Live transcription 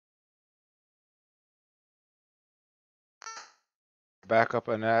backup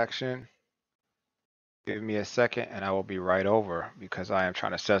in action. Give me a second and I will be right over because I am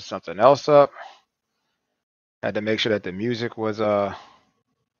trying to set something else up. I had to make sure that the music was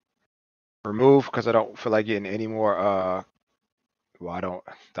removed because I don't feel like getting any more well, I don't.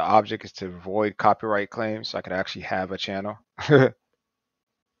 The object is to avoid copyright claims so I could actually have a channel. I'll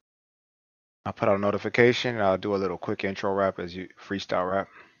put out a notification and I'll do a little quick intro rap as you freestyle rap.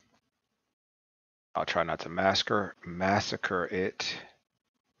 I'll try not to massacre it.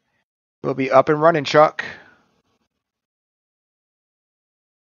 We'll be up and running, Chuck.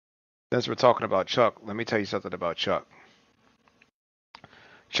 Since we're talking about Chuck, let me tell you something about Chuck.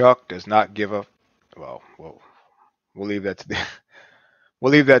 Chuck does not give a well, we'll leave that to the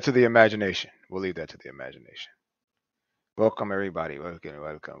we'll leave that to the imagination. We'll leave that to the imagination. Welcome everybody. Welcome.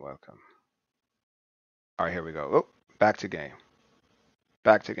 All right, here we go. Oh, back to game.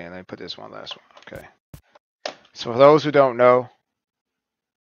 Let me put this one last one. Okay. So for those who don't know,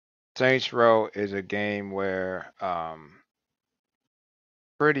 Saints Row is a game where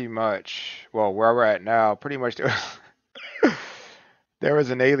pretty much, well, where we're at now, pretty much there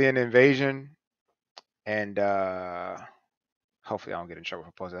was an alien invasion, and hopefully I don't get in trouble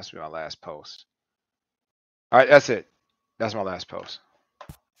for posting. That's my last post. All right, that's it. That's my last post.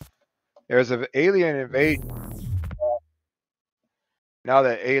 There's an alien invasion. Now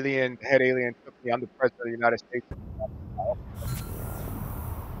that head alien took me, I'm the president of the United States.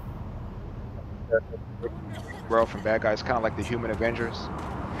 World from bad guys, kind of like the Human Avengers.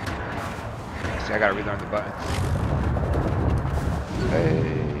 See, I gotta relearn the buttons.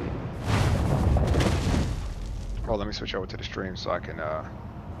 Hey. Oh, let me switch over to the stream so I can. Okay,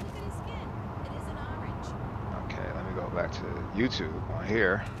 let me go back to YouTube on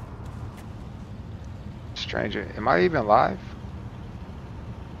here. Stranger, am I even live?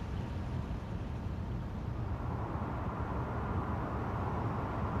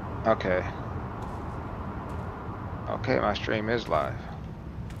 Okay. Okay, my stream is live.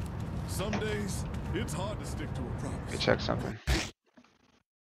 Some days it's hard to stick to a promise. Let me check something.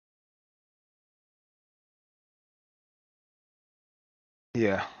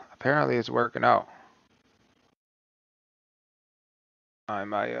 Yeah, apparently it's working out.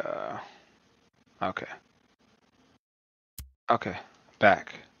 Okay. Okay,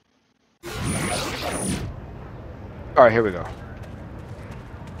 back. All right, here we go.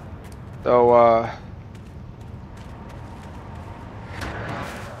 So,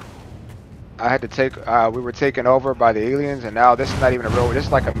 I had to take, we were taken over by the aliens, and now this is not even a real, this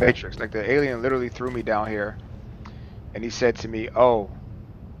is like a matrix. Like the alien literally threw me down here, and he said to me, oh,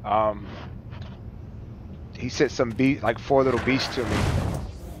 he said some like 4 little beasts to me.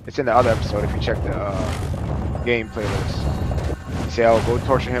 It's in the other episode if you check the game playlist. He said, oh, go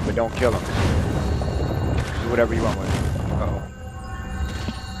torture him, but don't kill him. Do whatever you want with him. Uh-oh.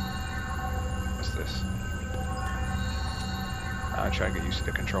 What's this? I'm trying to get used to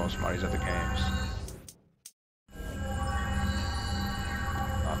the controls from all these other games.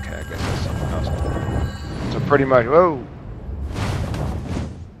 Okay, I guess that's something else. So pretty much, whoa!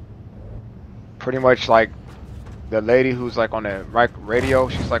 Pretty much like the lady who's like on the radio,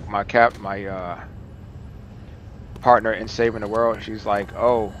 she's like my partner in saving the world. She's like,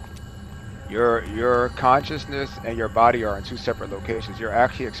 oh, your consciousness and your body are in 2 separate locations. You're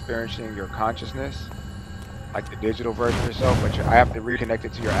actually experiencing your consciousness, like the digital version of yourself, but I have to reconnect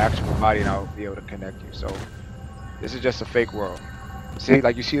it to your actual body and I'll be able to connect you. So this is just a fake world. See,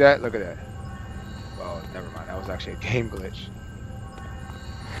 like you see that? Look at that. Well, never mind. That was actually a game glitch.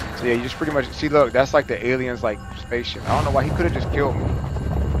 So yeah, you just pretty much see. Look, that's like the aliens, like spaceship. I don't know why he could have just killed me.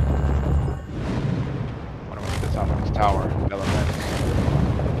 When I went to the top of this tower,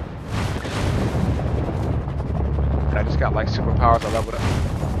 and I just got like superpowers. I leveled up.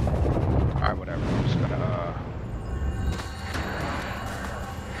 All right, whatever. I'm just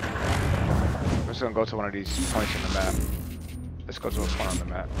gonna go to one of these points in the map. Let's go to a point on the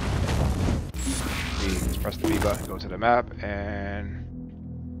map. Let's press the B button, go to the map, and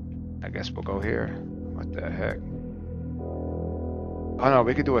I guess we'll go here. What the heck? Oh no,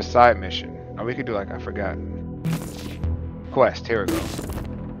 we could do a side mission. No, we could do like, I forgot. Quest, here we go.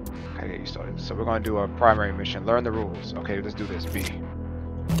 Okay, get you started. So we're gonna do a primary mission. Learn the rules. Okay, let's do this. B.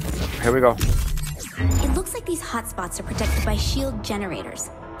 Here we go. It looks like these hotspots are protected by shield generators.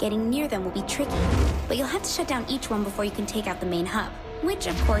 Getting near them will be tricky, but you'll have to shut down each one before you can take out the main hub, which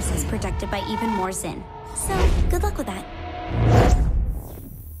of course is protected by even more Zin. So, good luck with that.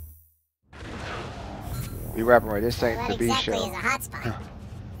 We rapping right. This ain't the B exactly show. Is a hotspot?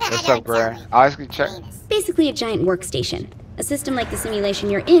 What's up, Brad? I actually check. Basically a giant workstation, A system like the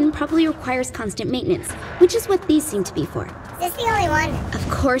simulation you're in probably requires constant maintenance, which is what these seem to be for. Is this the only one? Of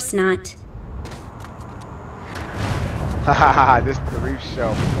course not. Hahaha, this is the Reef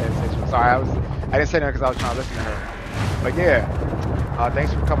show. Sorry, I didn't say that because I was trying to listen to her. But yeah,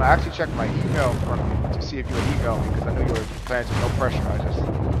 thanks for coming. I actually checked my email from you to see if you would email me because I knew you were planning to no pressure. I just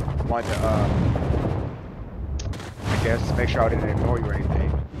wanted to, I guess, make sure I didn't ignore you or anything.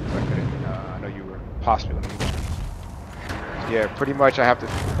 So I couldn't, I know you were possibly going to email me. So yeah, pretty much I have to,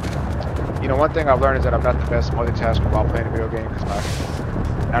 you know, one thing I've learned is that I'm not the best multitasker while playing a video game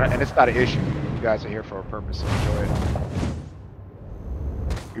and it's not an issue. You guys are here for a purpose, so enjoy it.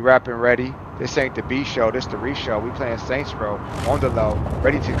 We rapping ready. This ain't the B show, this the Reef show. We playing Saints Row on the low,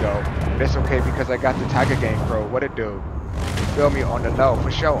 ready to go. But it's okay because I got the Tiger Game Pro. What it do? You feel me on the low,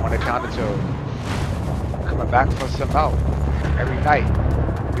 for sure, on the count of two. Coming back for some out every night.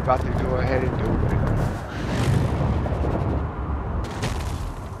 We about to go ahead and do what it do.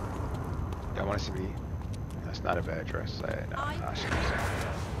 Y'all want to see me? That's not a bad dress. No, I shouldn't say.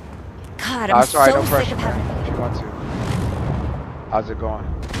 God, I'm sorry, so no sick pressure, of having... man, if you want to. How's it going?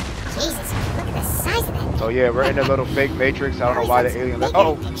 Jesus, look at the size of that. So yeah, we're in a little fake matrix. I don't know why the alien.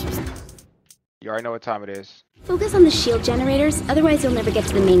 Oh, you already know what time it is. Focus on the shield generators, otherwise you'll never get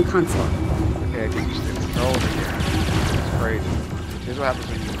to the main console. Okay, get used to the controls again. It's crazy. Here's what happens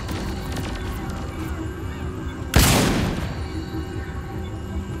when you.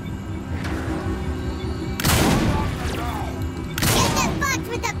 Get the box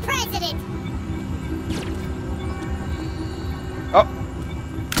with the president. Oh.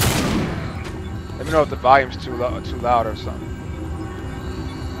 Let me know if the volume's too loud or something.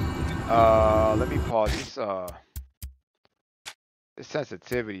 Let me pause. This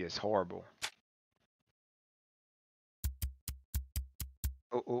sensitivity is horrible.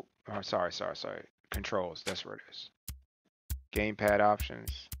 Oh, sorry. Controls, that's where it is. Gamepad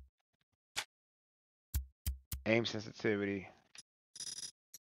options. Aim sensitivity.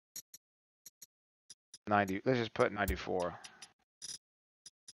 90. Let's just put 94.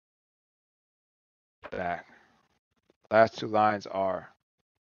 Back. Last two lines are.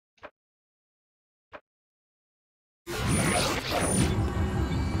 I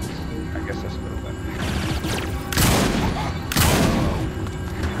guess that's a little better.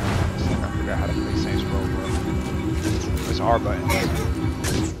 I forgot how to play Saints Row, bro. It's R button.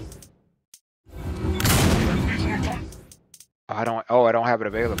 I don't have it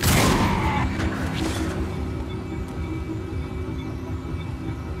available.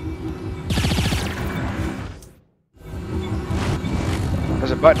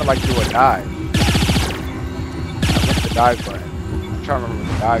 There's a button to like do a dive. What's the dive button? I'm trying to remember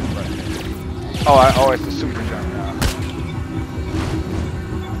what the dive button is. Oh, it's the super jump now.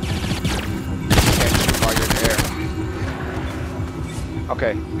 Can't shoot while you're in the air.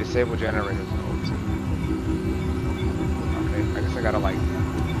 Okay, disable generators. Okay, I guess I gotta like,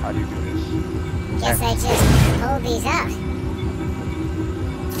 how do you do this? Guess I just hold these up.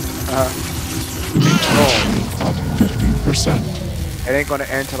 Oh. Percent. It ain't gonna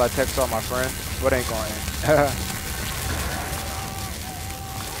end till I text all my friends. What ain't gonna end?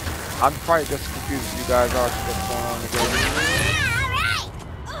 I'm probably just as confused as you guys are to what's going on in the game.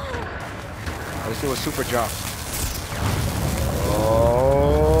 Let's do a super jump.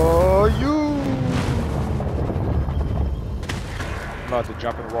 Oh, you! I'm about to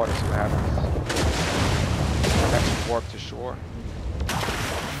jump in water, see what happens. Next warp to shore.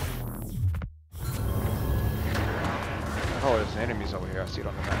 Oh, there's enemies over here. I see it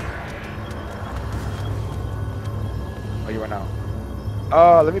on the map. Oh, you went out.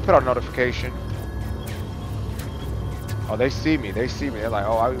 Let me put out a notification. Oh, they see me. They see me. They're like,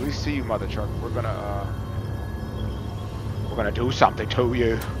 oh, we see you, mother trucker. We're gonna do something to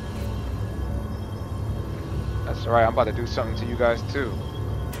you. That's alright. I'm about to do something to you guys too.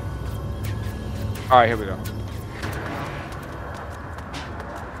 All right, here we go.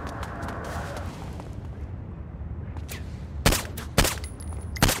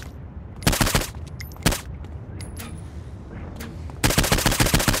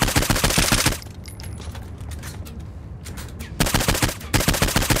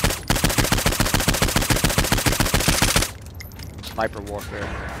 Sniper warfare.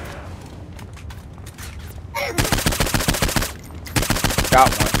 Got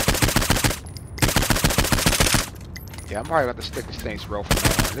one. Yeah, I'm probably going to stick to Saints Row from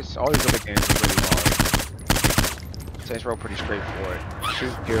now on. All these other games are really hard. Saints Row pretty straightforward.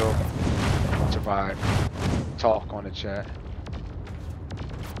 Shoot, kill, survive, talk on the chat.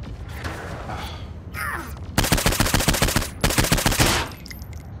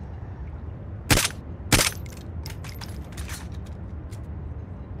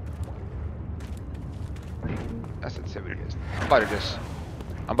 sensitivity is. I'm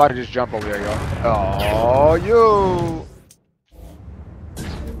about to just jump over there, y'all. Oh, you.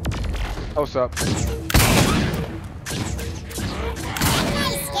 What's up? Nice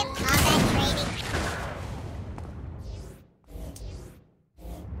skip combat training.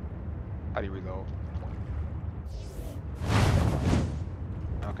 How do you reload?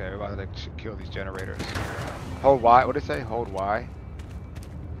 Okay, we're about to kill these generators. Hold Y. What did it say? Hold Y.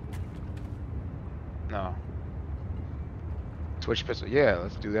 No. Switch pistol. Yeah,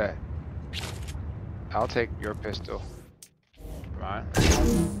 let's do that. I'll take your pistol. Mine.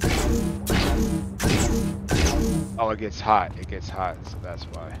 Oh, it gets hot. It gets hot, so that's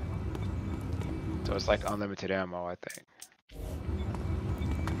why. So it's like unlimited ammo, I think.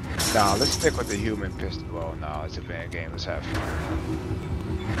 Nah, let's stick with the human pistol. Well, no, it's a bad game. Let's have fun.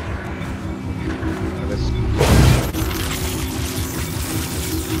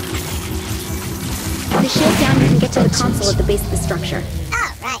 With the shield down, you can get to the console at the base of the structure.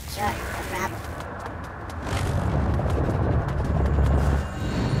 Oh, right, sure. No problem.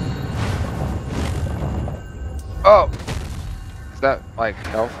 Oh! Is that like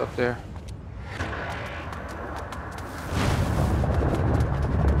health up there?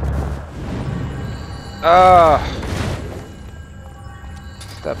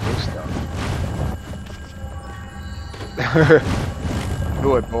 It's that blue stuff.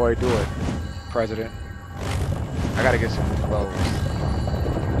 Do it, boy, do it, President. I gotta get some new clothes.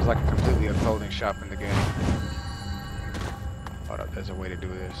 There's like a completely a clothing shop in the game. Hold up, there's a way to do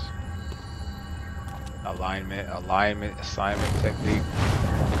this. Alignment, assignment technique.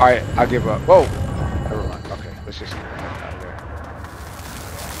 Alright, I give up. Whoa! Never mind. Okay, let's just get out of there.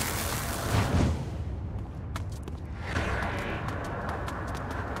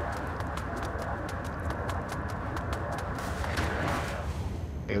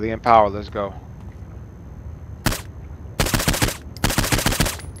 Alien power, let's go.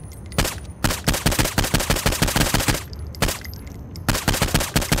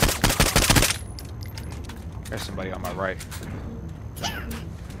 There's somebody on my right.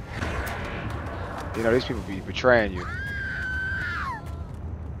 You know, these people be betraying you.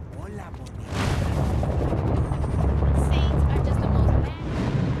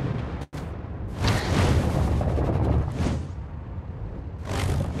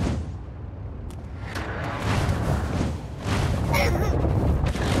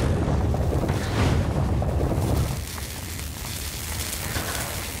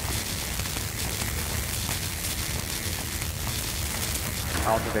 I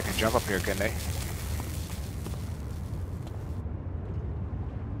don't think they can jump up here, can they?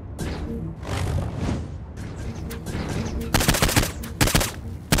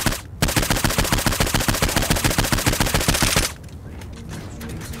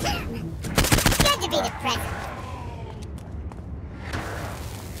 Good to be the president.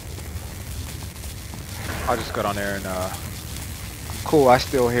 I'll just go down there and cool, I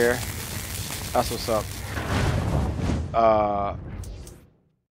still here. That's what's up.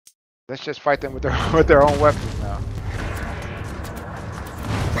 Let's just fight them with their own weapons now.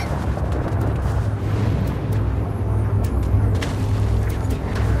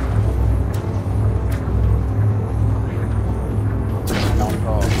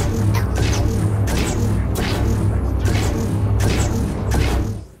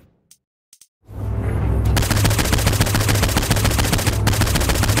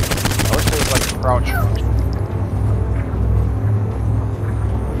 I wish there was like a crouch.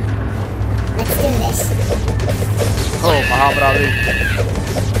 Let's do this. Oh, Muhammad Ali.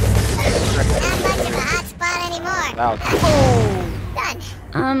 Not much of a hot spot anymore. Now,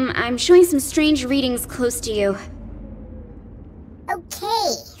 Done. I'm showing some strange readings close to you.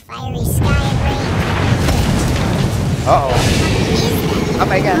 Okay. Fiery sky and rain. uh-oh. Oh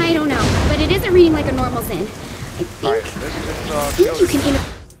my god. I don't know, but it isn't reading like a normal Zin. I Alright, think, let's just you can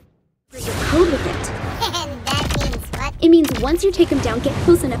interpret your code with it. And that means what? It means once you take him down, get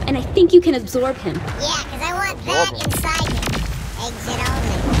close enough, and I think you can absorb him. Yeah, because I want that inside me. Exit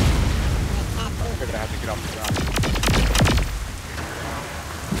only. We're gonna have to get off the ground.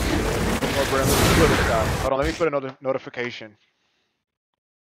 Oh, Bram, let's kill this guy. Hold on, let me put another notification.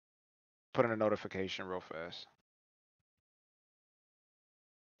 Put in a notification real fast.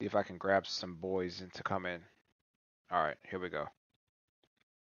 See if I can grab some boys to come in. Alright, here we go.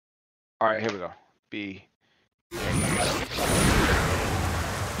 Alright, here we go. B.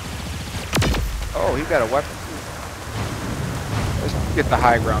 Oh, he got a weapon. Let's get the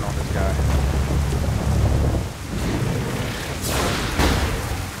high ground on this guy.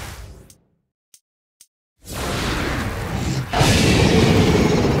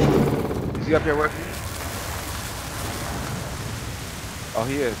 Is he up here working? Oh,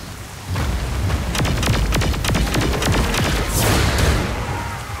 he is.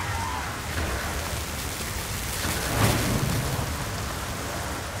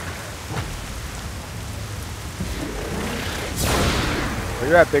 Where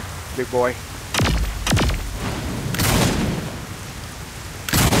you at, big boy?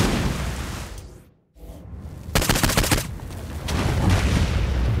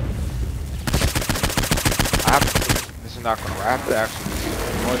 This is not gonna work. I have to actually.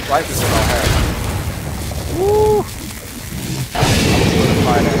 Well, it's like this I'll have. Woo!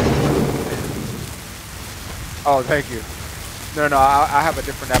 Oh, thank you. No, I have a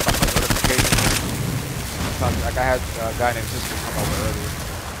different app. I put notifications. Like I had a guy named Sister come over earlier.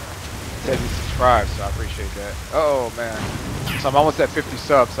 Said he subscribed, so I appreciate that. Oh man. So I'm almost at 50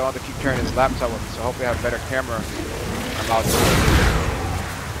 subs, so I want to keep carrying this laptop with me. So hopefully I have a better camera. I'm out there.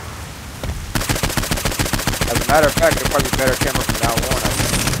 As a matter of fact, it'll probably be a better camera from now on, I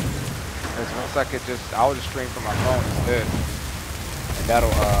think. Because once I could just, I'll just stream from my phone instead. And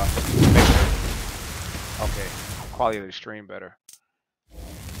that'll, make it, okay, quality of the stream better.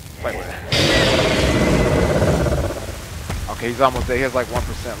 Wait, wait. Okay, he's almost there. He has like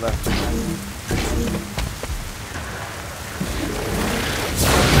 1% left.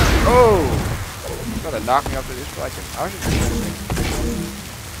 Oh! He's gonna knock me up to this like I was just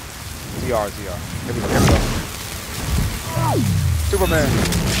ZR. Here we go. Superman.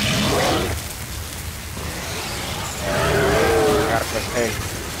 Gotta press A.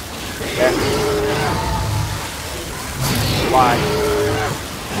 F. Y.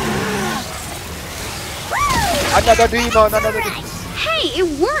 Hey, it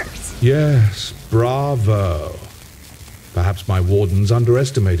worked! Yes, bravo. Perhaps my wardens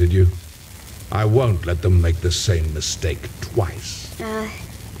underestimated you. I won't let them make the same mistake twice.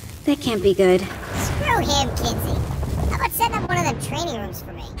 That can't be good. Screw him, Kinsey. How about setting up one of them training rooms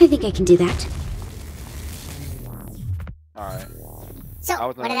for me? I think I can do that. Alright. So,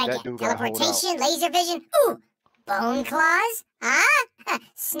 what did I get? Teleportation, laser vision? Ooh! Bone claws? Huh?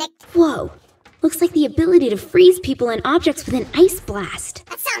 Snicked. Whoa. Looks like the ability to freeze people and objects with an ice blast.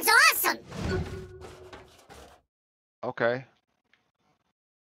 That sounds awesome! Okay.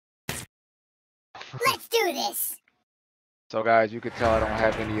 Let's do this! So guys, you can tell I don't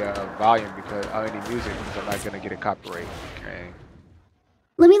have any volume because any music because I'm not gonna get a copyright. Okay.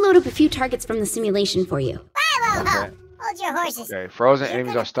 Let me load up a few targets from the simulation for you. Whoa! Okay. Hold your horses. Okay. Frozen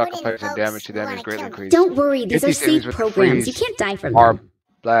enemies are stuck in place and damage to them is greatly increased. Don't worry, these Hit are enemies safe with programs. You freeze, can't die from R them.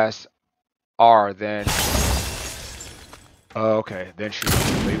 blast R then. Okay, then shoot.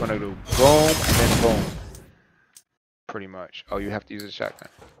 So you're gonna do boom and then boom. Pretty much. Oh, you have to use a shotgun.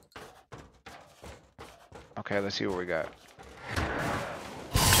 Okay, let's see what we got.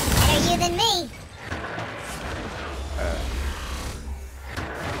 Better you than me.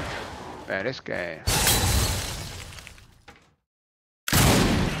 Man, this game.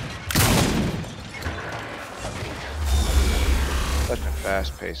 Such a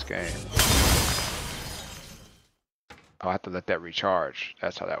fast-paced game. Oh, I have to let that recharge.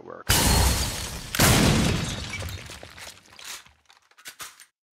 That's how that works.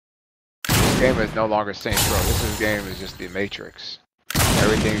 This game is no longer Saints Row. This game is just the Matrix.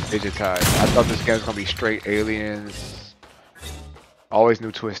 Everything's digitized. I thought this game was gonna be straight aliens. Always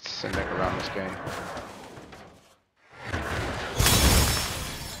new twists in around this game.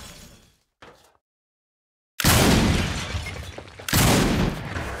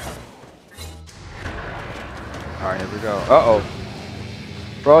 Alright, here we go. Uh-oh.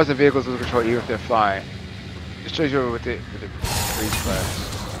 Frozen vehicles lose control even if they're flying. Just shows you with the freeze blast.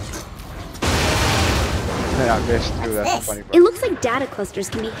 I missed too, that's funny. It looks like data clusters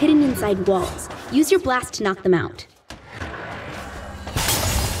can be hidden inside walls. Use your blast to knock them out.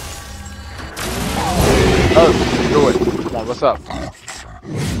 Oh, do it. Come on, what's up? Shit!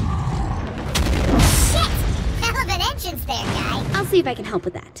 Hell of an entrance there, guy. I'll see if I can help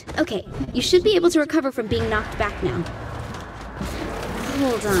with that. Okay, you should be able to recover from being knocked back now.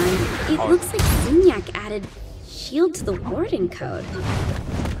 Hold on. It looks like Zinyak added shield to the warden code.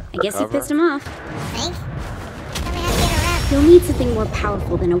 I guess you pissed him off. Think? Tell me how to get around. You'll need something more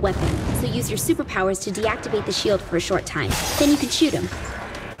powerful than a weapon, so use your superpowers to deactivate the shield for a short time. Then you can shoot him.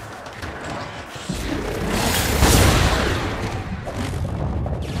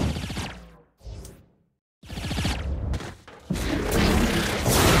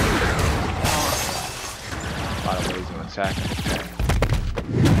 A lot of ways of attacking this game.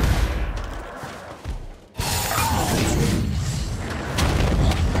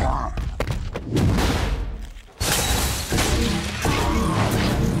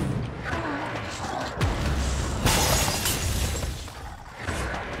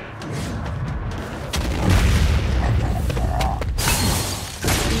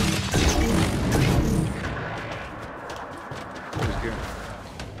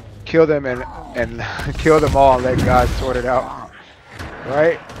 kill them and kill them all and let God sort it out.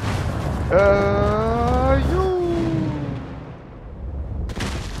 Right? You.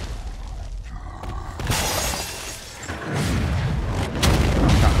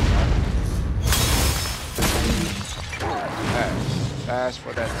 Fast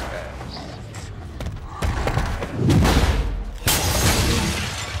for that fast.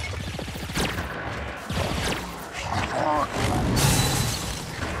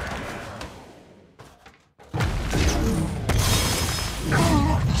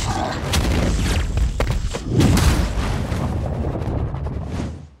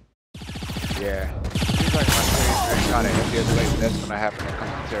 Yeah, seems like my train's kind of empty. That's gonna happen in come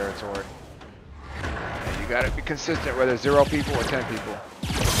to territory. And you gotta be consistent, whether 0 people or 10 people.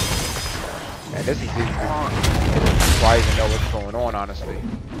 And this is easy. Why even know what's going on, honestly.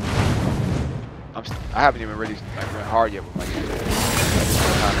 I haven't even really went hard yet with my YouTube.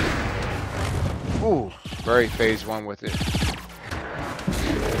 Ooh, very phase 1 with it.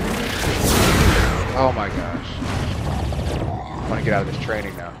 Oh my gosh. I want to get out of this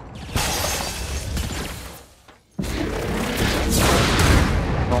training now.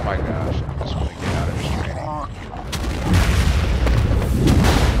 Oh my gosh, I just want to get out of this training.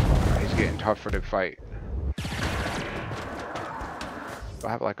 He's getting tougher to fight. Do I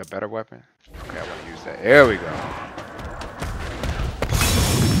have like a better weapon? Okay, I want to use that. There we go.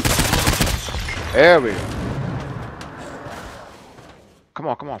 There we go.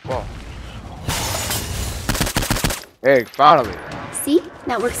 Come on, fall. Hey, finally. See?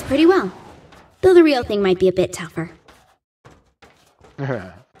 That works pretty well. Though the real thing might be a bit tougher.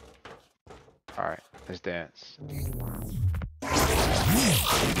 Alright, let's dance.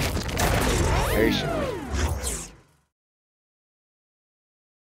 Patiently.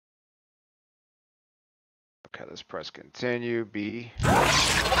 Okay, let's press continue. B.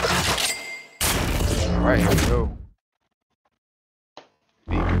 Alright, here we go.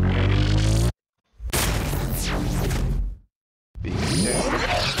 B. B.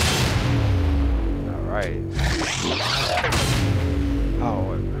 Alright.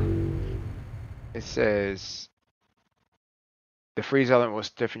 Oh, it says the freeze element will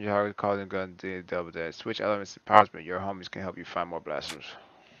stiffen your heart, causing gun to double that. Switch elements to powers, but your homies can help you find more blasters.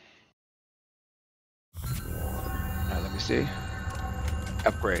 Now let me see.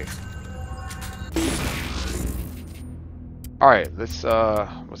 Upgrade. Alright, let's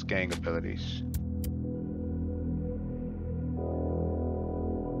what's gang abilities?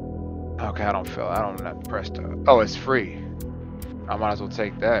 Okay, I don't have to press the oh, it's free. I might as well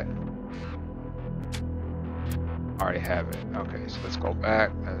take that. I already have it. Okay, so let's go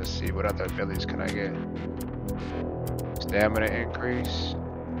back and let's see what other abilities can I get. Stamina increase.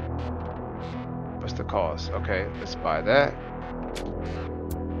 What's the cost? Okay, let's buy that.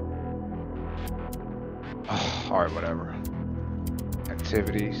 Oh, alright, whatever.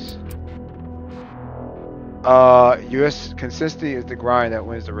 Activities. US consistency is the grind that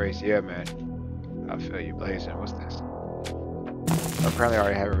wins the race. Yeah, man. I feel you, Blazing. What's this? Apparently I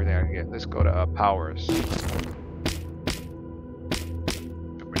already have everything I can get. Let's go to powers.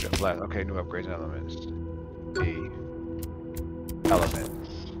 Okay, new upgrades and elements. The elements.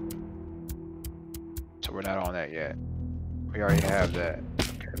 So we're not on that yet. We already have that.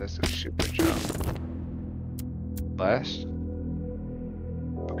 Okay, let's do super jump. Blast.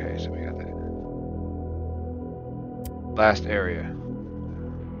 Okay, so we got that. Blast area.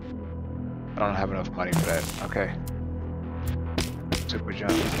 I don't have enough money for that. Okay. Super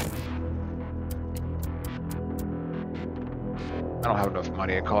jump. I don't have enough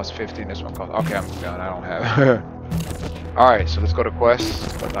money. It costs 15. This one costs. Okay, I'm done. I don't have. Alright, so let's go to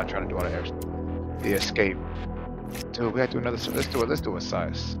quests. I'm not trying to do all the extra. The escape. Dude, we have to do another. So let's do it. Let's do a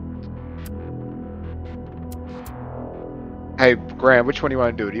size. Hey, Graham, which one do you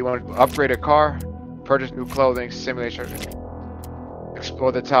want to do? Do you want to upgrade a car? Purchase new clothing? Simulation?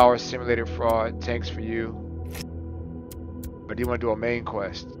 Explore the tower? Simulated fraud? Tanks for you? Or do you want to do a main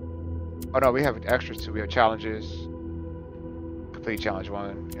quest? Oh no, we have extras too. We have challenges. Complete challenge 1.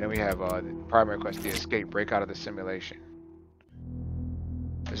 And then we have the primary quest, the escape, break out of the simulation.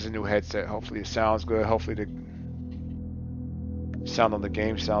 This is a new headset. Hopefully it sounds good. Hopefully the sound on the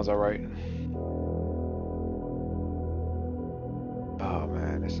game sounds alright. Oh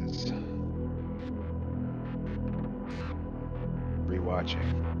man, this is rewatching.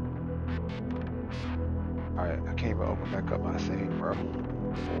 Alright, I can't even open back up my thing, bro.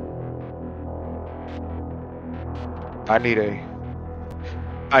 I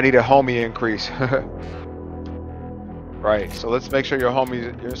need a homie increase. Right, so let's make sure your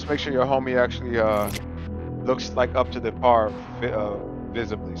homie actually looks like up to the par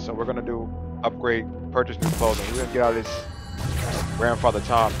visibly. So we're gonna do upgrade, purchase new clothing. We're gonna get out of this grandfather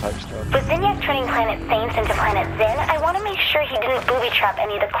Tom type stuff. With Zinyak turning Planet Saints into Planet Zin, I want to make sure he didn't booby trap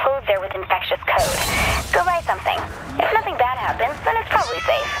any of the clothes there with infectious code. Go buy something. If nothing bad happens, then it's probably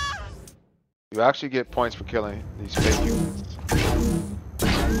safe. You actually get points for killing these fake humans.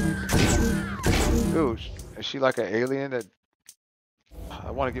 Dude, is she like an alien that...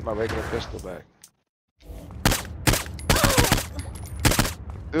 I want to get my regular pistol back.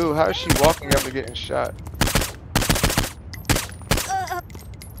 Dude, how is she walking after getting shot?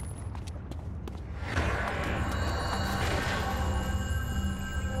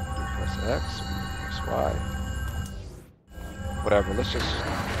 Press X, press Y. Whatever, let's just...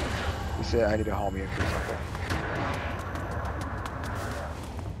 He said I need a homie increase, okay.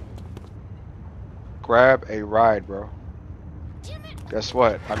 Grab a ride, bro. Guess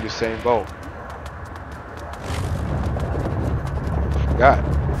what? I'm Usain Bolt. Forgot.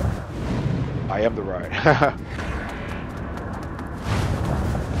 I am the ride.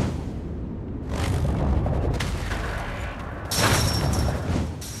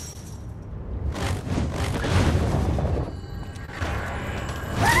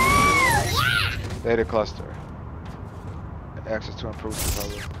 Data cluster. Access to improve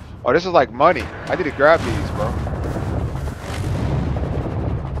recovery. Oh, this is like money. I need to grab these, bro.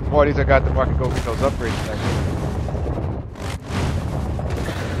 The more of these I got, the more I can go get those upgrades next year.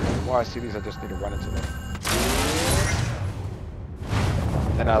 The more I see these, I just need to run into them.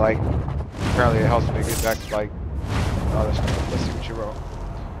 And I like, apparently it helps me get back to like, oh, let's see what you wrote.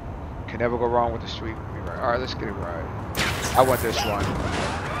 Can never go wrong with the street. Alright, let's get it right. I want this one.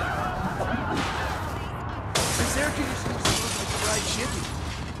 This air conditioning smells like fried chicken.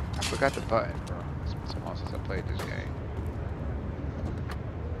 I forgot the button, bro. It's been so long since I played this game.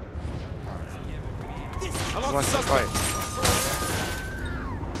 Who wants to fight?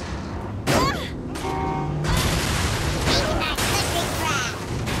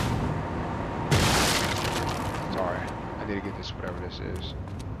 Sorry, I need to get this, whatever this is.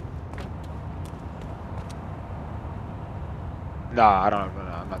 Nah, I don't. No,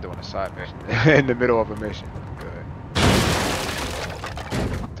 I'm not doing a side mission in the middle of a mission. Good.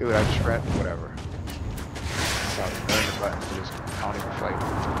 Dude, I just ran. Whatever. Sorry, the button for this. I don't even fight.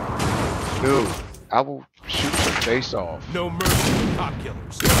 Dude, I will shoot your face off. No mercy for cop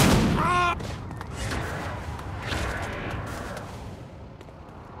killers.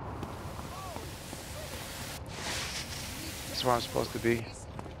 That's where I'm supposed to be.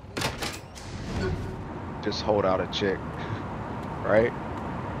 Just hold out a chick. Right?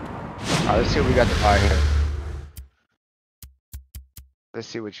 Alright, let's see what we got to buy here. Let's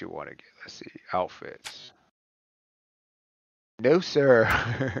see what you want to get. Let's see. Outfits. No,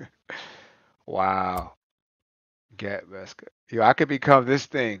 sir. Wow. Get Vesca. Yo, I could become this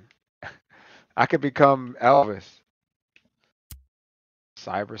thing. I could become Elvis.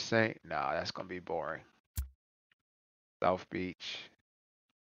 Cyber Saint? Nah, that's gonna be boring. South Beach.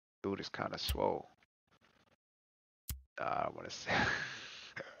 Dude is kind of swole. Nah, I don't want to say.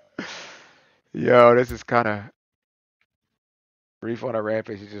 Yo, this is kind of Reef on a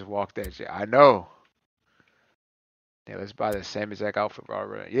rampage. He just walked that shit. I know. Yeah, let's buy the same exact outfit for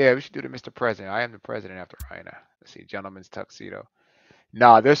already. Yeah, we should do the Mr. President. I am the president after Rhina. Let's see, gentleman's tuxedo.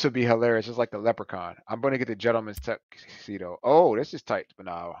 Nah, this would be hilarious. Just like the leprechaun. I'm gonna get the gentleman's tuxedo. Oh, this is tight, but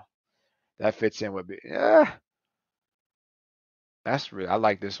nah, that fits in with me. Yeah, that's real. I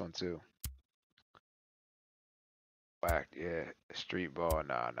like this one too. Whack, yeah. Street ball.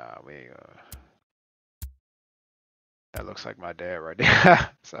 Nah, we ain't gonna. That looks like my dad right there.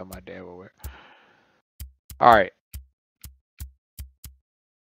 That's how my dad would wear. All right.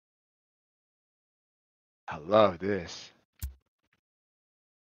 I love this.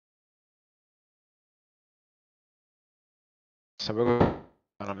 So we're going to,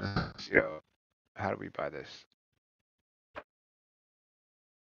 how do we buy this?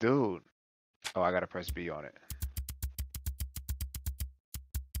 Dude. Oh, I got to press B on it.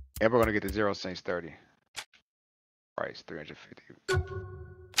 And we're going to get the Zero Saints 30. Price 350. And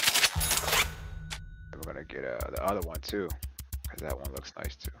we're going to get the other one too. Because that one looks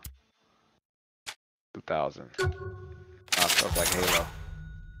nice too. 2000. Stuff like Halo.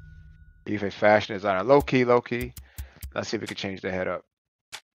 Reef fashion designer. Low key, low key. Let's see if we can change the head up.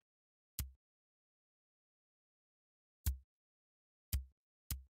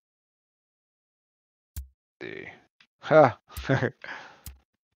 See. Huh.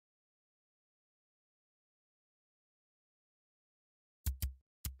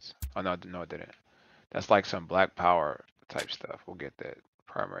 Oh no, no, it didn't. That's like some Black Power type stuff. We'll get that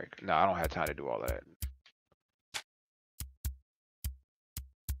primary. No, I don't have time to do all that.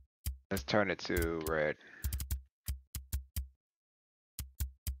 Let's turn it to red.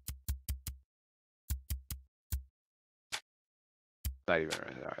 Not even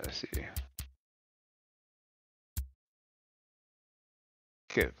red. All right, let's see.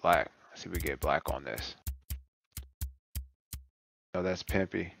 Get black. Let's see if we get black on this. No, that's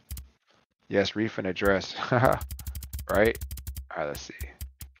pimpy. Yes, Reef and address. Right? Alright, let's see.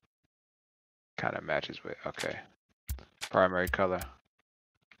 Kind of matches with, okay. Primary color.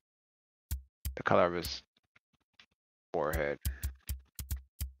 The color of his forehead.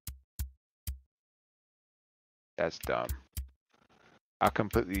 That's dumb. I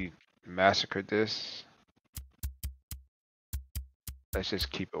completely massacred this. Let's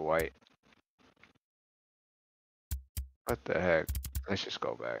just keep it white. What the heck? Let's just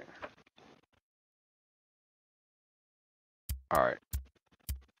go back. Alright.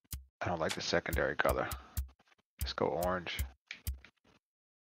 I don't like the secondary color. Let's go orange.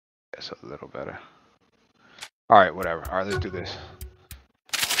 That's a little better. Alright, whatever. Alright, let's do this.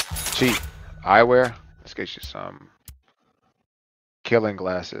 Cheap. Eyewear. Let's get you some killing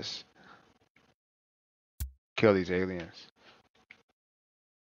glasses. Kill these aliens.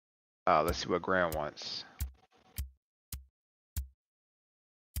 Let's see what Graham wants.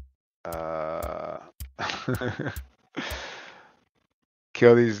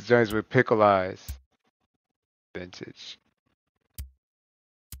 Kill these joints with pickle eyes. Vintage.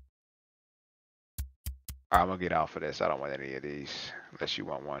 Alright, I'm gonna get out for this. I don't want any of these. Unless you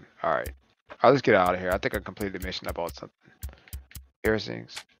want one. Alright. Alright, let's get out of here. I think I completed the mission. I bought something.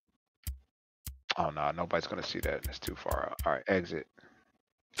 Piercings. Oh no, nobody's gonna see that. It's too far out. Alright, exit.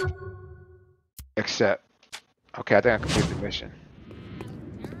 Accept. Okay, I think I completed the mission.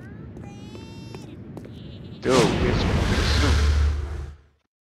 Dude, it's soup.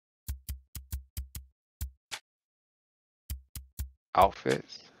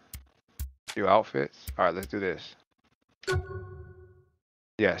 Outfits. Do outfits. Alright, let's do this.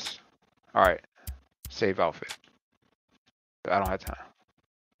 Yes. Alright. Save outfit. I don't have time.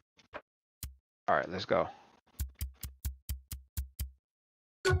 Alright, let's go.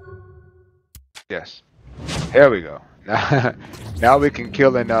 Yes. Here we go. Now we can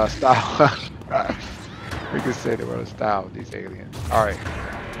kill in style. We can say the word style with these aliens. Alright.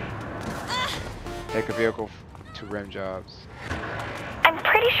 Take a vehicle to rim jobs. I'm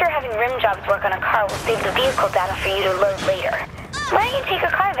pretty sure having rim jobs work on a car will save the vehicle data for you to load later. Why don't you take a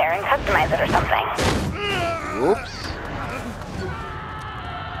car there and customize it or something? Oops.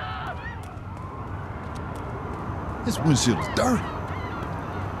 This windshield is dirty.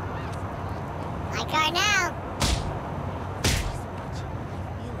 My car now.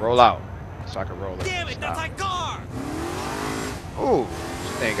 Roll out. So I can roll it. Damn it, that's my car! Ooh,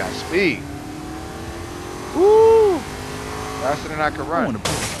 this thing got speed. Ooh, faster than I can run.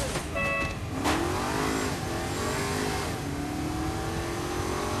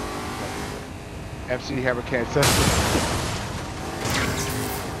 MC Hammer can't touch it.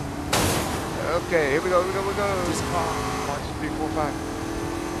 Okay, here we go, we go. This car. 1, 2, 3, 4, 5.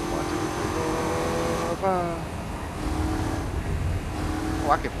 1, 2, 3, 4, 5. Oh,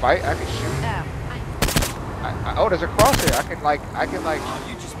 I can fight. I can shoot. Oh, there's a crosshair. I can like. Oh,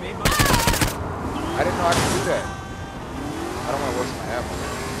 you just made my... I didn't know I could do that. I don't want to waste my ammo.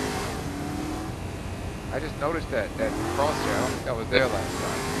 I just noticed that crosshair. I don't think that was there last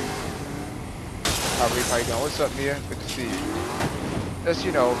time. Hi, Reef, how you doing? What's up, Mia? Good to see you. Just,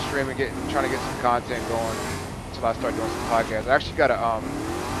 you know, streaming, trying to get some content going until I start doing some podcasts. I actually got a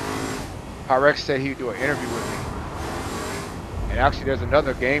Pyrex said he'd do an interview with me. And actually, there's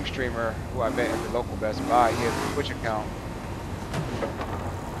another game streamer who I met at the local Best Buy. He has a Twitch account.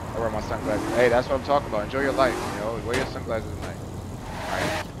 I wear my sunglasses. Hey, that's what I'm talking about. Enjoy your life, you know. Wear your sunglasses at night.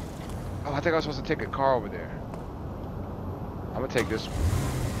 Alright. Oh, I think I was supposed to take a car over there. I'm gonna take this one.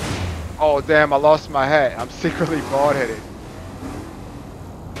 Oh, damn, I lost my hat. I'm secretly bald-headed.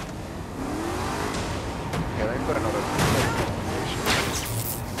 Okay, let me put another notification.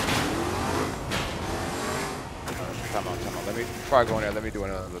 Time out. Before I go in there, let me do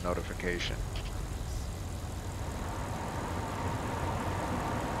another notification.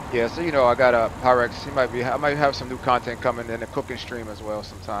 Yeah, so you know, I got a Pyrex. I might have some new content coming in a cooking stream as well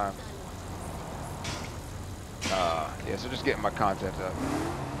sometime. Yeah, so just getting my content up.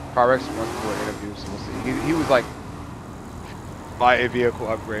 Pyrex wants to do an interview, so we'll see. He was like, buy a vehicle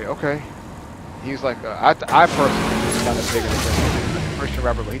upgrade. Okay. He's like, I personally was kind of big into him. He's a Christian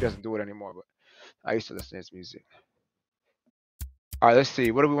rapper, but he doesn't do it anymore. But I used to listen to his music. All right, let's see.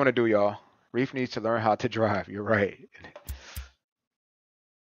 What do we want to do, y'all? Reef needs to learn how to drive. You're right.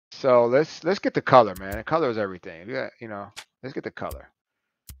 So let's get the color, man. The color is everything. Yeah, you know, let's get the color.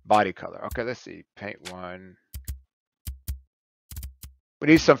 Body color. Okay, let's see. Paint one. We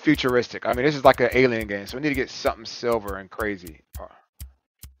need some futuristic. I mean, this is like an alien game, so we need to get something silver and crazy.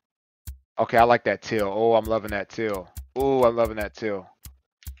 Okay, I like that teal. Oh, I'm loving that teal. Oh, I'm loving that teal.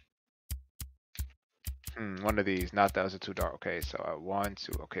 One of these. Not those are too dark. Okay, so 1,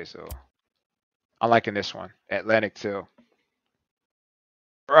 2. Okay, so I'm liking this one. Atlantic teal.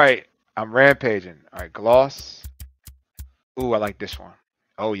 Right. I'm rampaging. All right, gloss. Ooh, I like this one.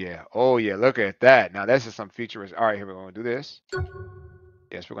 Oh yeah. Oh yeah. Look at that. Now this is some futuristic. All right, here we're going to do this.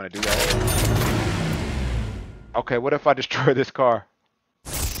 Yes, we're going to do that. Okay, what if I destroy this car?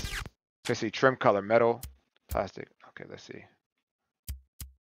 Let's see. Trim color, metal, plastic. Okay, let's see.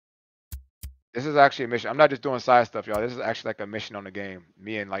 This is actually a mission. I'm not just doing side stuff, y'all. This is actually like a mission on the game.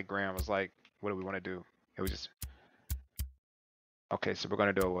 Me and like Graham was like, what do we want to do? It was just okay. So we're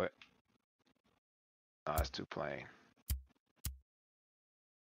gonna do what? Oh, it's too plain.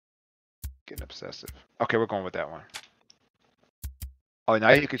 Getting obsessive. Okay, we're going with that one. Oh,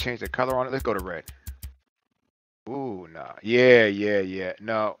 now you can change the color on it. Let's go to red. Ooh, nah. Yeah, yeah, yeah.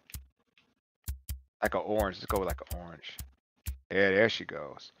 No. Like an orange. Let's go with like an orange. Yeah, there she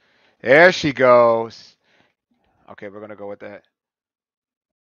goes. There she goes. Okay, we're gonna go with that.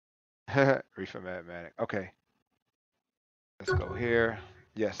 Reef Magnetic. Okay. Let's go here.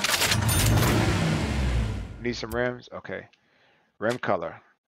 Yes. Need some rims? Okay. Rim color.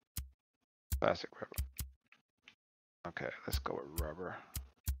 Plastic rubber. Okay, let's go with rubber.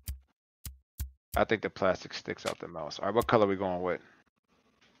 I think the plastic sticks out the most. All right, what color are we going with?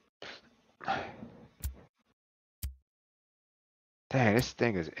 Dang, this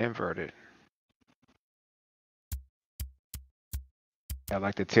thing is inverted. I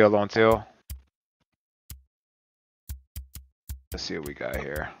like the tail on tail. Let's see what we got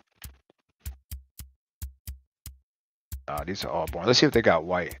here. These are all born. Let's see if they got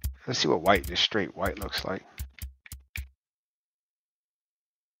white. Let's see what white, just straight white looks like.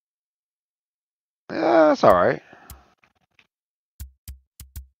 Yeah, that's all right.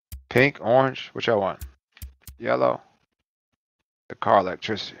 Pink, orange, which I want? Yellow. The car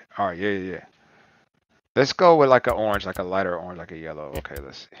electricity. All right, yeah, yeah, yeah. Let's go with like an orange, like a lighter orange, like a yellow. Okay,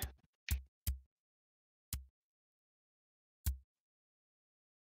 let's see.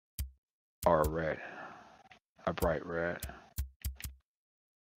 Or a red. A bright red.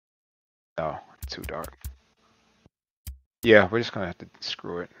 No, too dark. Yeah, we're just gonna have to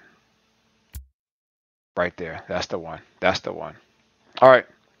screw it. Right there. That's the one. That's the one. All right.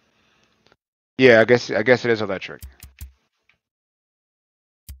 Yeah, I guess it is electric.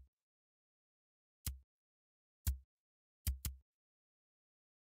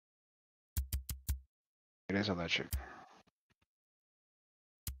 It is electric.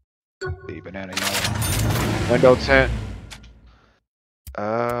 The banana yellow. Window tint.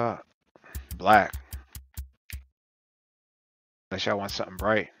 Black. Unless y'all want something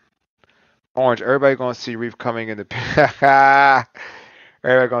bright. Orange. Everybody gonna see Reef coming in the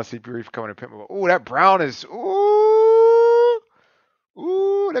everybody gonna see Reef coming in pit mode. Ooh, that brown is ooh.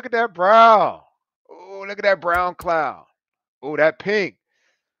 Ooh, look at that brown. Ooh, look at that brown cloud. Ooh, that pink.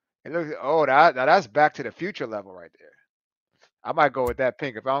 And look, oh, now that's Back to the Future level right there. I might go with that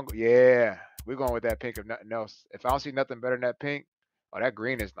pink. If I don't, yeah, we're going with that pink. If nothing else, if I don't see nothing better than that pink, oh, that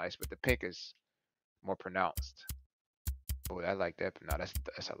green is nice, but the pink is more pronounced. Oh, I like that. No, that's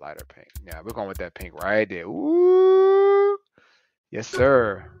a lighter pink. Yeah, we're going with that pink right there. Ooh, yes,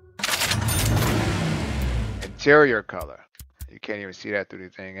 sir. Interior color. You can't even see that through the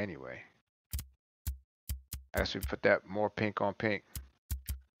thing anyway. I guess we put that more pink on pink.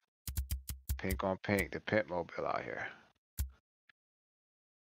 Pink on pink. The Pimp Mobile out here.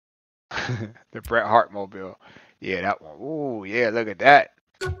 The Bret Hart Mobile. Yeah, that one. Ooh, yeah, look at that.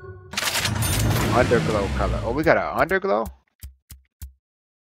 Underglow color. Oh, we got an underglow?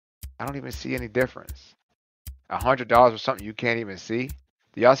 I don't even see any difference. $100 for something you can't even see?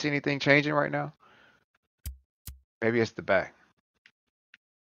 Do y'all see anything changing right now? Maybe it's the back.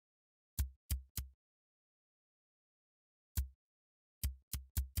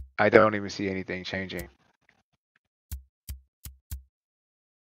 I don't even see anything changing.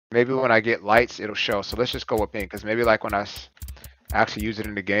 Maybe when I get lights, it'll show. So let's just go with pink, because maybe like when I actually use it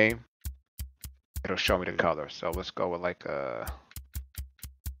in the game, it'll show me the color. So let's go with like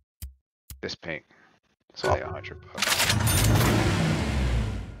this pink. It's only $100.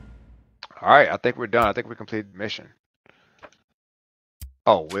 All right, I think we're done. I think we completed the mission.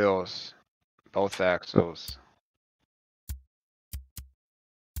 Oh, wheels, both axles,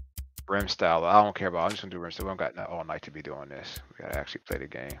 rim style. I don't care about. I'm just gonna do rim style. We don't got all night to be doing this. We gotta actually play the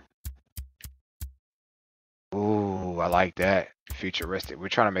game. Ooh, I like that. Futuristic. We're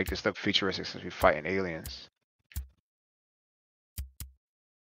trying to make this look futuristic since we're fighting aliens.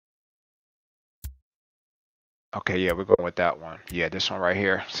 Okay, yeah, we're going with that one. Yeah, this one right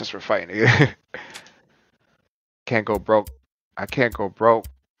here, since we're fighting aliens. Can't go broke. I can't go broke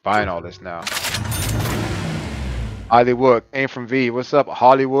buying all this now. Hollywood came from V. What's up,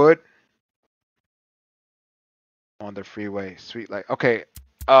 Hollywood? On the freeway, sweet like. Okay,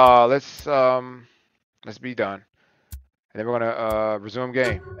 let's be done, and then we're gonna resume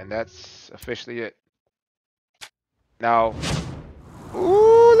game, and that's officially it. Now,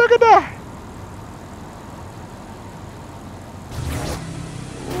 ooh, look at that!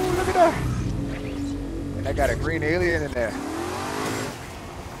 Ooh, look at that! And I got a green alien in there.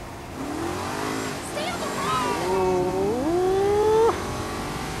 Ooh.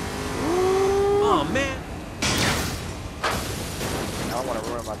 Oh man. I don't want to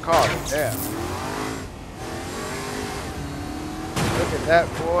ruin my car, but damn. Look at that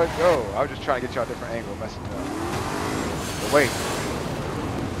boy go. I was just trying to get y'all a different angle, messing up. But wait.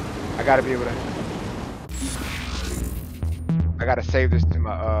 I gotta be able to. I gotta save this to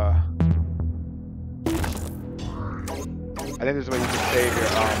my I think this is where you can save your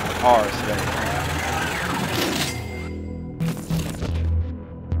cars today.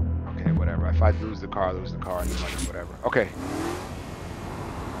 Okay, whatever. If I lose the car, and the money, whatever. Okay.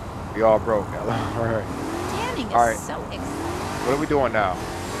 We all broke. Alright. Damning is Alright. so exciting. What are we doing now?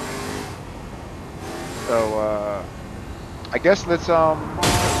 So I guess let's oh,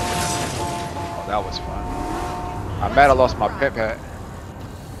 that was fun. I'm mad I lost my pimp hat.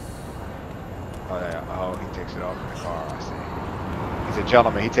 Oh yeah, oh he takes it off in the car, I see. He's a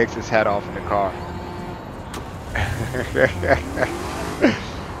gentleman, he takes his hat off in the car.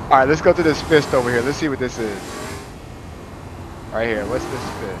 Alright, let's go to this fist over here. Let's see what this is. Right here, what's this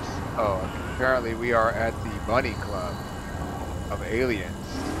fist? Oh, apparently we are at the Bunny Club of aliens.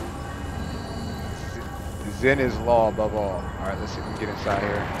 Zen is law above all. Alright, let's see if we can get inside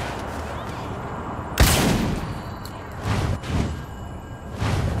here.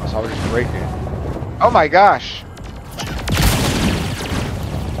 Oh, so I was just breaking. Oh my gosh!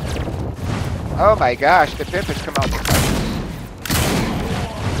 Oh my gosh, the pimp has come out.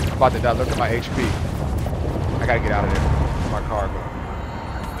 I'm about to die. Look at my HP. I gotta get out of there. My car go.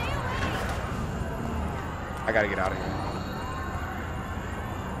 I gotta get out of here.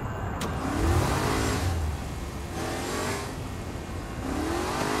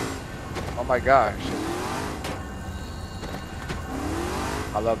 Oh my gosh.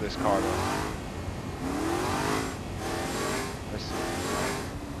 I love this car though. Let's see.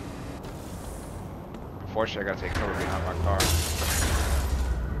 Unfortunately, I gotta take cover behind my car.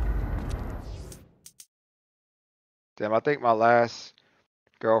 Damn, I think my last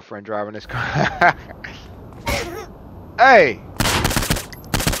girlfriend driving this car. Hey!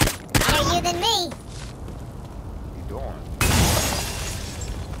 Better you than me. What you doing?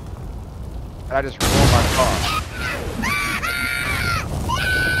 And I just ruined my car.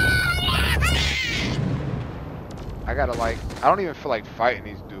 I gotta like, I don't even feel like fighting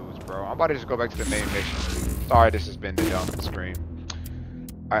these dudes, bro. I'm about to just go back to the main mission. Sorry, this has been the dumb screen.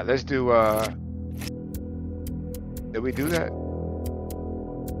 Alright, let's do, did we do that?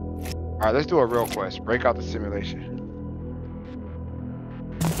 Alright, let's do a real quest. Break out the simulation.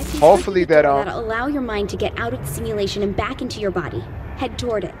 Hopefully that'll allow your mind to get out of the simulation and back into your body. Head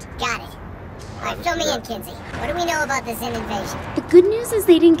toward it. Got it. Alright, fill me in, Kinsey. What do we know about the Zen invasion? The good news is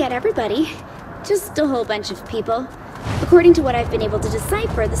they didn't get everybody. Just a whole bunch of people. According to what I've been able to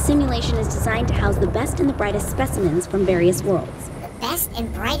decipher, the simulation is designed to house the best and the brightest specimens from various worlds. The best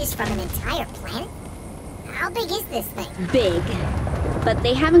and brightest from an entire planet? How big is this thing? Big. But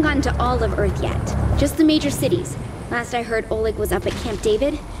they haven't gotten to all of Earth yet. Just the major cities. Last I heard, Oleg was up at Camp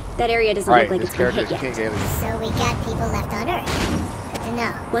David. That area doesn't look like it's been hit yet. So we got people left on Earth. Good to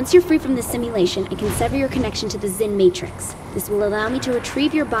know. Once you're free from the simulation, I can sever your connection to the Zen Matrix. This will allow me to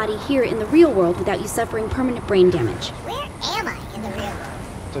retrieve your body here in the real world without you suffering permanent brain damage. Where am I in the real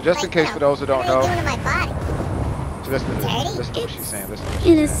world? So just in case for those who don't know. What are they doing to my body? So listen to what she's saying. Listen to what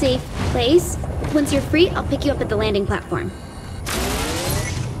she's In a saying. safe place. Once you're free, I'll pick you up at the landing platform.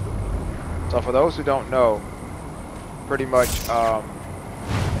 So for those who don't know, pretty much,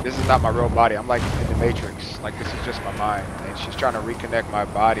 this is not my real body. I'm like in the Matrix. Like this is just my mind. And she's trying to reconnect my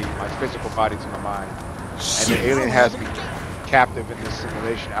body, my physical body to my mind. And the alien has me captive in this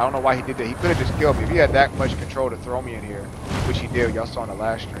simulation. I don't know why he did that. He could have just killed me. If he had that much control to throw me in here, which he did, y'all saw in the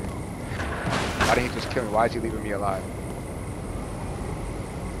last stream. Why didn't he just kill me? Why is he leaving me alive?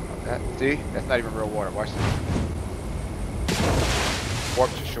 See? That's not even real water. Watch this.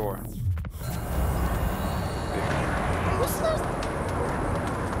 Warp to shore.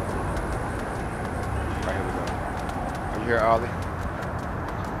 here, Ollie.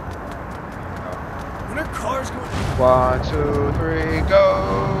 When our car's going. 1, 2, 3, go!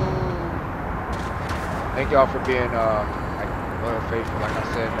 Thank y'all for being like loyal, faithful. Like I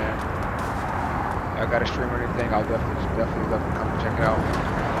said, man. I got a stream or anything, I'll definitely love to come and check it out.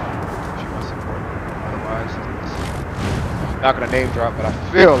 If you want support. Otherwise, I'm not gonna name drop, but I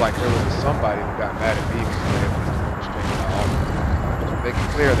feel like there was somebody who got mad at me because they were streaming my office. Just make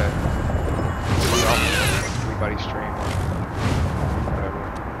it clear that everybody's stream or whatever.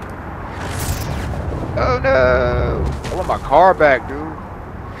 Oh no! I want my car back, dude.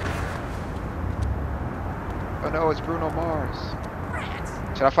 Oh no, it's Bruno Mars.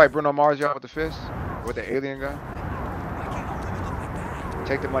 Should I fight Bruno Mars, y'all, with the fist? With the alien gun?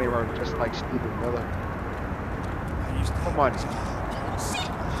 Take the money run just like Stephen Miller. Come on.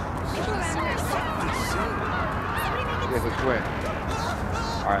 Yeah, the twin.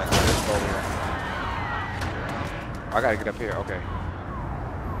 Alright, let's go over here. I gotta get up here, okay.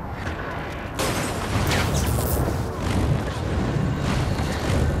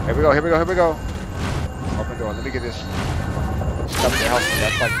 Here we go, here we go, here we go. Open door, let me get this stuff that helps me.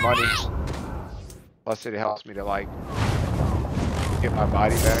 That's like money. Plus it helps me to like get my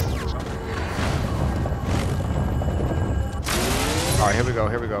body back or something. Alright, here we go,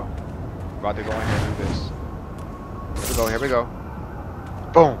 here we go. About to go in here and do this. Here we go, here we go.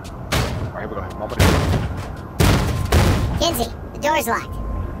 Boom! Alright, here we go. Moment. Kinsey, the door's locked.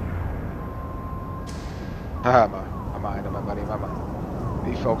 Haha, my mind, my buddy, my mind.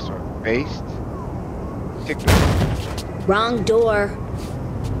 These folks are based. Wrong door.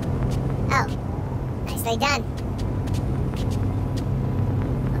 Oh, nicely done.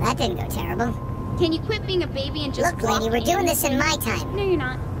 Well, that didn't go terrible. Can you quit being a baby and just Look, lady, we're doing this in my time. No, you're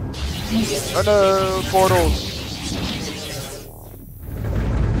not. Oh no, portals.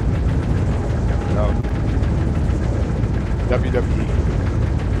 No. WWE.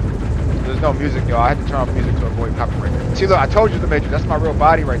 There's no music, yo. I had to turn off music to avoid copyright. See, look, I told you the Major. That's my real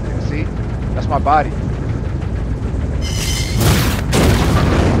body right there. See? That's my body.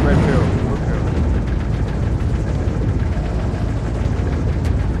 Red pill. Red pill.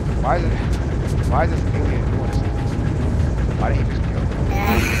 Why is this alien doing this? Why didn't he just kill me?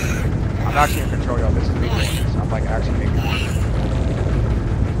 I'm actually in control, y'all. This is me. I'm like actually making it.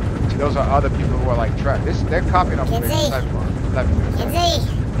 See, those are other people who are like trapped. They're copying up the Kinsey!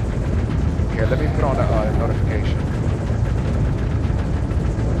 Here, let me put on the notification.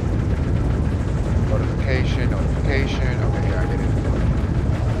 Notification. Okay, here, I did it.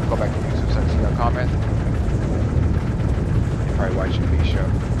 Go back to YouTube so I can see that comment. You're probably watching the show.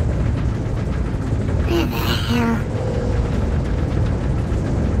 Where the hell?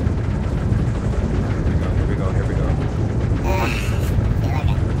 Here we go. I feel like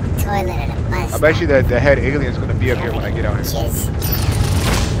a toilet at a bus. I bet you that the head alien's gonna be up here when I get out here.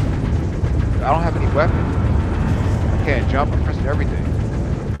 I don't have any weapon. I can't jump. I'm pressing everything.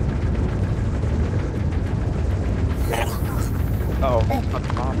 Uh-oh.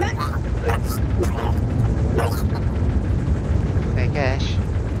 Hey, Cash.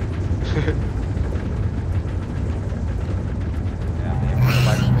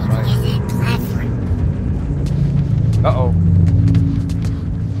 Uh-oh.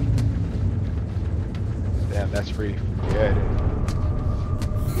 Damn, that's Reef. Yeah,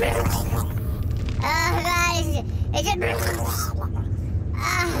 it is. Oh, God, it's just...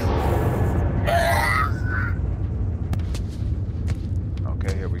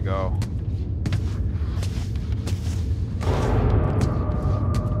 Okay, here we go.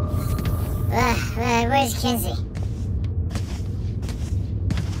 Where's Kinsey?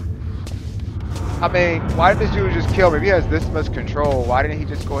 I mean, why did this dude just kill me? If he has this much control, why didn't he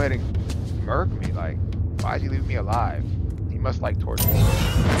just go ahead and murk me? Like, why did he leave me alive? He must like torture me.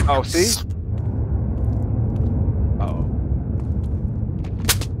 Oh, see? Uh-oh.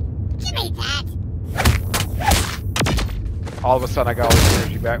 Give me that! All of a sudden, I got all this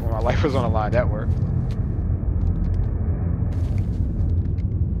energy back when my life was on the line. That worked.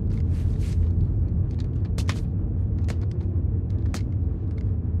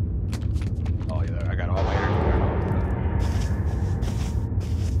 Oh, yeah, I got all my energy back.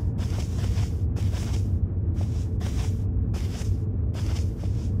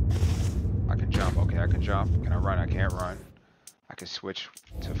 I can jump. Okay, I can jump. Can I run? I can't run. I can switch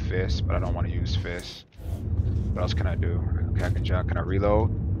to fist, but I don't want to use fist. What else can I do? Okay, I can jump. Can I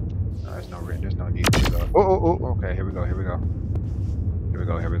reload? No, there's no need to reload. Oh, okay, here we go.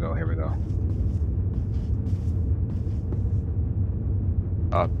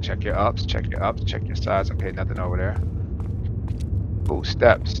 Up, check your ups, check your sides. Okay, nothing over there. Oh,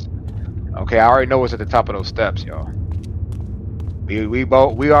 steps. Okay, I already know what's at the top of those steps, y'all.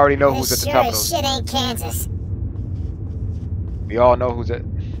 We already know who's at the This top sure of as those. shit ain't Kansas. We all know who's at.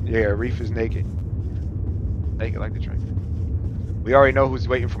 Yeah, Reef is naked. Naked like the drink. We already know who's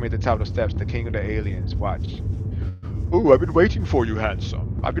waiting for me at the top of the steps. The king of the aliens. Watch. Ooh, I've been waiting for you,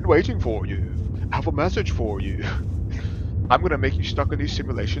 handsome. I've been waiting for you. I have a message for you. I'm gonna make you stuck in these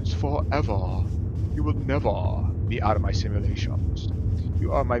simulations forever. You will never be out of my simulations.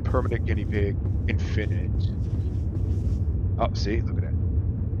 You are my permanent guinea pig. Infinite. Oh, see? Look at that.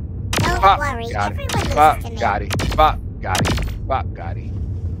 Don't Pop, worry, got it. everyone Pop, listens to me. got it. Pop, got it. Pop, got it.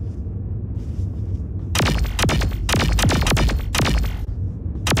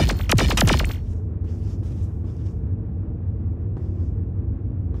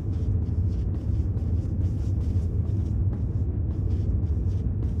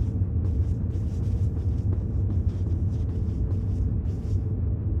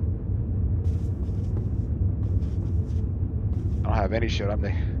 I don't have any shit. I'm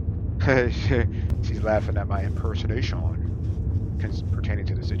the. She's laughing at my impersonation pertaining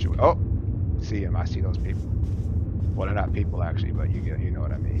to the situation. Oh, see him. I see those people. Well, they're not people actually, but you know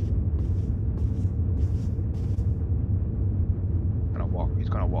what I mean. Gonna walk. He's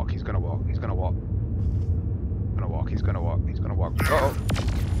gonna walk. He's gonna walk. He's gonna walk. Gonna walk. He's gonna walk. He's gonna walk. Uh oh.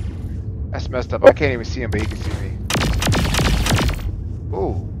 That's messed up. I can't even see him, but he can see me.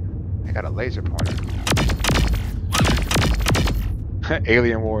 Ooh, I got a laser pointer.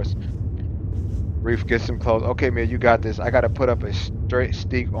 Alien Wars. Reef, get some clothes. Okay, Mia, you got this. I gotta put up a straight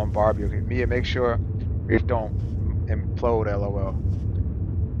steak on Barbie. Okay, Mia, make sure Reef don't implode. LOL.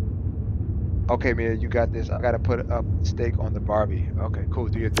 Okay, Mia, you got this. I gotta put up steak on the Barbie. Okay, cool.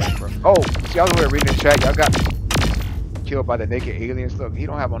 Do your thing, bro. Oh, see, I was over here reading the chat. Y'all got killed by the naked aliens. Look, he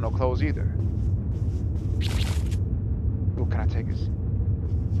don't have on no clothes either. Oh, can I take his?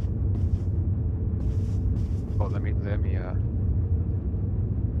 Oh, let me.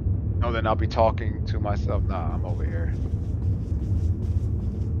 No, then I'll be talking to myself. Nah, I'm over here.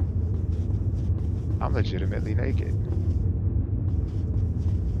 I'm legitimately naked.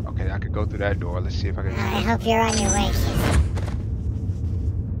 Okay, I could go through that door. Let's see if I can. I hope you're on your way, kid.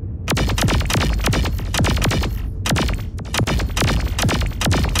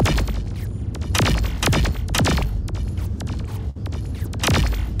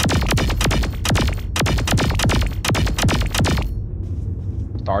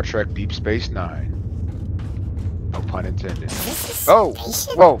 Star Trek Deep Space Nine. No pun intended. This is Oh!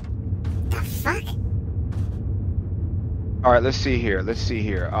 spaceship? Whoa! The fuck? Alright, let's see here. Let's see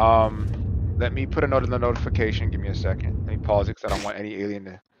here. Let me put a note in the notification. Give me a second. Let me pause it because I don't want any alien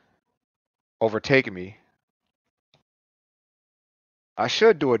to overtake me. I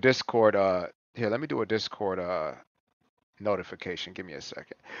should do a Discord, here, let me do a Discord, notification. Give me a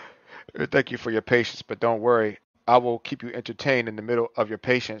second. Thank you for your patience, but don't worry. I will keep you entertained in the middle of your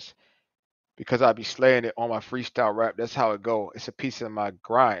patience because I'll be slaying it on my freestyle rap. That's how it go. It's a piece of my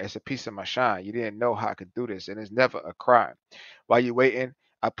grind. It's a piece of my shine. You didn't know how I could do this, and it's never a crime. While you waiting,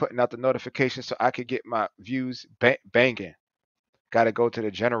 I'm putting out the notification so I could get my views banging. Got to go to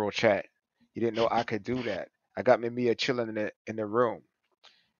the general chat. You didn't know I could do that. I got Mia chilling in the room.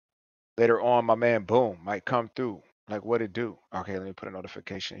 Later on, my man Boom might come through. Like, what it do? Okay, let me put a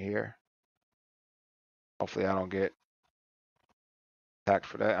notification here. Hopefully I don't get attacked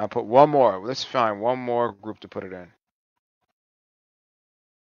for that. I'll put one more. Let's find one more group to put it in.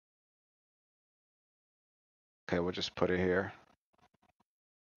 Okay, we'll just put it here.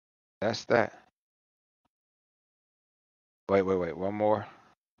 That's that. Wait. One more.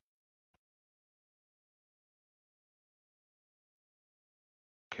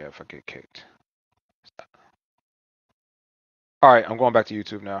 Okay, if I get kicked. All right, I'm going back to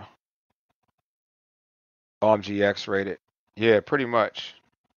YouTube now. OMG X rated. Yeah, pretty much.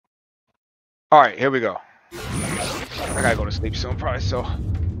 All right, here we go. I gotta go to sleep soon, probably, so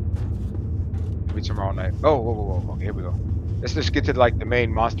maybe tomorrow night. Oh, whoa. Okay, here we go. Let's just get to like the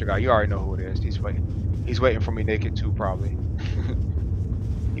main monster guy. You already know who it is. He's waiting. He's waiting for me naked too, probably.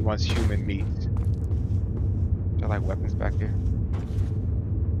 He wants human meat. Is there like weapons back here?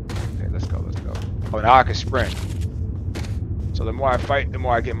 Okay, let's go. Oh, now I can sprint. So the more I fight, the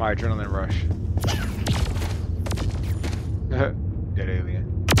more I get my adrenaline rush. Dead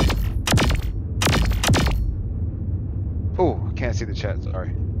alien. Oh, I can't see the chat,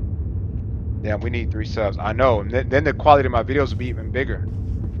 sorry. Yeah, we need 3 subs. I know, and then the quality of my videos will be even bigger.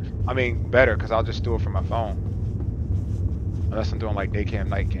 I mean, better, because I'll just do it from my phone. Unless I'm doing like day cam,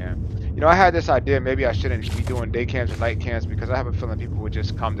 night cam. You know, I had this idea, maybe I shouldn't be doing day cams and night cams because I have a feeling people would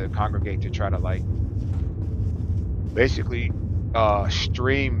just come to congregate to try to like, basically,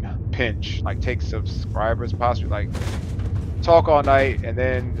 stream pinch, like take subscribers possibly, like, talk all night and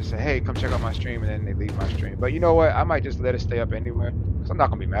then just say, hey, come check out my stream, and then they leave my stream. But you know what? I might just let it stay up anyway, because I'm not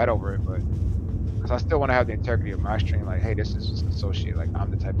gonna be mad over it, but because I still want to have the integrity of my stream. Like, hey, this is just associate. Like, I'm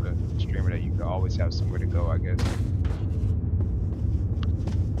the type of streamer that you can always have somewhere to go, I guess.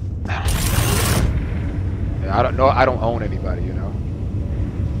 Yeah, I don't know. I don't own anybody, you know.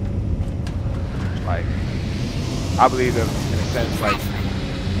 Like, I believe that in a sense, like,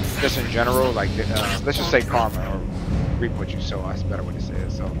 just in general, like, let's just say karma or reap what you sow. That's a better way to say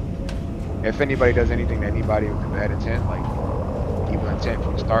it. So, if anybody does anything to anybody with bad intent, like evil intent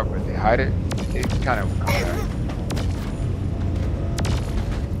from the start, but they hide it, it kind of will come back.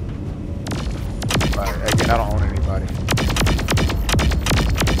 But again, I don't own anybody.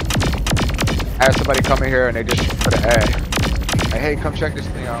 I had somebody come in here and they just put an ad. Like, hey, come check this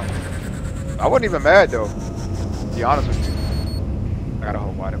thing out. I wasn't even mad though, to be honest with you. I got a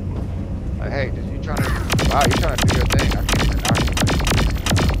whole wide open. Like, hey, you trying to, wow, you trying to do your thing. I can't even knock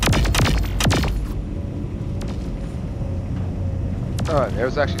you. There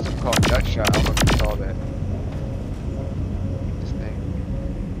was actually something called Nut Shot. I don't know if you saw that. This thing.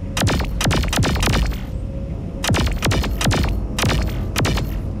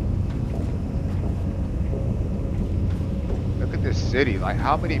 Look at this city. Like,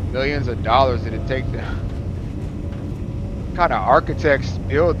 how many millions of dollars did it take to... What kind of architects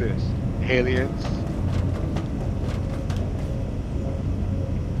build this? Aliens.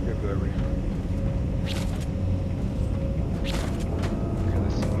 You're good, Reef. Okay,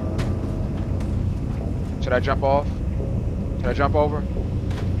 let's see. Should I jump off? Should I jump over? No,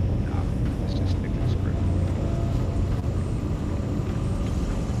 let's just stick to the script.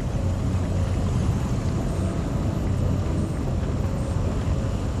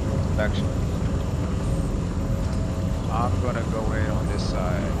 Action. I'm gonna go in on this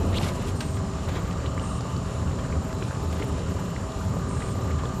side.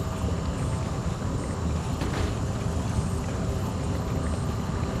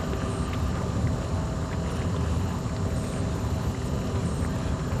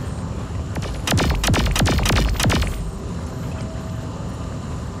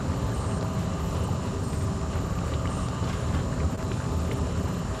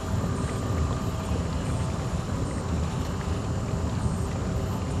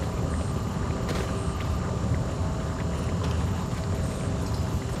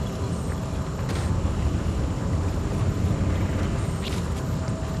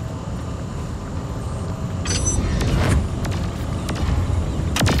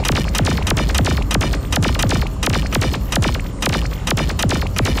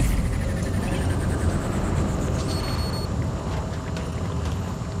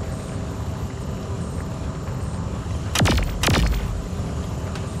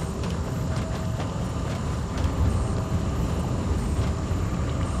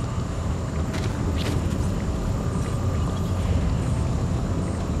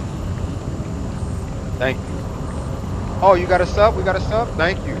 Thank you. Oh, you got a sub? We got a sub?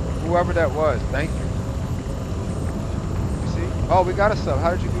 Thank you. Whoever that was, thank you. You see? Oh, we got a sub.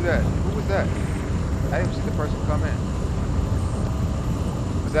 How did you do that? Who was that? I didn't see the person come in.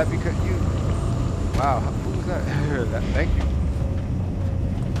 Was that because you? Wow, who was that? Thank you.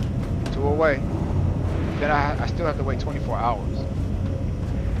 2 away. Then I still have to wait 24 hours.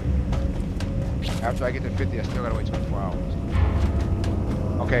 After I get to 50, I still gotta wait 24 hours.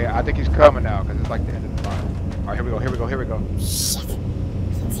 Okay, I think he's coming now, because it's like the end of the line. Alright, here we go, here we go, here we go. Shit.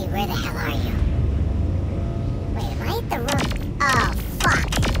 Kinsey, where the hell are you? Wait, am I at the wrong... Oh, fuck.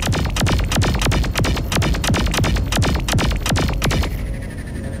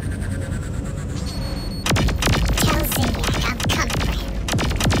 Tell Zinyak I'm coming for him.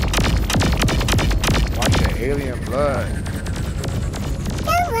 Watch the alien blood.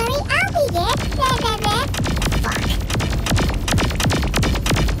 Don't worry, I'll be there. Blah, blah, blah. Fuck.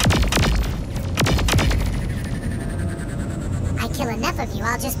 I kill enough of you,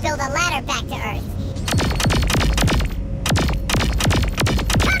 I'll just build a ladder back to Earth.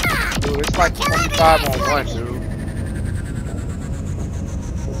 Come on! Dude, it's like 25 on 1, dude.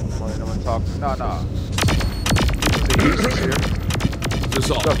 Wait, no one talk. No, no. The East is here. This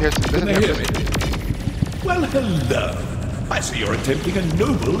all. Look, here's Can they hear me? Well, hello. I see you're attempting a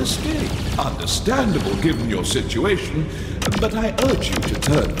noble escape. Understandable given your situation, but I urge you to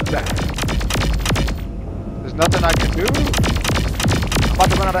turn back. There's nothing I can do. I'm about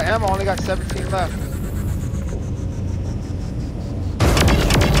to run out of ammo. I only got 17 left.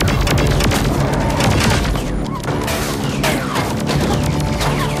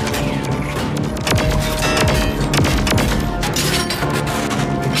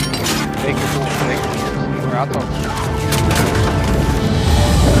 Take it, fool. Take it. I'll talk to you.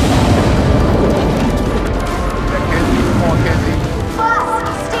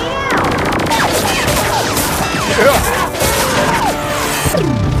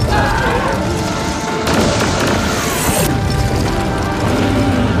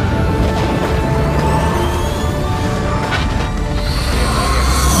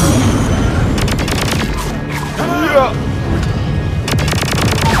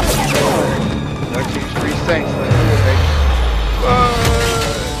 Saints. Let's do it, baby.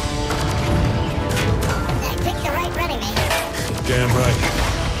 I picked the right running mate. Damn right.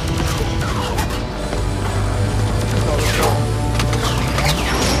 Let's go.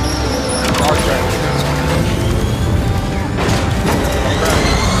 Star Trek.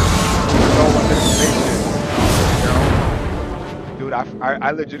 Dude,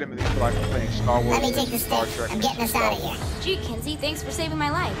 I legitimately feel like I'm playing Star Wars. Let me take the Star stick. Trek. I'm getting us out of here. Gee, Kinsey, thanks for saving my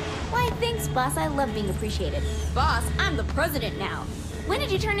life. Why, thanks, boss. I love being appreciated. Boss, I'm the president now. When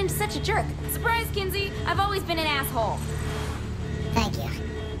did you turn into such a jerk? Surprise, Kinsey. I've always been an asshole. Thank you.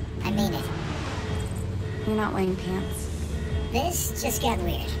 I mean it. You're not wearing pants. This just got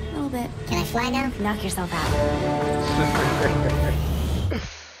weird. A little bit. Can I fly now? Knock yourself out.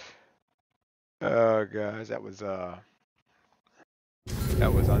 Oh, guys, that was on.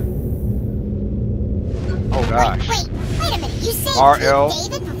 Oh gosh. Wait a minute. You saved RL.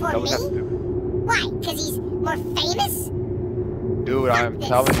 David before me? Why? Because he's more famous? Dude, I'm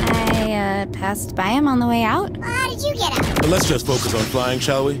telling you. I passed by him on the way out. How did you get out? Let's just focus on flying,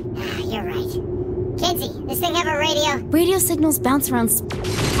 shall we? You're right. Kinsey, this thing have a radio? Radio signals bounce around.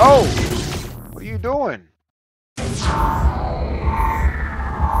 Oh! What are you doing?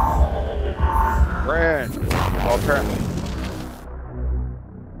 Grand. Well, apparently.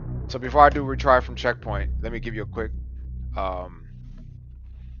 So before I do retry from checkpoint, let me give you a quick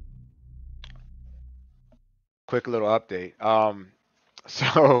little update.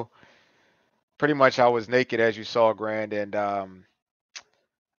 So pretty much I was naked as you saw, Grand, and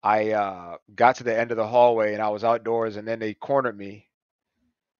I got to the end of the hallway and I was outdoors and then they cornered me.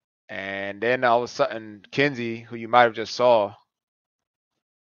 And then all of a sudden Kinsey, who you might have just saw,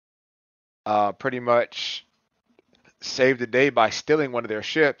 pretty much saved the day by stealing one of their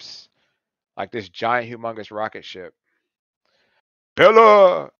ships, like this giant humongous rocket ship.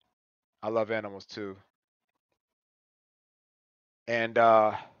 Bella! I love animals too. And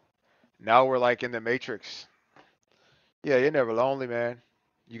now we're like in the Matrix. Yeah, you're never lonely, man.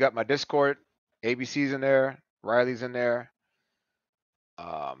 You got my Discord, ABC's in there, Riley's in there,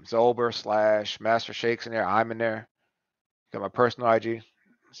 Zolber / Master Shakes in there, I'm in there. Got my personal IG.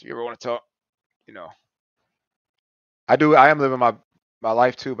 So you ever want to talk, you know. I am living my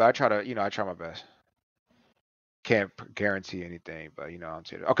life too, but I try to, I try my best. Can't guarantee anything, but I'm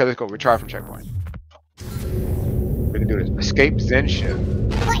saying. Okay, let's go. Retry from checkpoint. We can do this. Escape Zen ship.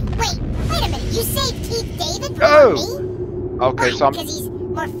 Wait a minute. You saved Keith David before Oh! me? Okay, so Because he's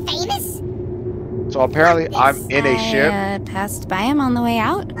more famous? So apparently I'm in a ship. Passed by him on the way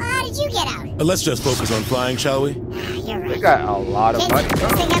out. How did you get out? Let's just focus on flying, shall we? You're right. They got a lot of money. Does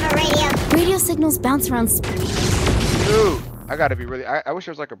this thing have a radio? Radio signals bounce around. Dude, I gotta be really. I wish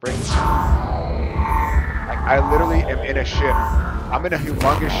there was like a break. Like I literally am in a ship. I'm in a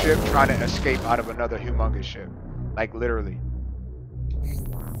humongous ship trying to escape out of another humongous ship. Like literally.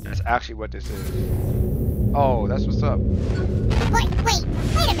 That's actually what this is. Oh, that's what's up. Wait a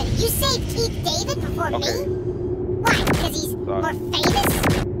minute. You saved Keith David before me? Why? Because he's more famous?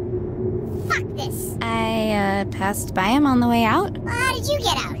 Fuck this. I passed by him on the way out. How did you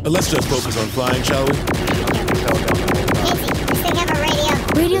get out? Let's just focus on flying, shall we? Kinsey, this thing have a radio?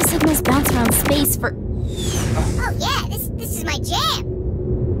 Radio signals bounce around space for. Oh yeah, this is my jam.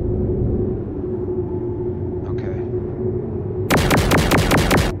 Okay.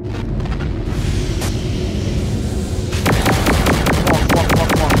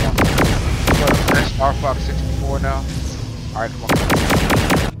 Come on. Star Fox 64 now. All right, come on.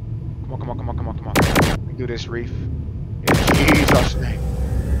 We can do this, Reef. In Jesus' name.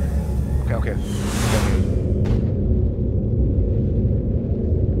 Okay.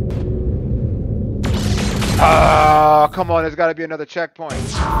 Come on, there's got to be another checkpoint. Be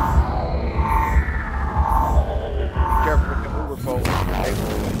careful with the Uber folks.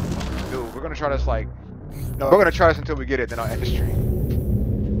 Dude, we're gonna try this we're gonna try this until we get it, then I'll end the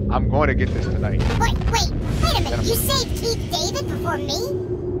stream. I'm going to get this tonight. Wait a minute. You saved Keith David before me?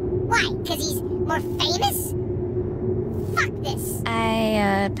 Why? Because he's more famous? Fuck this.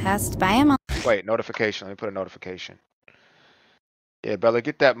 I passed by him on. Wait, notification. Let me put a notification. Yeah, Bella,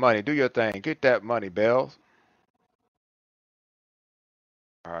 get that money. Do your thing. Get that money, Bells.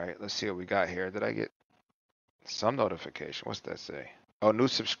 All right, let's see what we got here. Did I get some notification? What's that say? Oh, new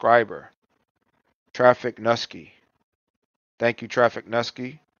subscriber. Traffic Nusky. Thank you, Traffic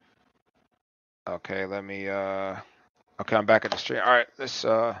Nusky. Okay, let me okay, I'm back at the stream. All right, let's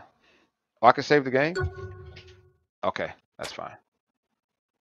oh, I can save the game? Okay, that's fine.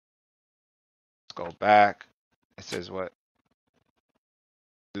 Let's go back. It says what?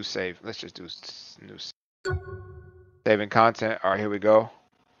 Do save. Let's just do new saving content. All right, here we go.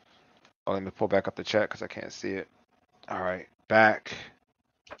 Oh, let me pull back up the chat because I can't see it. All right, back.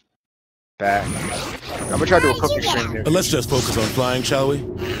 I'm gonna try to do a cooking stream there. Let's just focus on flying, shall we?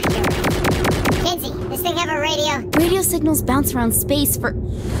 Kinsey, this thing have a radio? Radio signals bounce around space for...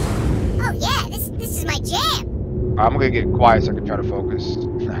 Oh yeah, this is my jam. I'm gonna get quiet so I can try to focus.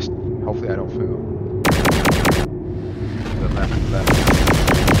 Hopefully I don't fail. To the left.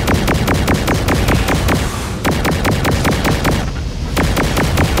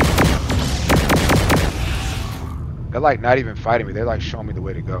 They're like not even fighting me. They're like showing me the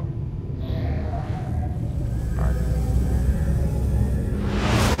way to go.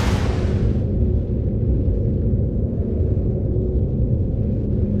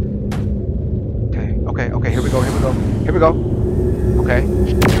 Okay, here we go.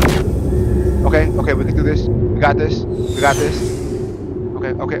 Okay, we can do this. We got this.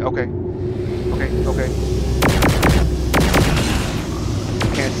 Okay.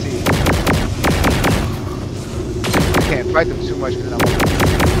 Can't see. I can't fight them too much because I'm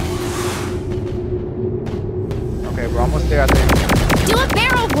okay, we're almost there, I think. Do a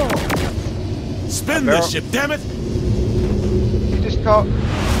barrel roll! Spin this ship, damn it! You just call.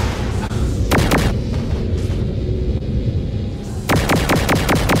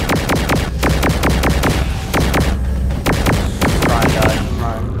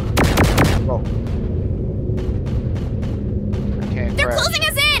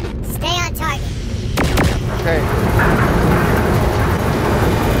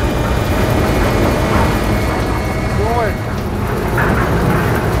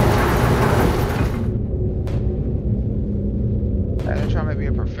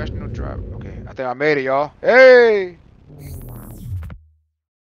 I made it, y'all. Hey!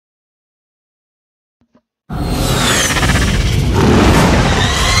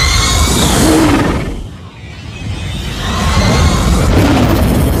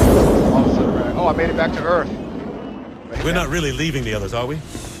 Oh, I made it back to Earth. We're not really leaving the others, are we?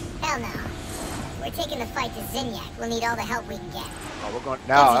 Hell no. We're taking the fight to Zinyak. We'll need all the help we can get. Oh, we're going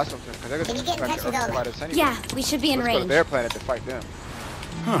now. That's what I'm saying. Can you get in touch with Oleg? Anyway. Yeah, we should be in range. Let's go to their planet to fight them.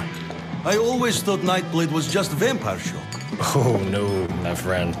 Huh. I always thought Nightblade was just a vampire show. Oh, no, my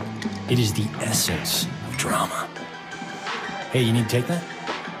friend. It is the essence of drama. Hey, you need to take that?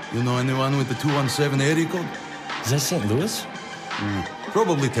 You know anyone with the 217 area code? Is that St. Louis?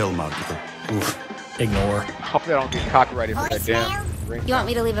 Probably telemarketer. Oof. Ignore. Hopefully I don't get copyrighted for that damn ring. You want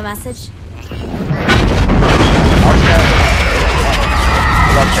me to leave a message?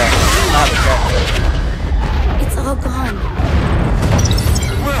 It's all gone.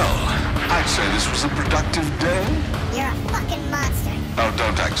 Well, I'd say this was a productive day. You're a fucking monster. Oh,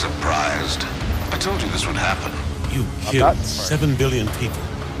 don't act surprised. I told you this would happen. You killed 7 billion people.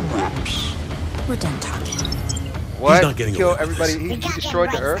 Whoops. We're done talking. What? He's not getting Kill away with everybody. this. He destroyed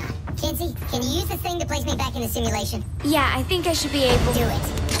the Earth. Kinsey, can you use the thing to place me back in the simulation? Yeah, I think I should be able to. Do it.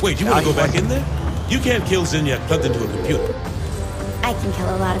 Wait, you want to go back in there? You can't kill Zinyak plugged into a computer. I can kill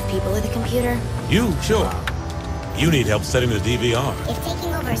a lot of people with a computer. You? Sure. You need help setting the DVR. If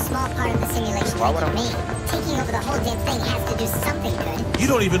taking over a small part of the simulation triggered me, taking over the whole damn thing has to do something good. You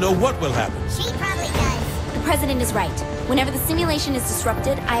don't even know what will happen. She probably does. The president is right. Whenever the simulation is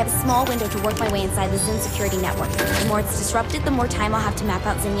disrupted, I have a small window to work my way inside the Zin security network. The more it's disrupted, the more time I'll have to map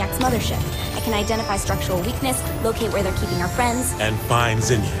out Zinyak's mothership. I can identify structural weakness, locate where they're keeping our friends. And find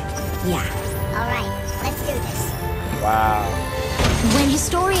Zinyak. Yeah. All right, let's do this. Wow. When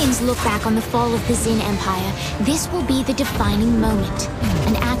historians look back on the fall of the Zin Empire, this will be the defining moment.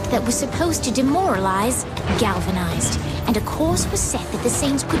 An act that was supposed to demoralize, galvanized, and a course was set that the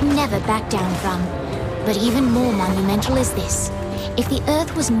Saints could never back down from. But even more monumental is this. If the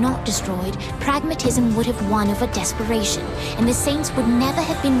Earth was not destroyed, pragmatism would have won over desperation, and the Saints would never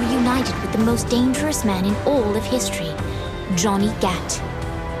have been reunited with the most dangerous man in all of history, Johnny Gat.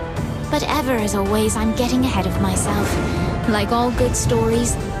 But ever as always, I'm getting ahead of myself. Like all good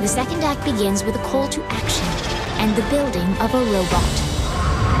stories, the second act begins with a call to action and the building of a robot.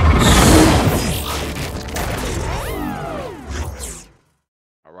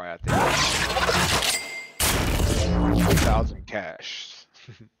 All right, I think 1,000 cash.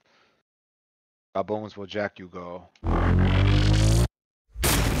 Baboons will jack you go.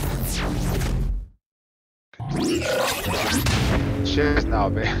 Ship is now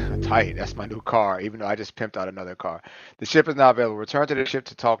available. Tight. That's my new car. Even though I just pimped out another car. The ship is now available. Return to the ship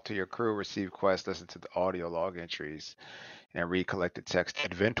to talk to your crew, receive quests, listen to the audio log entries, and read collected text.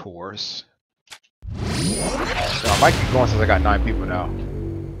 Adventures. So I might keep going since I got 9 people now.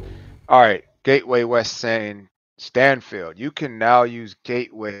 All right. Gateway West saying Stanfield. You can now use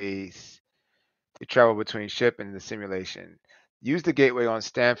gateways to travel between ship and the simulation. Use the gateway on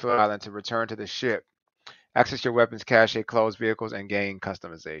Stanfield Island to return to the ship. Access your weapons, cache, closed vehicles, and gain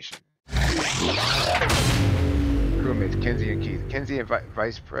customization. Crewmates Kinsey and Keith. Kinsey and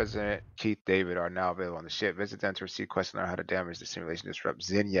Vice President Keith David are now available on the ship. Visit them to receive questions on how to damage the simulation disrupt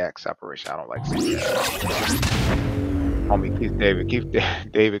Zinyak's operation. I don't like Zinyak. Homie Keith David. Keith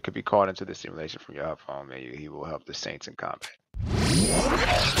David could be called into the simulation from your hub phone menu. He will help the Saints in combat.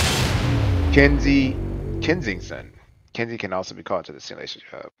 Kensington. Kenzie can also be called to the simulation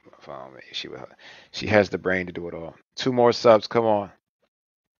hub phone menu. She has the brain to do it all. 2 more subs. Come on.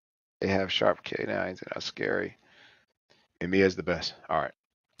 They have sharp K9s and are scary. And Mia's the best. All right.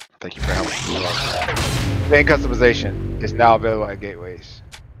 Thank you for helping. Paint customization is now available at gateways.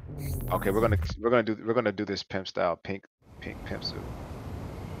 Okay, we're gonna do this pimp style pink pimp suit.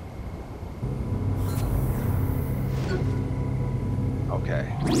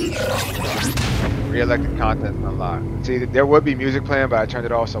 Okay. Re-elected content unlocked. See, there would be music playing, but I turned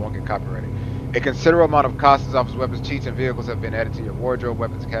it off so I won't get copyrighted. A considerable amount of costumes, offers, weapons, cheats, and vehicles have been added to your wardrobe,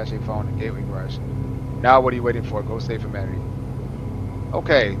 weapons, cache, phone, and gateway garage. Now what are you waiting for? Go save humanity.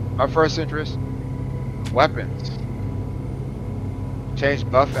 Okay, our first interest, weapons. Change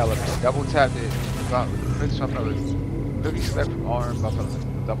buff elements. Double tap it. Quick swap elements. Quickly select from arm buff elements.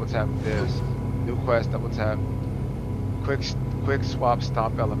 Double tap this. New quest. Double tap. Quick swap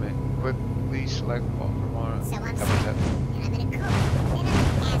stomp element. Quickly select from arm. So I'm double tap. I'm in a coat, and I'm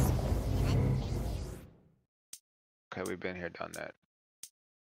an asshole, and I'm... Okay, we've been here, done that.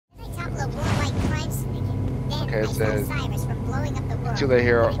 I topple a worldwide crime syndicate. Then Okay, it I says stop Cyrus from blowing up the world. too late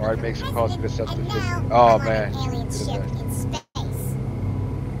here, or it makes some calls to the substance. Oh man.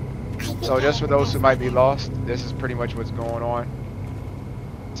 So just for those who might be lost, this is pretty much what's going on.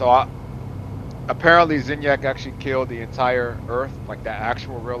 So apparently Zinyak actually killed the entire Earth, like the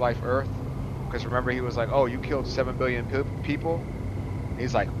actual real life Earth. Because remember he was like, oh, you killed 7 billion people? And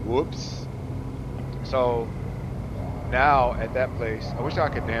he's like, whoops. So now at that place, I wish I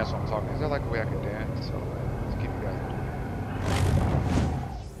could dance while I'm talking. Is there like a way I could dance? So let's keep you guys.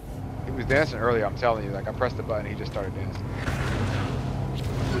 He was dancing earlier, I'm telling you. Like I pressed the button, he just started dancing.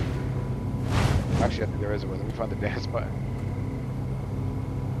 Actually, I think there is a way. Let me find the dance button.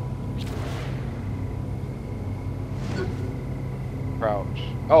 Crouch.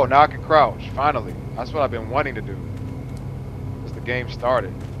 Oh, now I can crouch. Finally. That's what I've been wanting to do. Since the game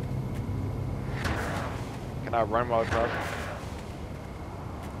started. Can I run while crouching?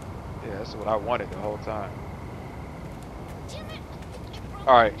 Yeah, that's what I wanted the whole time.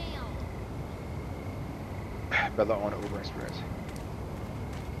 Alright. Bella on an Uber experience.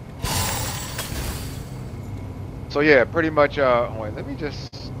 So yeah, pretty much, wait, let me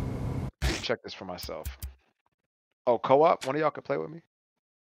just check this for myself. Oh, co-op? One of y'all can play with me?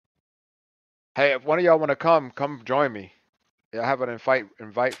 Hey, if one of y'all want to come join me. Yeah, I have an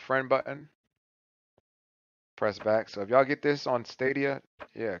invite friend button. Press back. So if y'all get this on Stadia,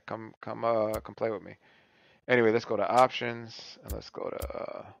 yeah, come play with me. Anyway, let's go to options, and let's go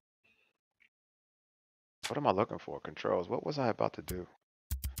to, what am I looking for? Controls. What was I about to do?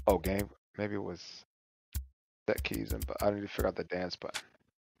 Oh, game. Maybe it was set keys, but I need to figure out the dance button.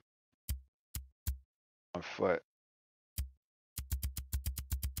 On foot.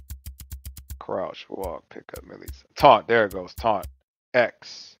 Crouch, walk, pick up, millies. Taunt, there it goes, taunt.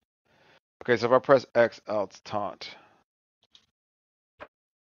 X. Okay, so if I press X, it's taunt.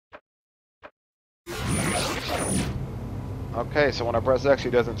 Okay, so when I press X, he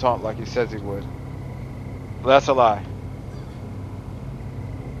doesn't taunt like he says he would. Well, that's a lie.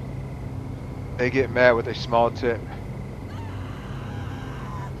 They get mad with a small tip.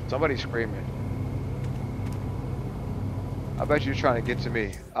 Somebody's screaming. I bet you're trying to get to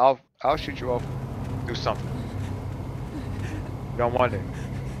me. I'll shoot you off. Do something. You don't want it.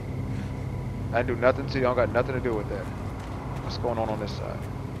 I didn't do nothing to you. I don't got nothing to do with that. What's going on this side?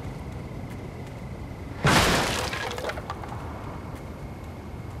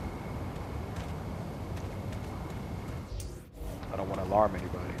 I don't want to alarm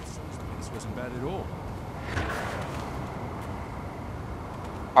anybody. This wasn't bad at all.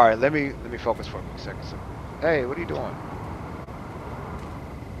 All right, let me focus for a quick second. So, hey, what are you doing?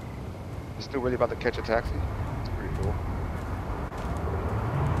 This dude really about to catch a taxi? It's pretty cool.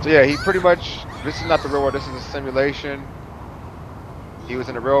 So yeah, he pretty much, this is not the real world, this is a simulation. He was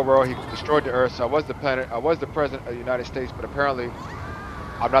in the real world, he destroyed the Earth, so I was the president of the United States, but apparently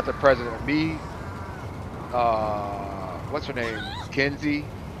I'm not the president. Me, what's her name, Kinsey,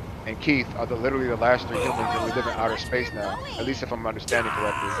 and Keith are literally the last 3 humans, and we live in outer space now, at least if I'm understanding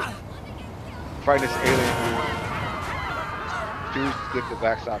correctly. Fighting this alien dude. Choose to get the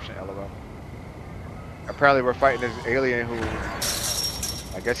vax option, LOL. apparently we're fighting this alien who,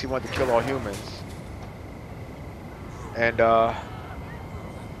 I guess he wanted to kill all humans. And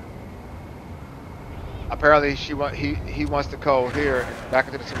apparently he wants to go here back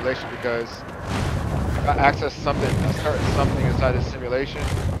into the simulation because if I access something, a certain something inside the simulation,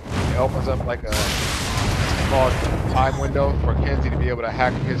 it opens up like a small time window for Kenzie to be able to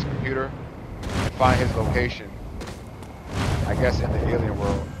hack his computer and find his location. I guess in the alien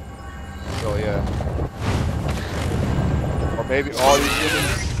world. So yeah. Or maybe all these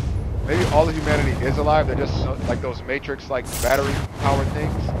humans. Maybe all of humanity is alive. They're just like those Matrix, like battery powered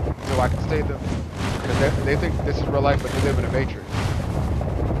things. So I can save them because they think this is real life, but they live in a Matrix.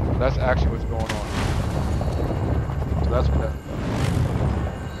 So that's actually what's going on. So that's what that's about.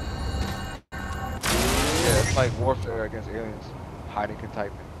 Yeah, it's like warfare against aliens, hiding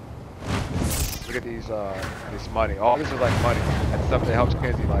containment. Look at these, this money. All this is like money and stuff that helps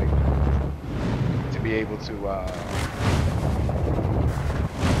Kenzie like to be able to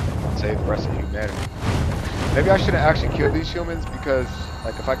save the rest of humanity. Maybe I shouldn't actually kill these humans because,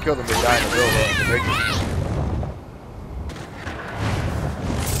 like, if I kill them, they die in the real world. The Matrix.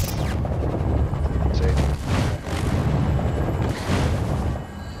 Save them.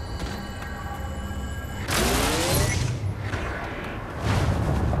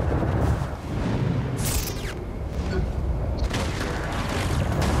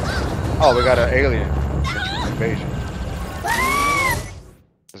 Oh, we got an alien invasion.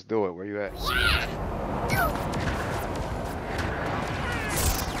 Let's do it. Where you at?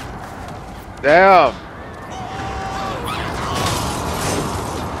 Damn!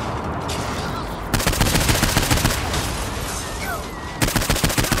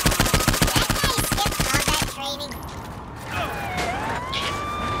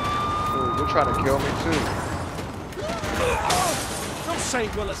 Ooh, you're trying to kill me too. Don't say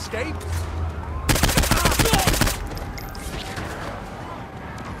we'll escape.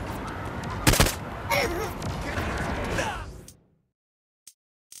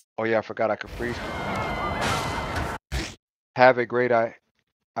 Oh yeah, I forgot I could freeze people. Have a great I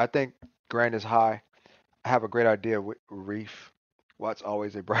think Grand is high. I have a great idea with Reef. What's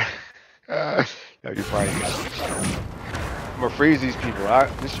always a bright no, you're right. I'm gonna freeze these people.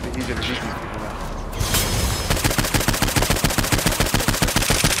 This should be easier to beat these people now.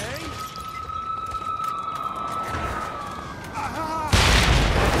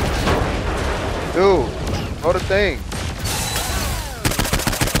 Dude, throw the thing.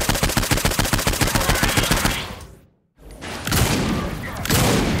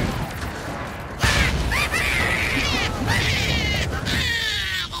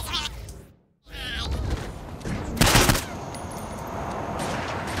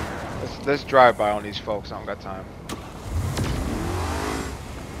 Let's drive by on these folks. I don't got time.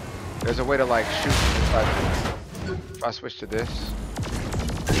 There's a way to like shoot if I switch to this.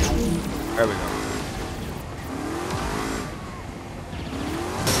 There we go.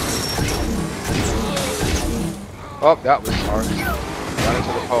 Oh, that was hard. Got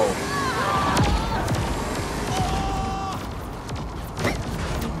into the pole.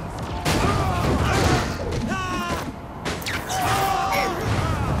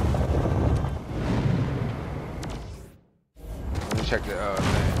 Check the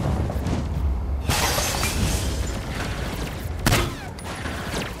thing.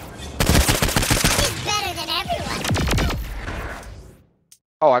 He's better than everyone.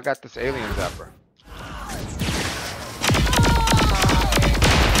 Oh, I got this alien zapper.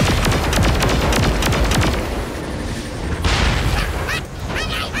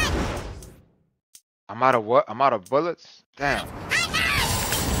 I'm out of what? I'm out of bullets? Damn.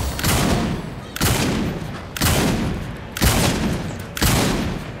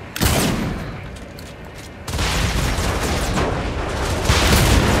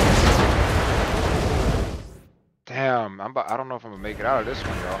 Damn, I don't know if I'm gonna make it out of this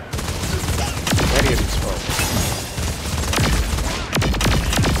one, y'all. Any of these folks.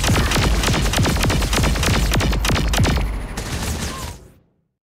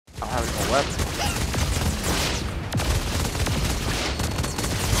 I don't have any more weapons.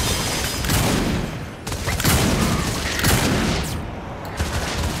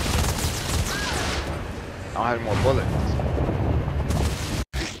 I don't have any more bullets.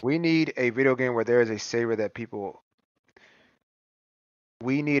 We need a video game where there is a savior that people...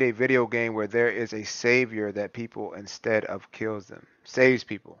 We need a video game where there is a savior that people, instead of kills them, saves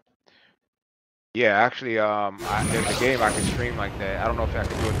people. Yeah, actually, there's a game I can stream like that. I don't know if I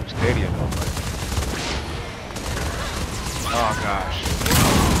can do it through Stadia though, but... Oh gosh.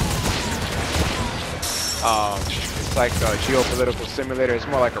 It's like a geopolitical simulator. It's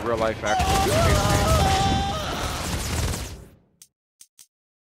more like a real life actual game.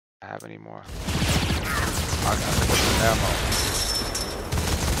 Have any more? I got some ammo.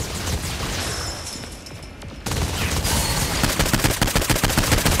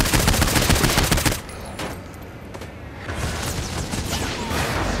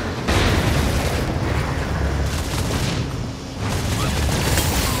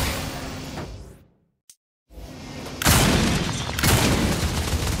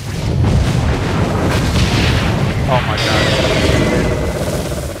 Oh my god.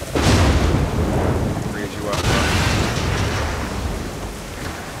 Raise you up, bro.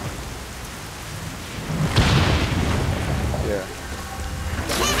 Yeah.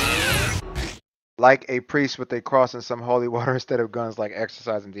 Like a priest with a cross and some holy water instead of guns, like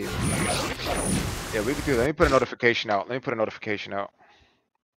exercising demons. Yeah, we could do that. Let me put a notification out. Let me put a notification out.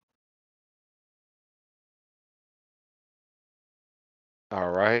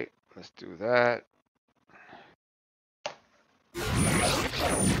 Alright, let's do that.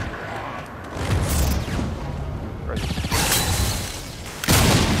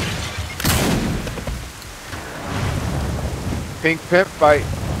 Pink Pimp fight.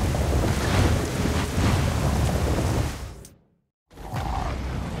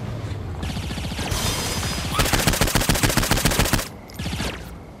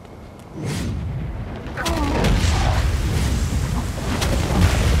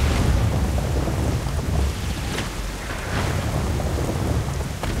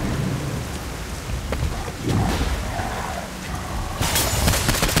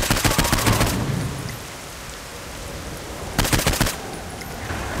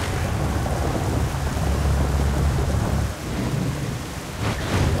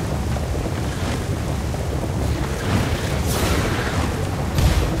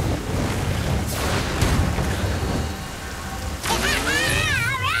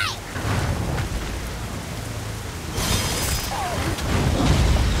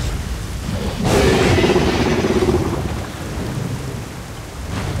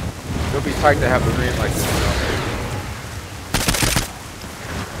 It'll be tight to have the green like this, you know?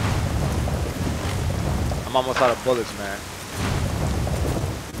 I'm almost out of bullets, man.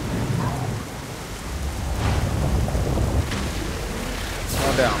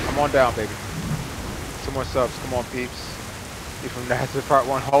 Come on down, baby. Some more subs, come on, peeps. You from NASA Part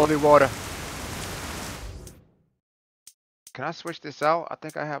 1, holy water. Can I switch this out? I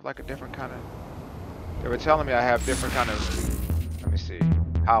think I have like a different kind of... They were telling me I have different kind of... Let me see.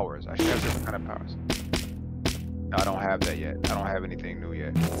 Powers. I should have different kind of powers. No, I don't have that yet. I don't have anything new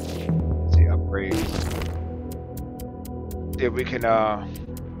yet. Let's see, upgrades. See if we can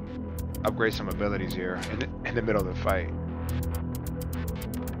upgrade some abilities here in the middle of the fight.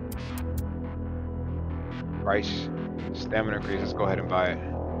 Price. Stamina increase. Let's go ahead and buy it.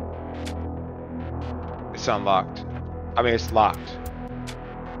 It's unlocked. I mean, it's locked.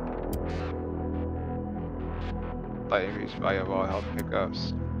 Light increase value of all health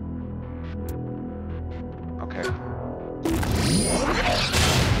pickups. Okay.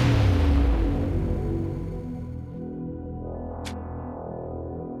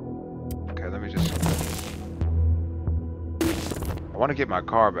 Okay, let me just... I want to get my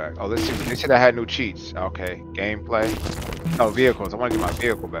car back. Oh, let's see. They said I had new cheats. Okay. Gameplay. Oh, vehicles. I want to get my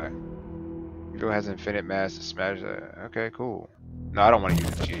vehicle back. Vehicle has infinite mass to smash that. Okay, cool. No, I don't want to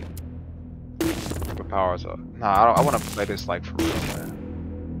use the cheat. What powers up? Nah, I want to play this like for real,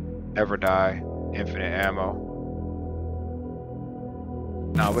 man. Never die. Infinite ammo.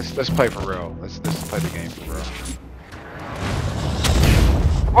 No, let's play for real. Let's play the game for real.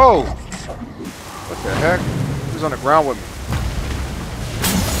 Whoa! What the heck? Who's on the ground with me?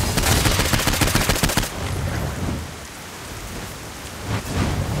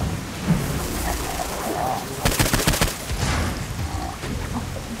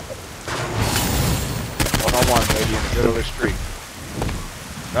 One lady in the middle of the street.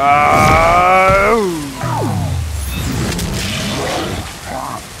 Wrong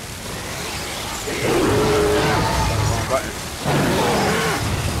button.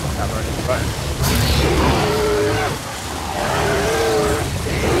 Not running the button.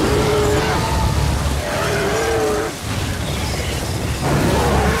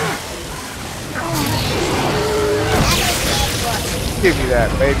 Give me that,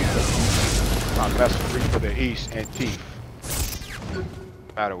 baby. I'm messing with Reef for the East and Teeth.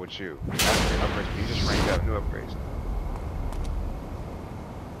 Matter with you. Upgrades. You just ranked up new upgrades.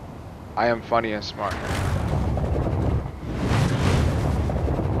 I am funny and smart.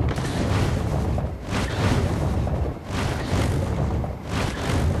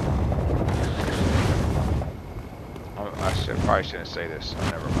 Probably shouldn't say this. So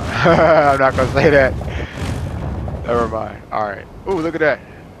never mind. I'm not gonna say that. Never mind. All right. Ooh, look at that.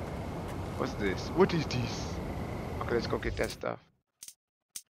 What's this? What is this? Okay, let's go get that stuff.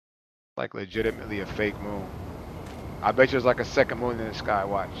 Like legitimately a fake moon. I bet you there's like a second moon in the sky.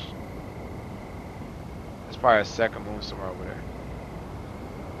 Watch. There's probably a second moon somewhere over there.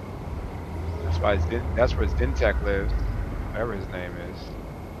 That's where Zintek lives. Whatever his name is.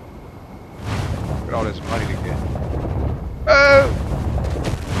 Look at all this money to get. Oh!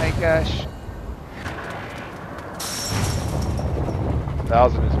 My gosh.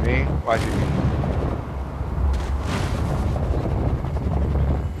 1,000 is me? Why'd you mean?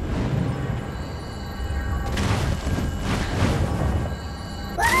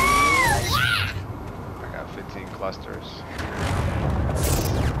 I got 15 clusters.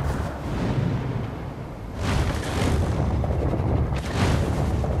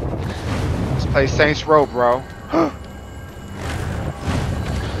 Let's play Saints Row, bro.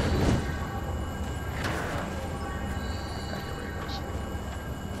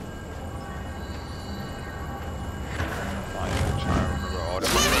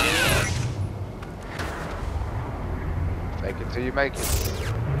 Till you make it.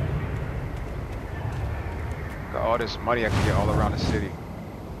 Got all this money I can get all around the city.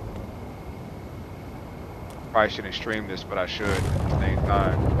 Probably shouldn't stream this, but I should at the same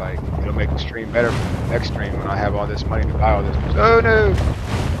time. Like, it'll make the stream better for the next stream when I have all this money to buy all this. Oh no!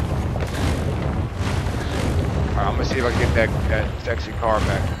 Alright, I'm gonna see if I can get that sexy car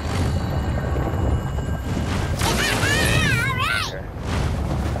back.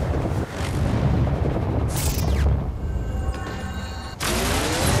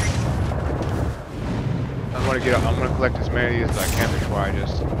 I'm gonna collect as many as I can before I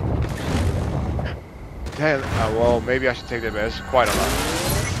just. Damn, well, maybe I should take that back. It's quite a lot.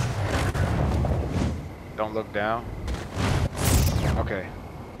 Don't look down. Okay,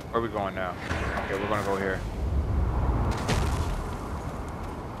 where are we going now? Okay, we're gonna go here.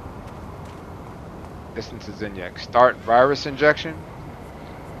 Distance to Zinyak. Start virus injection.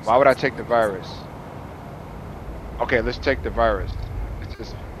 Why would I take the virus? Okay, let's take the virus. Let's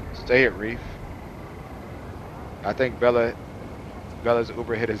just stay at Reef. I think Bella's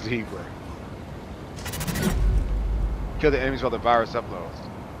Uber hit a zebra. Kill the enemies while the virus uploads.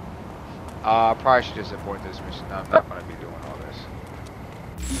 I probably should just abort this mission. I'm not going to be doing all this.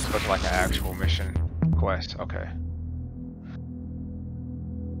 This looks like an actual mission quest. Okay.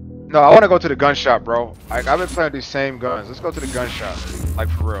 No, I want to go to the gun shop, bro. I've been playing these same guns. Let's go to the gun shop. Like,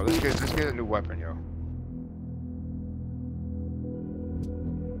 for real. Let's get a new weapon, yo.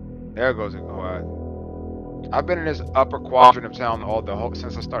 There goes a quad. I've been in this upper quadrant of town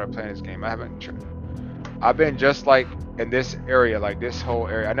since I started playing this game. I've been just like in this area, like this whole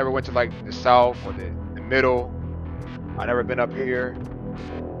area. I never went to like the south or the middle. I never been up here.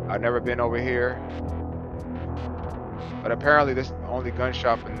 I've never been over here. But apparently this is the only gun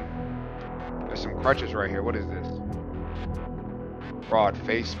shop, and there's some crutches right here. What is this? Broad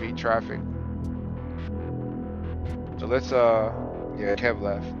face speed traffic. So let's yeah, Kev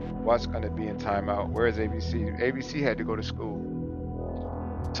left. What's gonna be in timeout? Where is ABC? ABC had to go to school.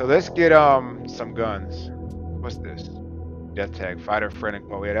 So let's get some guns. What's this? Death tag, fighter, friend, and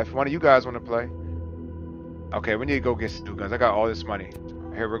oh yeah, that's one of you guys want to play. Okay, we need to go get some new guns. I got all this money.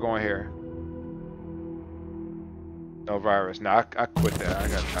 Here, we're going here. No virus. No, I quit that. I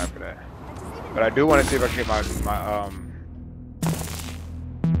got time for that. But I do want to see if I can get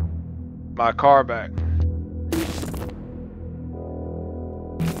my car back.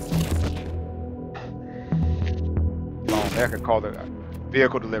 I can call the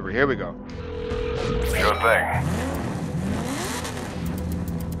vehicle delivery. Here we go. Sure thing.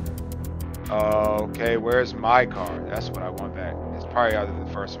 Okay, where's my car? That's what I want back. It's probably either the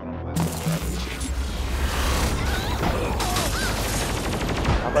first one on the list.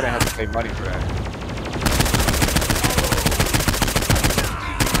 How about I have to pay money for that?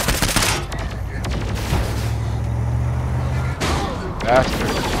 Bastard.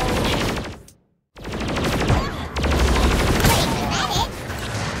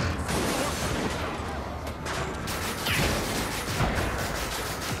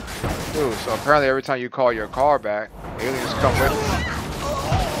 So apparently every time you call your car back, aliens come with it.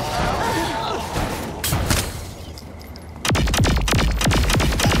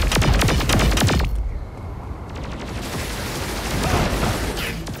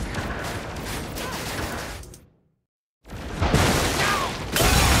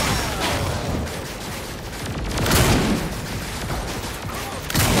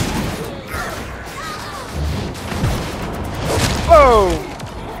 Whoa!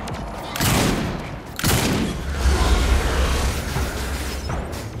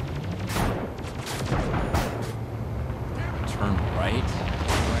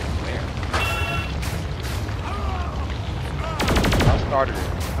 started it.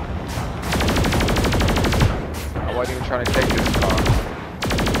 I wasn't even trying to take this car.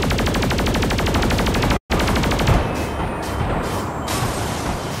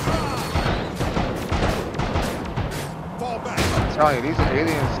 I'm telling you, these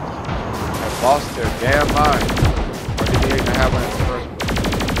aliens have lost their damn mind. Or did they even have one in the first place?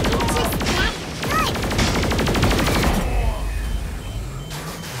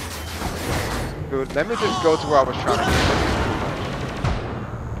 Dude, let me just go to where I was trying to get.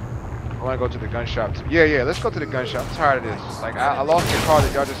 I want to go to the gun shop. Yeah, let's go to the gun shop. I'm tired of this. Like, I lost the car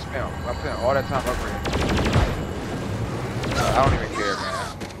that y'all just spent. I spent all that time upgrading. I don't even care,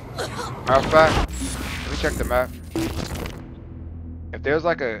 man. Matter of fact, let me check the map. If there's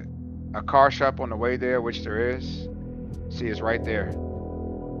like a car shop on the way there, which there is, see, it's right there.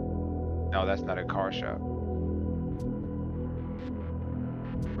 No, that's not a car shop.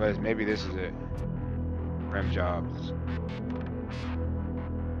 But maybe this is it. Rim jobs.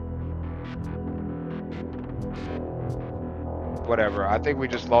 Whatever. I think we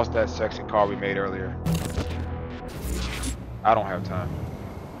just lost that sexy car we made earlier. I don't have time.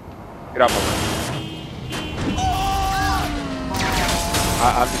 Get out my way.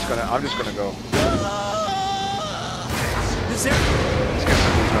 I'm just gonna go. Is there? Let's get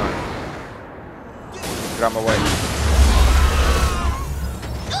some done. Get out my way.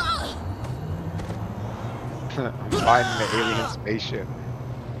 I'm finding the alien spaceship.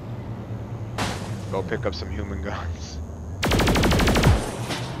 Go pick up some human guns.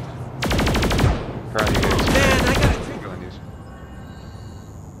 Man, I got a trick.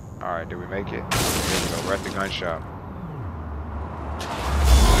 Alright, did we make it? There we go. We're at the gun shop.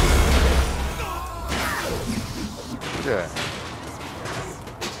 Good.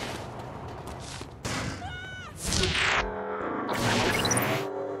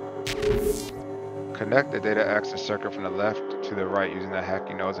 Connect the data access circuit from the left to the right using the hack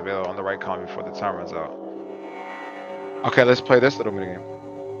you know is available on the right column before the time runs out. Okay, let's play this little minigame.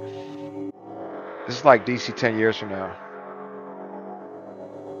 This is like DC 10 years from now.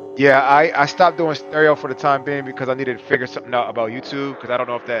 Yeah, I stopped doing stereo for the time being because I needed to figure something out about YouTube because I don't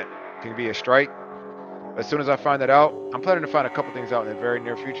know if that can be a strike. But as soon as I find that out, I'm planning to find a couple things out in the very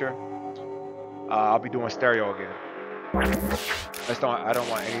near future. I'll be doing stereo again. I don't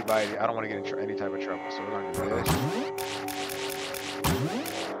want anybody, I don't want to get in any type of trouble. So we're going to do this.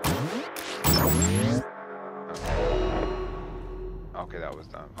 Okay, that was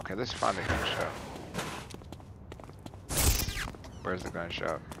done. Okay, let's find the gun shop. Where's the gun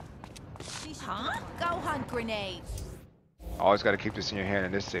shop? Huh? Go hunt grenades. Always got to keep this in your hand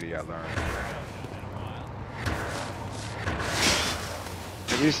in this city, I learned.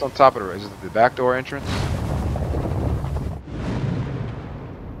 Maybe it's on top of the, is it the back door entrance?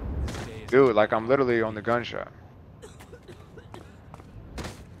 Dude, like I'm literally on the gun shop.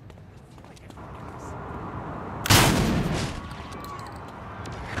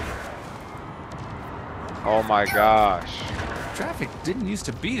 Oh my gosh. Traffic didn't used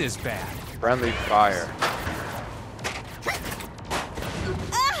to be this bad. Friendly fire.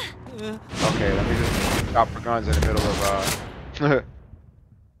 Okay, let me just chop for guns in the middle of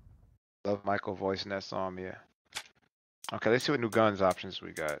Love Michael voicing that song, yeah. Okay, let's see what new guns options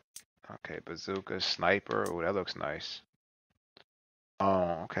we got. Okay, bazooka, sniper. Oh, that looks nice.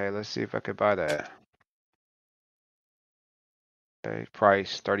 Oh, okay, let's see if I could buy that. Okay,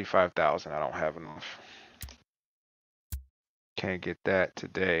 price 35,000. I don't have enough. Can't get that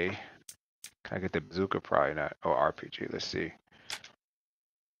today. Can I get the bazooka? Probably not. Oh, RPG. Let's see.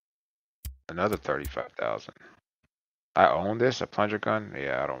 Another 35,000. I own this, a plunger gun.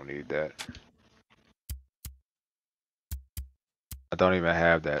 Yeah, I don't need that. I don't even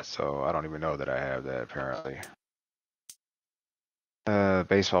have that, so I don't even know that I have that apparently.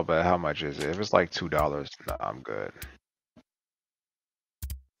 Baseball bat. How much is it? If it's like $2, no, I'm good.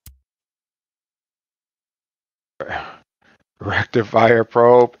 Rectifier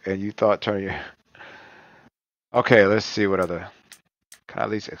probe, and you thought turn your. Okay, let's see what other. Can I at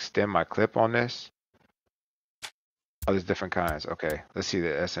least extend my clip on this? Oh, there's different kinds. Okay, let's see the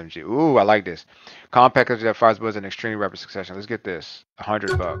SMG. Ooh, I like this. Compact that fires bullets in extreme rapid succession. Let's get this.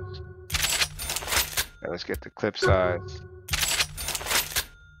 $100. Okay, let's get the clip size.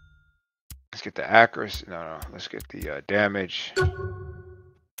 Let's get the accuracy. No. Let's get the damage.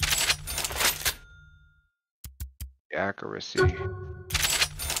 The accuracy.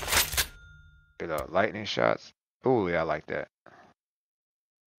 Get lightning shots. Ooh, yeah, I like that.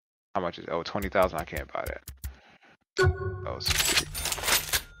 How much is it? Oh, 20,000. I can't buy that. Oh, sweet.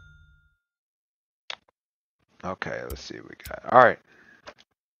 Okay, let's see what we got. All right.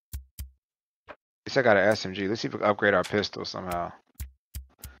 At least I got an SMG. Let's see if we can upgrade our pistol somehow.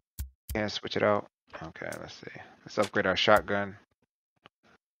 Can't switch it out. Okay, let's see. Let's upgrade our shotgun.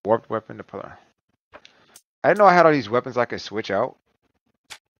 Warped weapon to pull. I didn't know I had all these weapons I could switch out.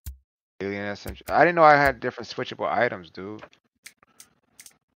 Alien essential. I didn't know I had different switchable items, dude.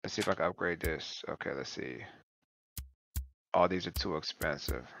 Let's see if I can upgrade this. Okay, let's see. All these are too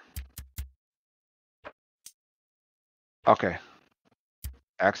expensive. Okay.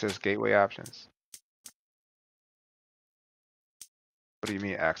 Access gateway options. What do you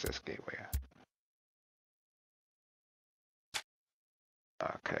mean access gateway?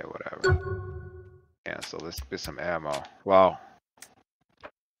 Okay, whatever. Cancel. Let's get some ammo. Wow.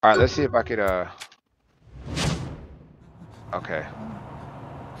 Alright, let's see if I could okay.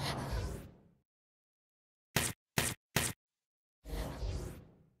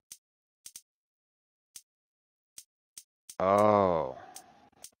 Oh.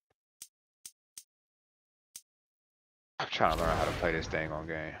 I'm trying to learn how to play this dang on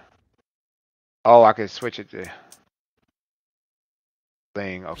game. Oh, I can switch it to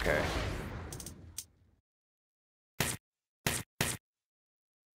thing, okay.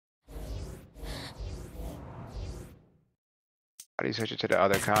 How do you switch it to the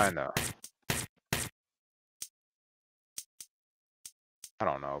other kind though? I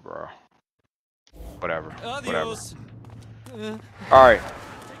don't know, bro. Whatever. Adios. Whatever. Alright.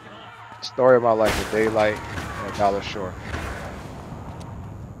 Story of my life, a daylight and a dollar short.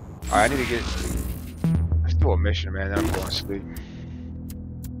 Alright, I need to get. Let's do a mission, man. Then I'm going to sleep.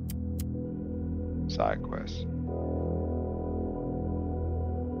 Side quest.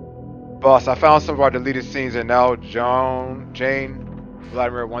 Boss, I found some of our deleted scenes and now Jane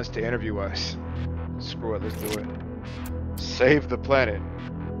Vladimir wants to interview us. Screw it, let's do it. Save the planet.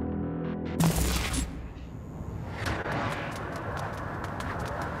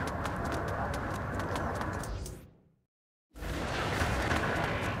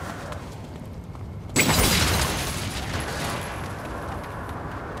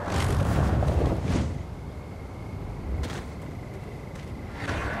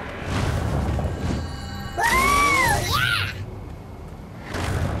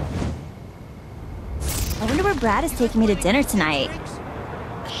 Brad is taking me to dinner tonight.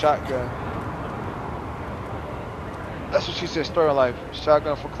 Shotgun. That's what she said, story of life.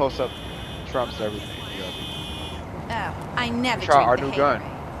 Shotgun for close-up trumps everything. Oh, I never try our new gun.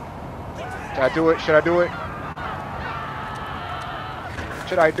 Should I do it? Should I do it?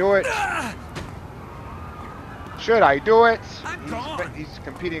 Should I do it? Should I do it? He's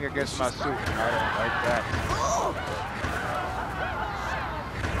competing against my suit. I don't like that.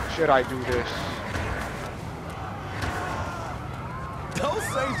 Should I do this? Those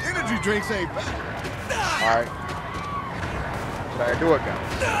same energy drinks ain't bad. Alright. Should I do it,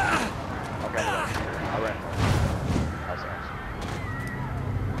 guys? Okay, I ran.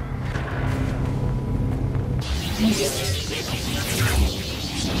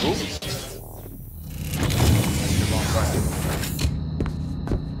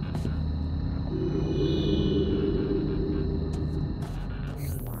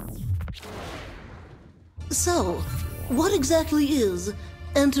 So, what exactly is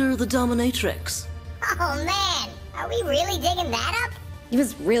Enter the Dominatrix? Oh man, are we really digging that up? It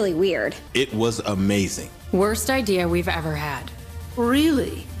was really weird. It was amazing. Worst idea we've ever had.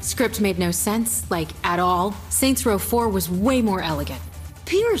 Really? Script made no sense, like, at all. Saints Row 4 was way more elegant.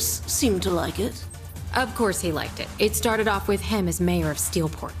 Pierce seemed to like it. Of course he liked it. It started off with him as mayor of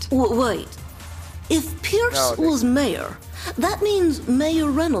Steelport. Wait. If Pierce was mayor, that means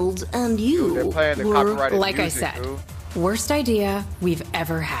Mayor Reynolds and you were... Like I said, worst idea we've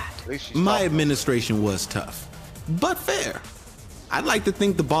ever had. My administration was tough, but fair. I'd like to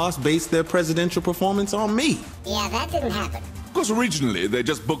think the boss based their presidential performance on me. Yeah, that didn't happen. Of course, originally they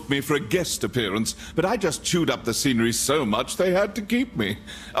just booked me for a guest appearance, but I just chewed up the scenery so much they had to keep me.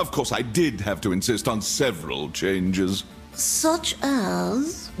 Of course, I did have to insist on several changes. Such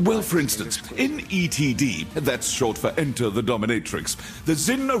as? Well, for instance, in ETD, that's short for Enter the Dominatrix, the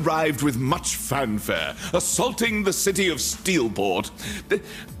Zin arrived with much fanfare, assaulting the city of Steelport.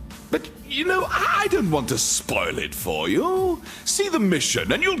 But, you know, I don't want to spoil it for you. See the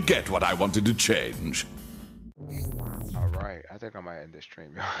mission, and you'll get what I wanted to change. Alright, I think I might end this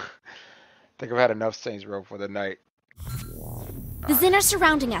stream. I think I've had enough Saints Row for the night. The Zin are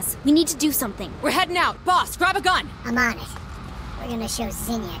surrounding us. We need to do something. We're heading out. Boss, grab a gun. I'm on it. We're gonna show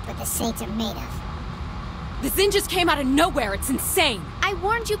Zinyak what the Saints are made of. The Zin just came out of nowhere. It's insane. I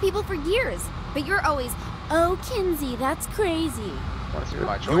warned you people for years, but you're always, oh, Kinsey, that's crazy.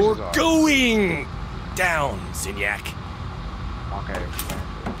 You're going down, Zinyak. Okay.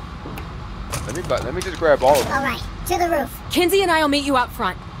 Let me just grab all of them. All right, to the roof. Kinsey and I'll meet you out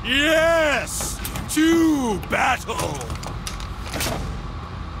front. Yes! To battle!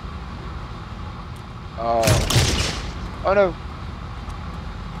 Oh no!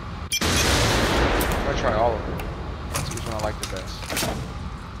 I'm gonna try all of them. Let's see which one I like the best.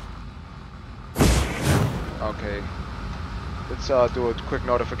 Okay. Let's do a quick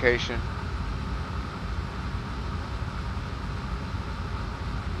notification.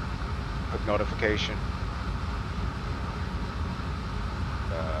 Quick notification.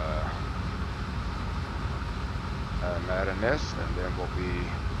 I'm adding this, and then we'll be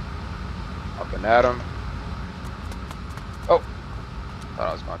up and at 'em. Oh! Thought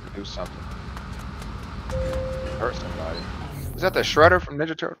I was about to do something. Hurt somebody. Is that the Shredder from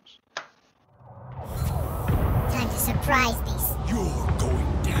Ninja Turtles? Time to surprise these. You're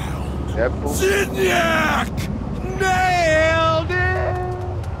going down. Deadpool? Zinyak! Nailed it!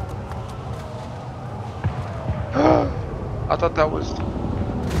 I thought that was...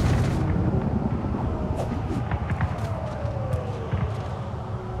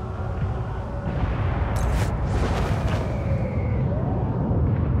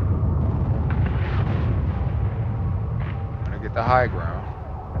 the high ground.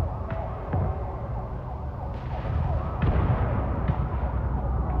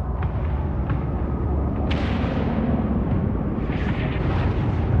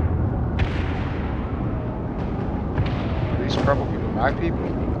 Are these purple people my people?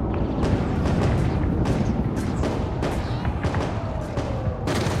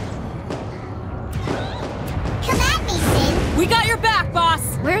 Come at me, Zin! We got your back, boss!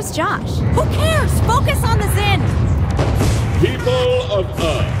 Where's Josh? Who cares? Focus on the Zin! People of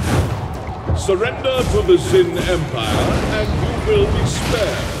Earth, surrender to the Zin Empire and you will be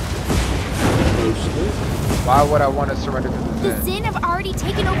spared. Mostly. Why would I want to surrender to the Zin? The Zin have already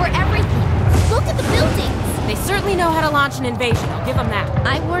taken over everything. Look at the buildings. They certainly know how to launch an invasion, I'll give them that.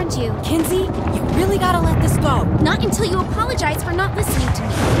 I warned you. Kinsey, you really gotta let this go. Not until you apologize for not listening to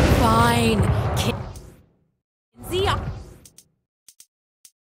me. Fine. Kinsey, I'm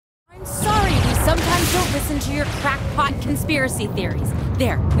sorry we sometimes don't listen to your crackpot conspiracy theories.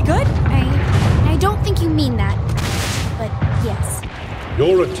 There, we good? I don't think you mean that. But yes.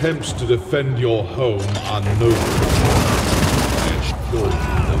 Your attempts to defend your home are noble. I assure you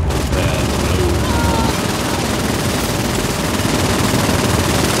they will bear no.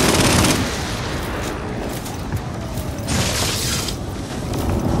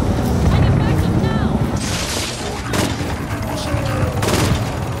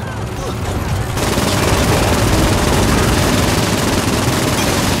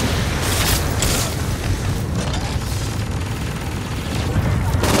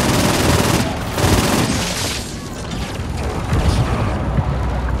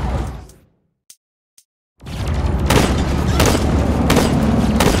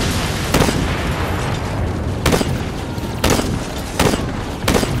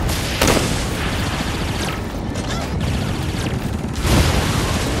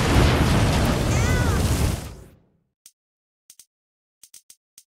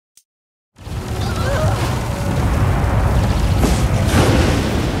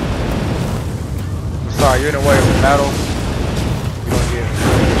 Sorry, you're in the way of the metal. You don't get a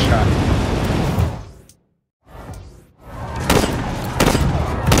shot.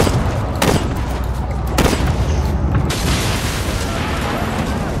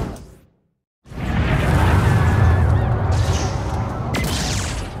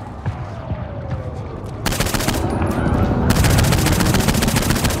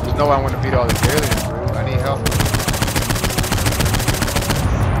 There's no way I want to beat all these aliens, bro. I need help.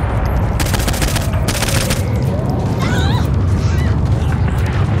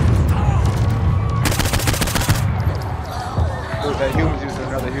 That human's using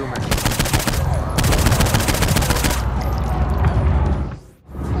another human.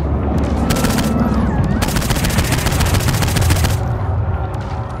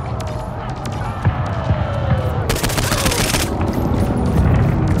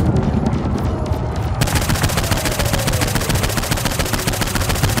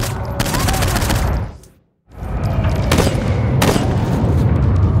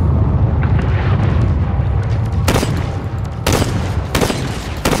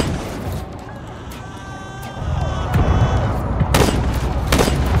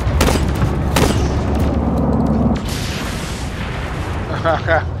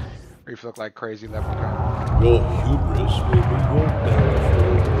 Reef look like crazy leprechaun. Your hubris will be your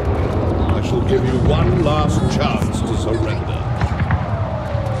downfall. I shall give you one last chance to surrender.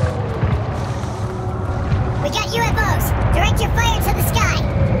 We got UFOs! Direct your fire to the sky!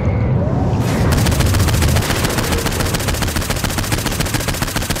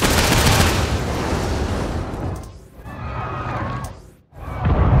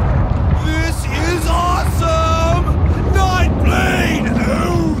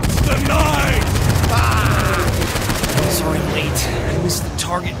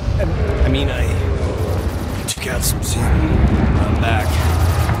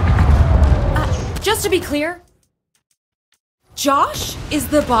 clear? Josh is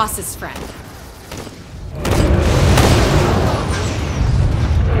the boss's friend.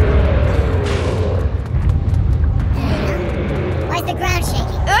 Why's the ground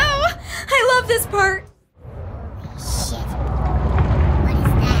shaking? Oh, I love this part. Shit. What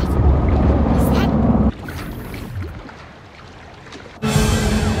is that? Is that...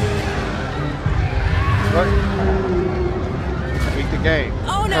 What? Beat the game.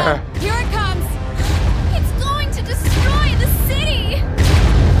 Oh no, here it comes. It's going to destroy the city.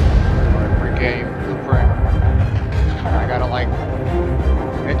 Every game blueprint. I gotta like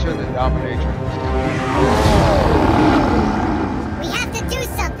enter the dominatrix. We have to do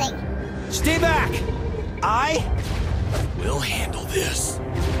something. Stay back! I will handle this.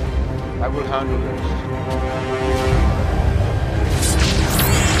 I will handle this.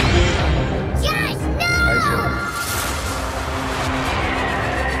 Josh, no!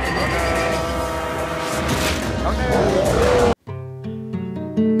 Oh no!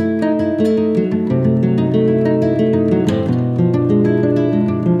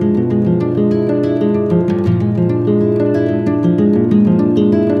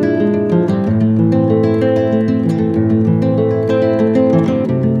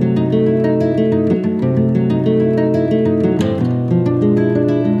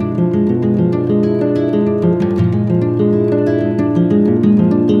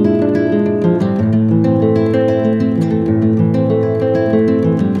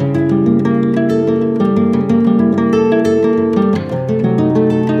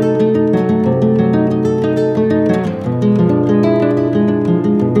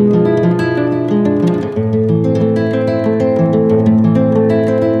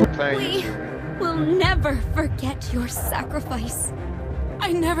 Your sacrifice.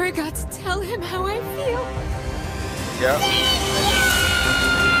 I never got to tell him how I feel. Yeah.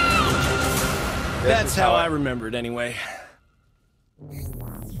 That's how I remember it anyway.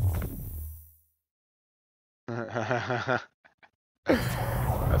 That's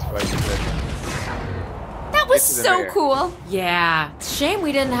funny. That was so cool. Yeah. Shame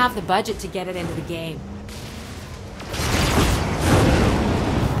we didn't have the budget to get it into the game.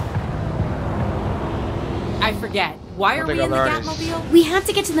 I forget. Why are we in the Batmobile? We have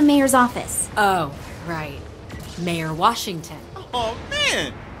to get to the mayor's office. Oh, right. Mayor Washington. Oh,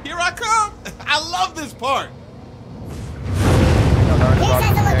 man! Here I come! I love this part! Pierce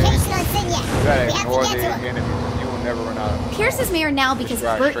has a location on Sin yet. You gotta We have ignore to get the to him. enemies. You will never run out. Pierce is mayor now because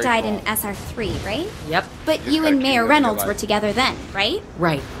Drive Bert straight died home. in SR3, right? Yep. But Just you gotta and keep Mayor living your Reynolds life. were together then, right?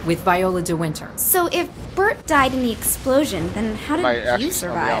 Right, with Viola DeWinter. So if Bert died in the explosion, then how Might did actually you come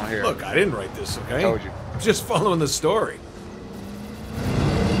down survive? here. Look, I didn't write this, okay? Told you. I'm just following the story.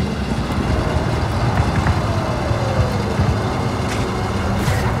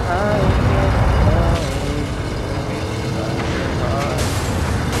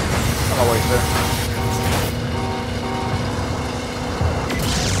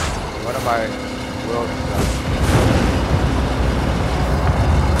 One of my welding stuff.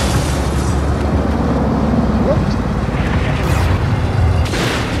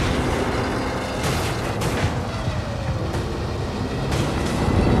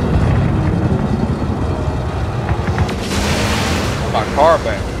 My car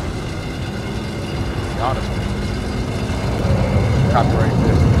back. Honestly. Copyright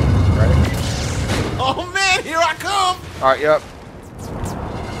this, right? Oh man, here I come! Alright, yep.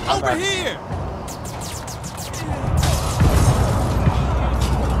 Over here!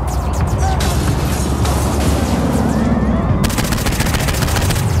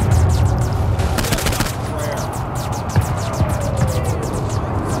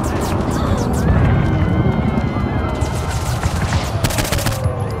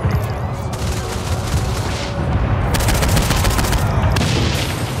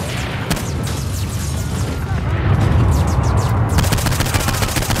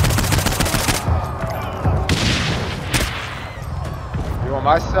 On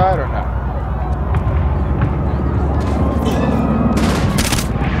my side or not?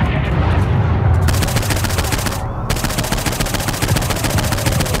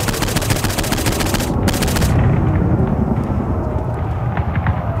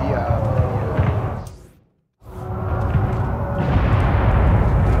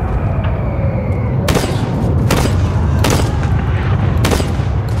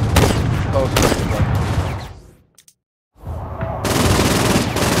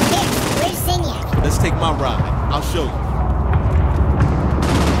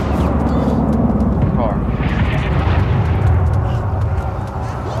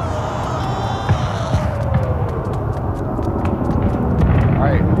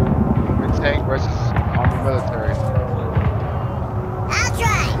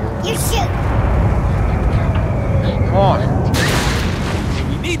 You shoot. Come on.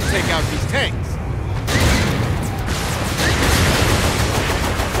 We need to take out these tanks.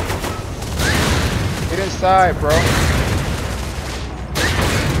 Get inside, bro.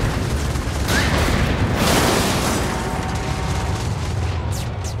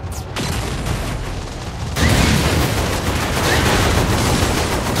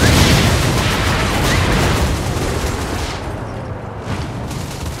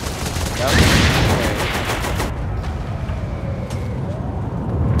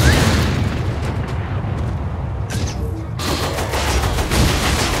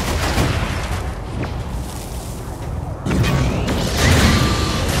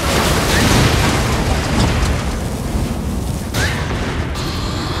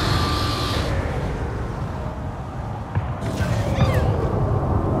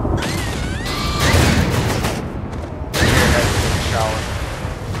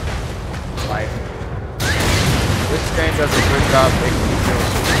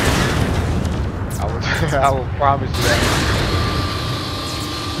 I will promise you that.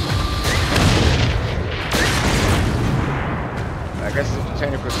 I guess it's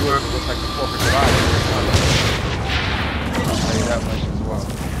entertaining for viewers. It looks like the 4th of July. I'll tell you that much as well.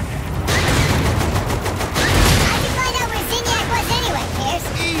 I can find out where Zinyak was anyway, Pierce.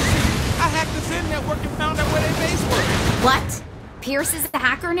 Easy. I hacked the Zin network and found out where their base was. What? Pierce is a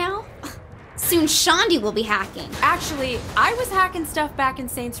hacker now? Soon Shaundi will be hacking. Actually, I was hacking stuff back in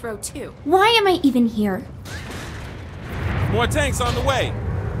Saints Row 2. Why am I even here? More tanks on the way.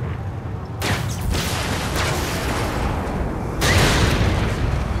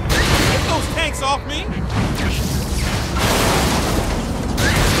 Get those tanks off me!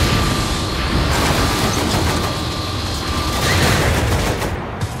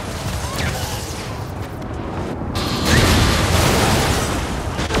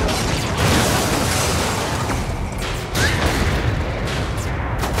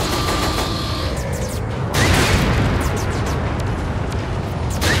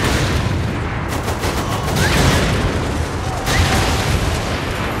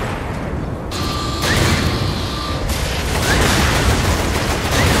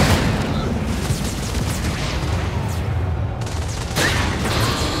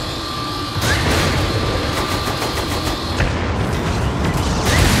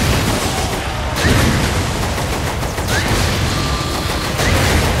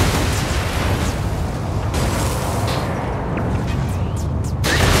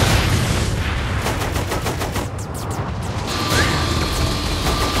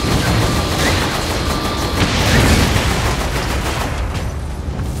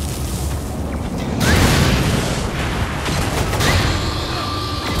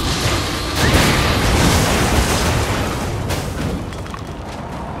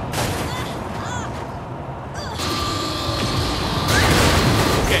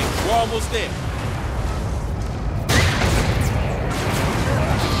 Almost there.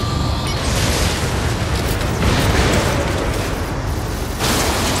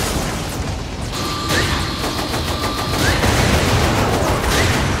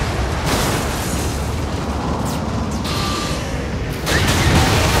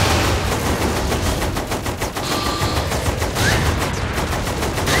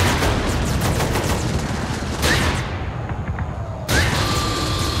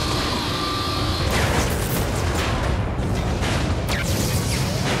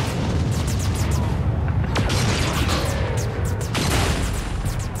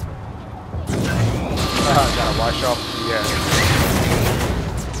 Gotta wash off the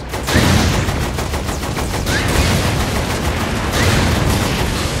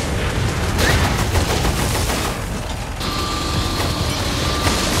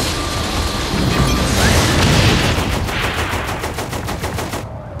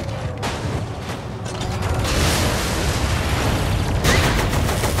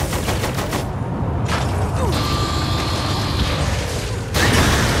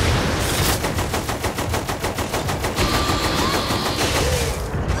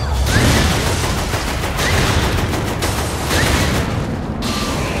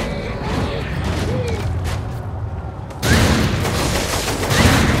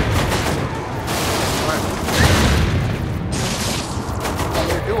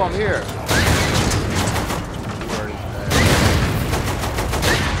I'm here.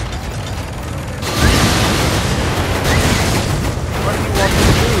 What do you want me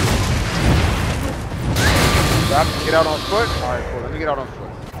to do? Do I have to get out on foot? Alright, cool. Let me get out on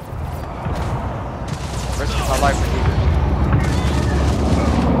foot. Rest of my life to do this.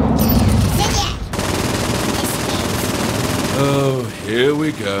 Oh, here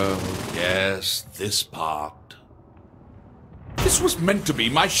we go. Yes, this part. This was meant to be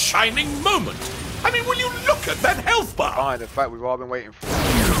my shining moment. I mean, will you look at that health bar? Fine, the fight we've all been waiting for.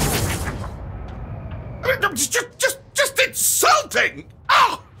 Just insulting!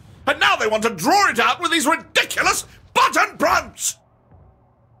 Oh! And now they want to draw it out with these ridiculous button prompts!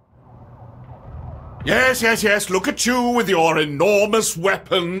 Yes, look at you with your enormous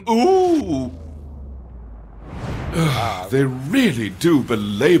weapon. Ooh! They really do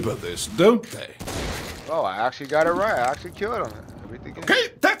belabor this, don't they? Oh, I actually got it right. I actually killed him. Okay,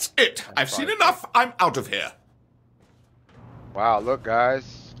 that's it. I've seen enough. I'm out of here. Wow, look,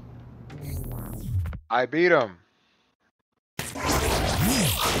 guys. I beat him.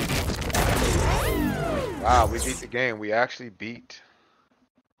 Wow, we beat the game. We actually beat.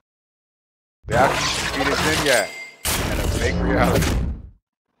 We actually beat it in yet. And a fake reality.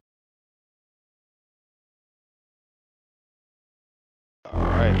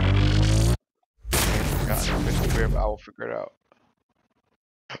 Alright. I will figure it out.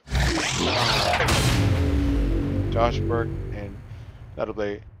 Josh Burke and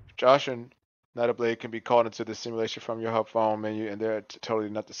Netablade. Josh and Netablade can be called into the simulation from your hub phone menu, and they're totally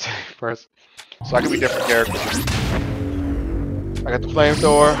not the same person. So I can be different characters. I got the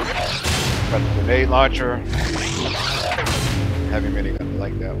flamethrower, got the grenade launcher, heavy minigun. I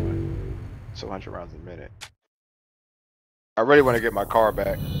like that one. So 100 rounds a minute. I really want to get my car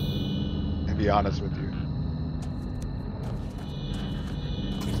back, to be honest with you.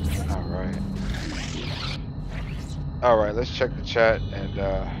 Alright, let's check the chat, and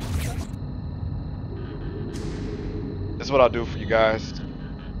this is what I'll do for you guys.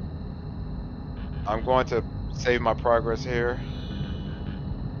 I'm going to save my progress here,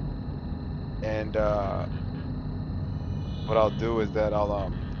 and what I'll do is that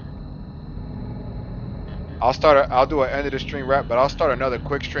I'll do an end of the stream wrap, but I'll start another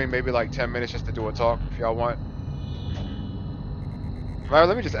quick stream, maybe like 10 minutes just to do a talk if y'all want. Right,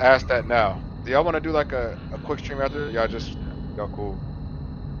 let me just ask that now. Do y'all want to do like a quick stream after? Y'all cool.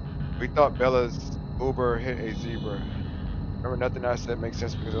 We thought Bella's Uber hit a zebra. Remember, nothing I said makes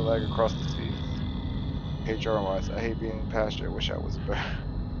sense because of lag across the seas. HR wise, I hate being pasture. Wish I was a bird.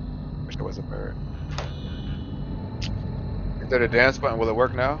 Wish I was a bird. Is there a dance button? Will it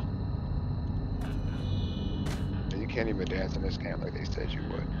work now? You can't even dance in this game like they said you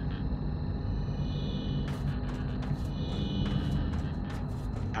would.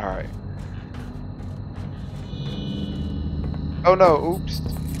 Alright. Oh no, oops.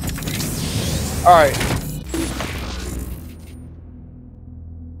 Alright.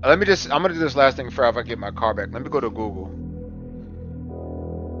 I'm gonna do this last thing before I get my car back. Let me go to Google.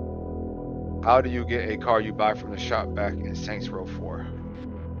 How do you get a car you buy from the shop back in Saints Row 4?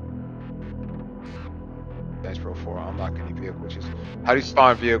 Saints Row 4, unlock any vehicle. How do you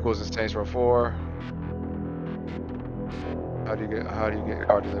spawn vehicles in Saints Row 4? How do you get your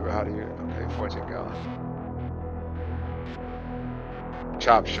car delivered? Okay, 14 gallon.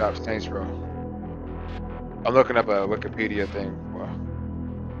 Shop, Saints Row. I'm looking up a Wikipedia thing. Wow.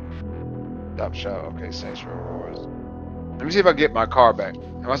 Shop, okay, Saints Row Wars. Let me see if I can get my car back.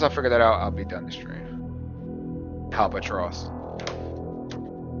 And once I figure that out, I'll be done the stream. Albatross.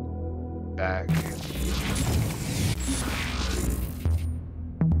 Back.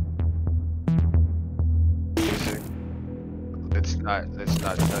 Music. Let's not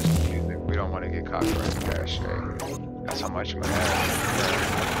touch the music. We don't want to get copyright cash. That's how much money I have.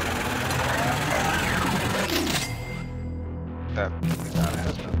 That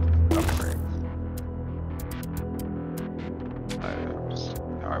has no upgrade. Items.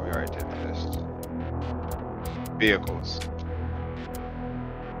 Alright, we already did this. Vehicles.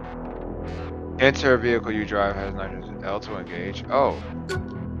 Enter a vehicle you drive has nitrogen. L to engage. Oh.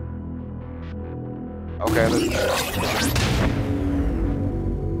 Okay, let's do it.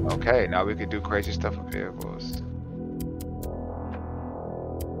 Okay, now we can do crazy stuff with vehicles.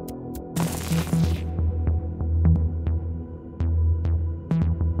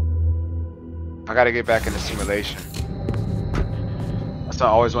 I gotta get back into simulation. That's not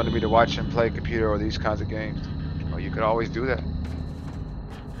always wanted me to watch and play computer or these kinds of games. Well, you could always do that.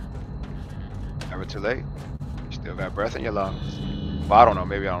 Never too late. You still got breath in your lungs. Well, I don't know.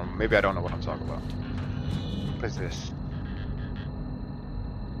 Maybe I don't know what I'm talking about. What is this?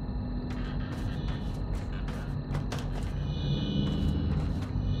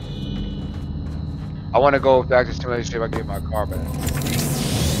 I want to go back to simulation, see if I can get my car back.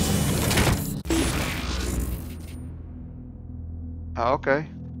 Oh, okay.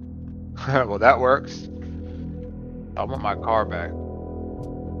 Well, that works. I want my car back.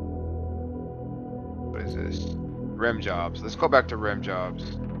 What is this? Rim jobs. Let's go back to rim jobs.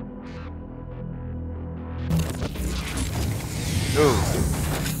 Ooh.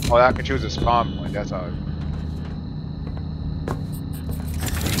 Oh, I can choose a spawn point. That's how.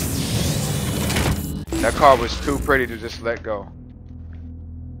 That car was too pretty to just let go.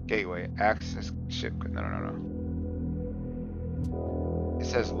 Gateway access ship. No, no, no, no. It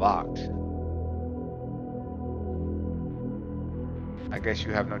says locked. I guess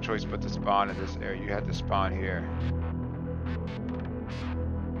you have no choice but to spawn in this area. You have to spawn here.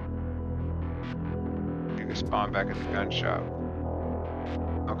 You can spawn back at the gun shop.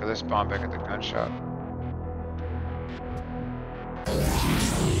 Okay, let's spawn back at the gun shop.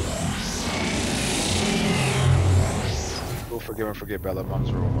 Oh, forgive and forget Bella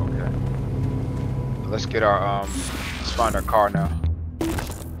Mom's room. Okay. Let's get our let's find our car now.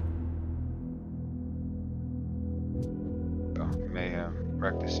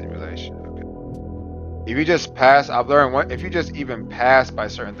 Practice simulation. Okay. If you just pass, I've learned what if you just even pass by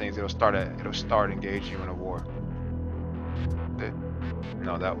certain things, it'll start engaging you in a war.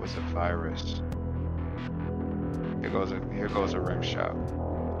 No, that was a virus. Here goes a rim shot.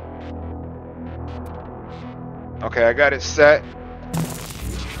 Okay, I got it set.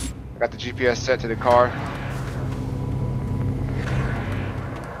 I got the GPS set to the car.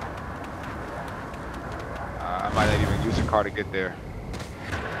 I might not even use the car to get there.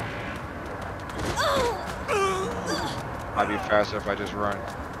 Might be faster if I just run.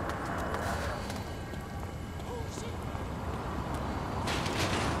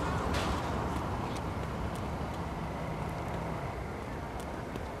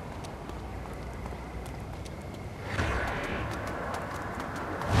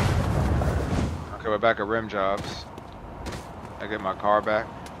 Okay, we're back at rim jobs. I get my car back.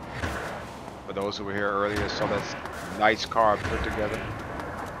 For those who were here earlier, saw this nice car put together.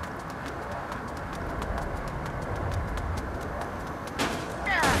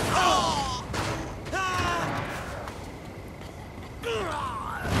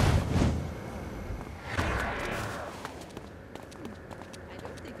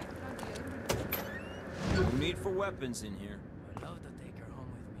 Weapons in here. I'd love to take her home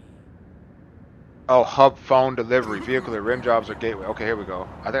with me. Oh, hub phone delivery, vehicle at rim jobs or gateway. Okay, here we go.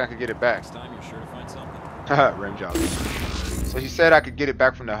 I think I could get it back. Next time you're sure to find something. Rim jobs. So he said I could get it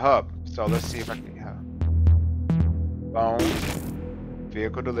back from the hub. So let's see if I can. Phone,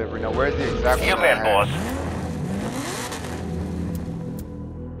 vehicle delivery. Now where's the exact one? Boss.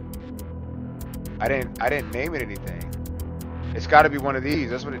 I didn't name it anything. It's got to be one of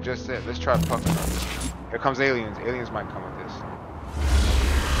these. That's what it just said. Let's try puck. Here comes aliens. Aliens might come with this.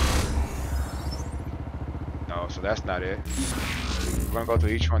 No, so that's not it. We're gonna go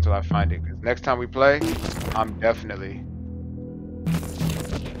through each one until I find it. Cause next time we play, I'm definitely.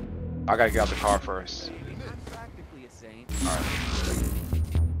 I gotta get out the car first. Alright.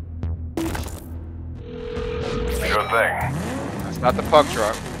 Sure thing. That's not the puck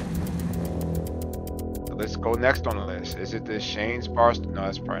truck. So let's go next on the list. Is it this Shane's bar? No,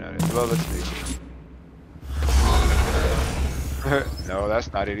 that's probably not it. Well, let's see. No,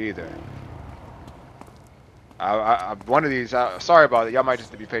 that's not it either. One of these. Sorry about it. Y'all might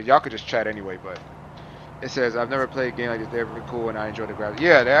just be paid. Y'all could just chat anyway, but it says I've never played a game like this. They're really cool, and I enjoy the graphics.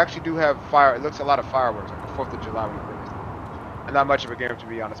 Yeah, they actually do have fire. It looks a lot of fireworks, like the 4th of July when you play this. I'm not much of a gamer, to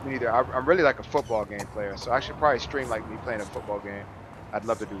be honest. Me neither. I'm really like a football game player, so I should probably stream like me playing a football game. I'd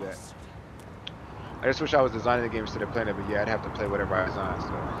love to do that. I just wish I was designing the game instead of playing it, but yeah, I'd have to play whatever I design. So.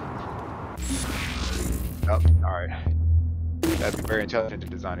 Oh, all right. That'd be very intelligent to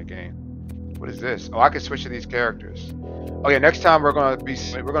design a game. What is this? Oh, I can switch to these characters. Oh yeah, next time we're gonna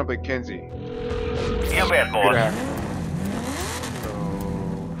play Kinsey. Yeah, man, boss.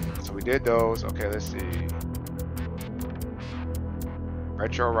 So we did those. Okay, let's see.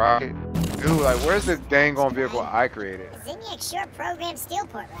 Retro rocket. Dude, like, where's the dang on vehicle I created? Zinniac sure programmed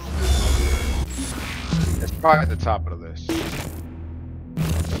Steelport right. It's probably at the top of the list.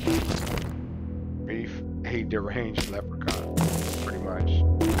 Reef, a deranged leprechaun, pretty much.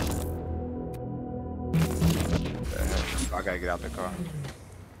 I gotta get out the car.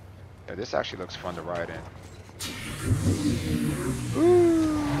 Yeah, this actually looks fun to ride in.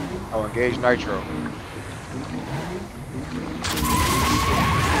 Ooh. Oh, engage nitro.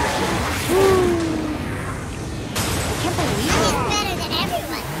 Better than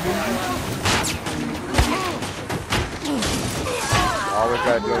everyone. Always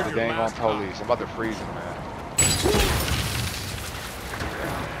gotta deal with the dang on police. I'm about to freeze him, man.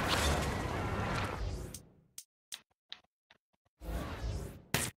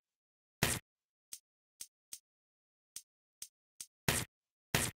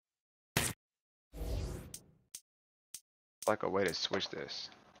 Like a way to switch this.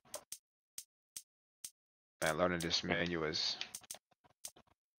 Man, learning this menu is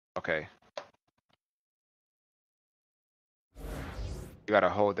okay. You gotta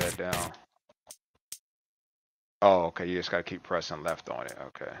hold that down. Oh, okay. You just gotta keep pressing left on it.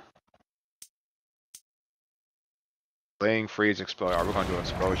 Okay. Fling, freeze, explode. Are we gonna do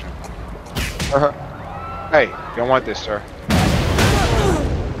explosion? Hey, you don't want this, sir.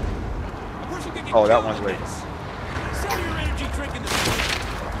 Oh, that one's waiting.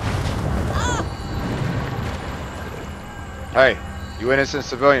 Hey, you innocent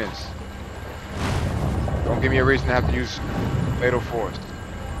civilians. Don't give me a reason to have to use fatal force.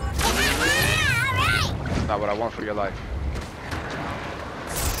 That's not what I want for your life.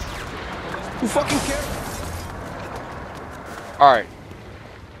 Who fucking cares? Alright.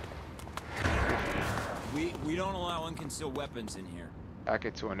 We don't allow unconcealed weapons in here. Hack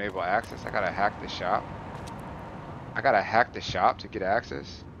it to enable access. I gotta hack the shop. I gotta hack the shop to get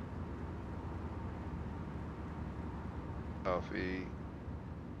access. Sophie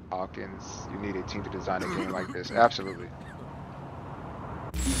Hawkins, you need a team to design a game like this. Absolutely.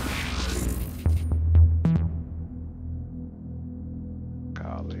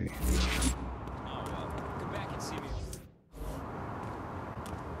 Golly. Oh well, come back and see me.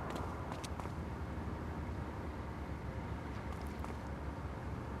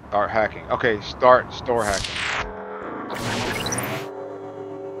 Start hacking. Okay, start store hacking.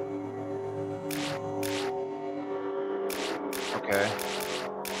 Okay.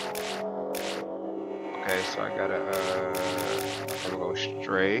 Okay, so I gotta go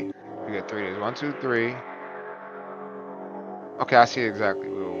straight. We got 3 days. 1, 2, 3. Okay, I see exactly.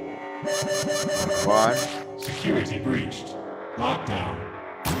 1. Security breached. Lockdown.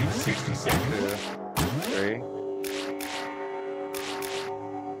 60 seconds. 2, 3.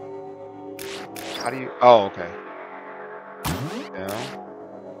 How do you? Oh, okay. Down.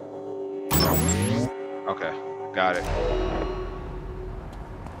 Okay, got it.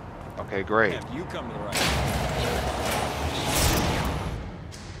 Okay, great. You come to the right.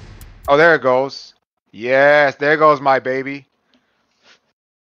 Oh, there it goes. Yes, there goes my baby.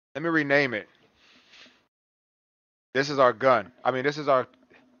 Let me rename it. This is our gun. I mean, this is the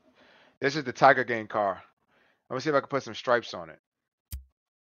Tiger Gang car. Let me see if I can put some stripes on it.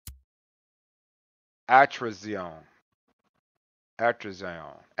 Atrazion.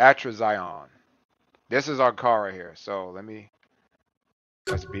 This is our car right here. So let me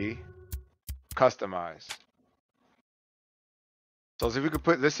press B. Customize. So if we could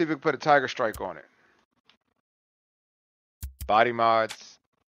put, let's see if we can put a tiger strike on it. Body mods.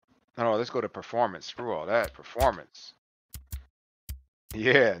 No, let's go to performance. Screw all that. Performance.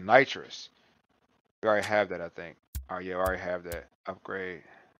 Yeah, nitrous. We already have that, I think. Oh yeah, we already have that. Upgrade.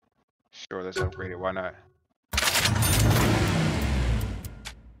 Sure, let's upgrade it. Why not?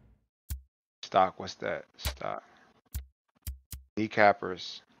 Stock, what's that? Stock.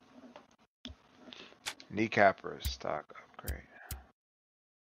 Kneecappers. Stock upgrade.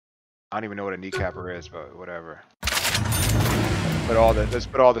 I don't even know what a kneecapper is, but whatever. Let's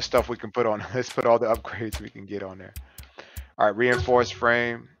put all the stuff we can put on. Let's put all the upgrades we can get on there. Alright, reinforced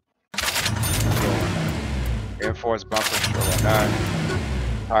frame. Reinforced bumper, sure why not.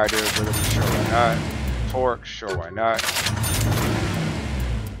 Tire durability, sure why not. Torque, sure why not.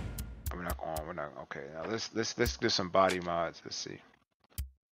 We're not okay. Now let's do some body mods. Let's see.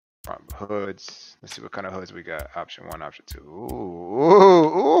 Front hoods. Let's see what kind of hoods we got. Option 1, option 2.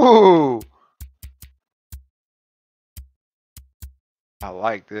 Ooh. I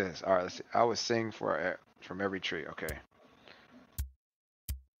like this. Alright, let's see. I would sing from every tree. Okay.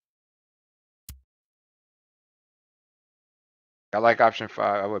 I like option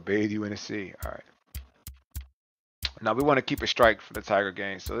 5. I would bathe you in the sea. All right. Now we want to keep a strike for the Tiger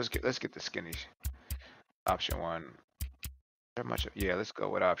Gang, so let's get the skinny. Option 1. How much? Yeah, let's go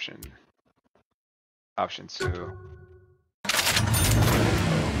with option 2.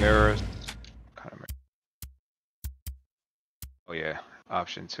 Mirrors. Kind of mirror. Oh yeah,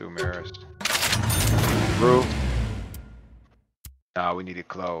 option 2 mirrors. Roof. Nah, we need it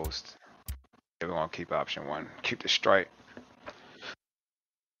closed. Yeah, we want to keep option 1. Keep the strike.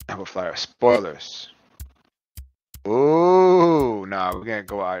 Have a flyer. Spoilers. Ooh, nah, we're gonna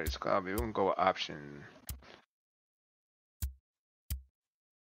go out. It's gonna be. We can go with option.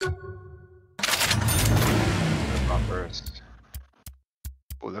 First.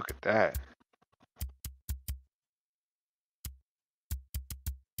 Oh, look at that.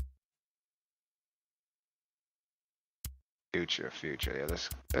 Future. Yeah,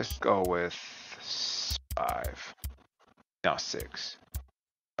 let's go with 5. No, 6.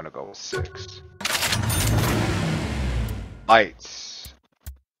 I'm gonna go with 6. Lights.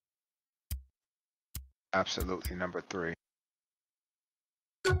 Absolutely number 3.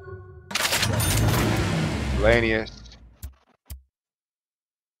 Lanius.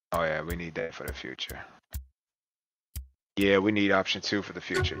 Oh yeah, we need that for the future. Yeah, we need option 2 for the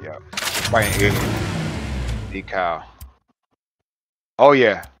future. Yep. Fighting alien. Decal. Oh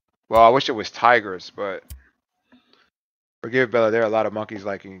yeah. Well, I wish it was tigers, but forgive Bella. There are a lot of monkeys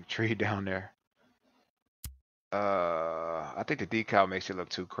liking tree down there. I think the decal makes it look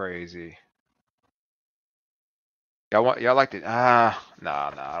too crazy. Y'all like the nah,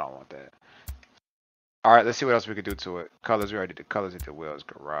 I don't want that. All right, let's see what else we could do to it. Colors, we already did colors at the wheels.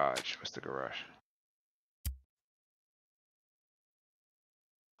 Garage. What's the garage?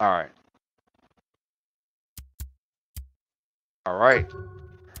 All right. All right.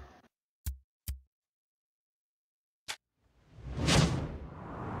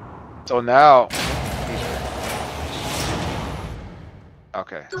 So now,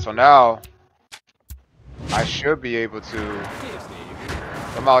 okay. So now, I should be able to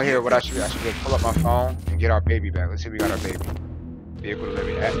come out here. What I should be able to pull up my phone and get our baby back. Let's see if we got our baby. Vehicle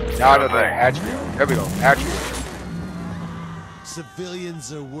delivery. Now I know the atrio. There we go. Atrio.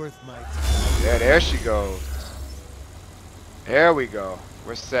 Civilians are worth my time. Yeah, there she goes. There we go.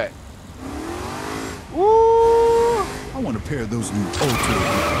 We're set. Woo! I want a pair of those new Ultra.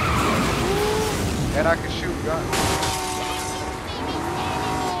 And I can shoot guns.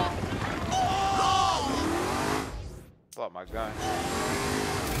 Pull up my gun.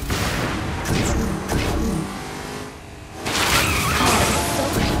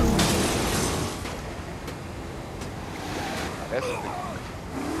 That's I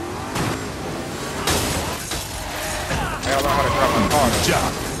don't know how to drive my car.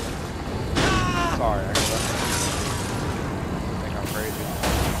 Job. Sorry, I think I'm crazy.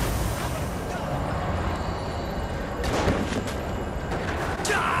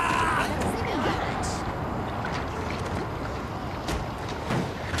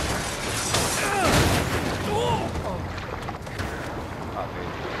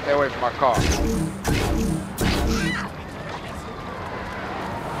 Stay away from my car.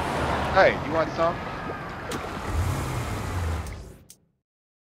 Hey, you want some?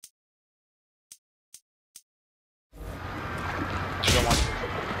 You don't want some?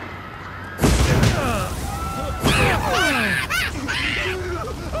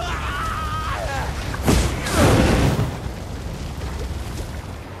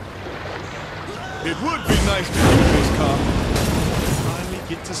 It would be nice to use this car. Finally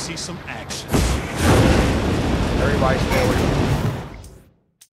get to see some action. Everybody stay away from me.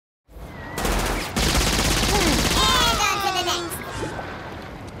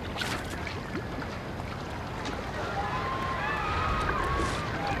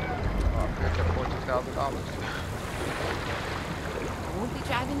 $14,000. I won't be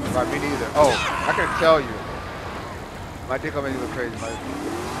driving this. Right, me neither. Oh, I can tell you. My dick will make you look crazy.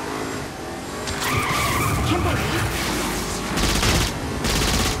 Can't believe.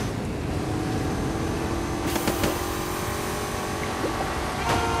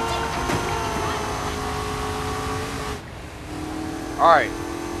 Alright,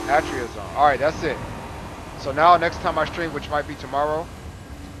 Atria zone. Alright, that's it. So now next time I stream, which might be tomorrow,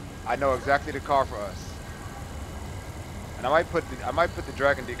 I know exactly the car for us. And I might put the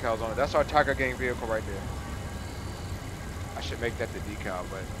dragon decals on it. That's our Tiger Gang vehicle right there. I should make that the decal,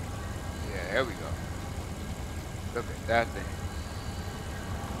 but yeah, there we go. Look at that thing.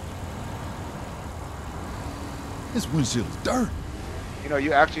 This windshield is dirt. You know,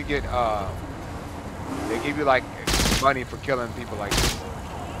 you actually get they give you like money for killing people like this.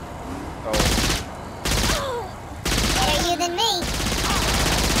 So better you than me.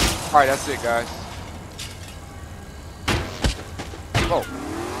 alright, that's it guys. Oh.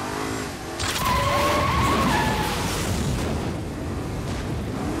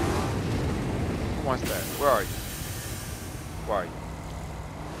 Who wants that? Where are you? Where are you?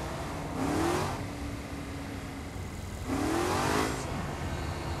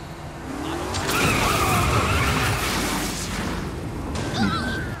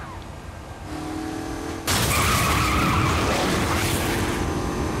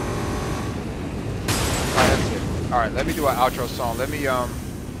 Alright, let me do an outro song. Let me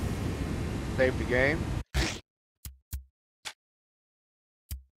save the game.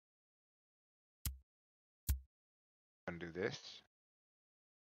 I'm gonna do this.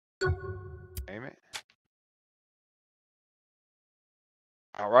 Name it.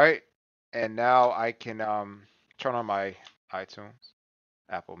 Alright. And now I can turn on my iTunes,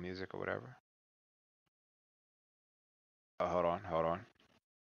 Apple Music or whatever. Oh, hold on.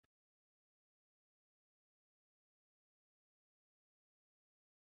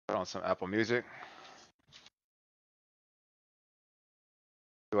 Put on some Apple Music.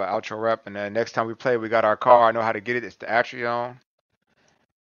 Do an outro rep, and then next time we play, we got our car. I know how to get it. It's the Atrion.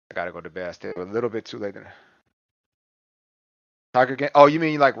 I gotta go to bed. I stayed a little bit too late. Tiger Gang. Oh, you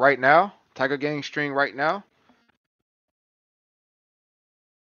mean like right now? Tiger Gang stream right now?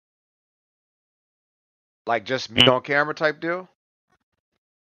 Like just me on camera type deal?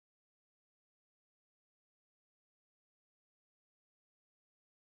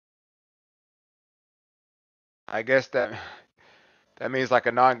 I guess that means like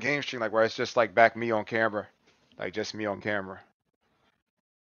a non-game stream, like where it's just like back me on camera, like just me on camera.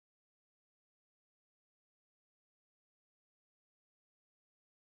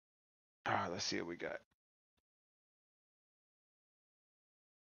 All right, let's see what we got.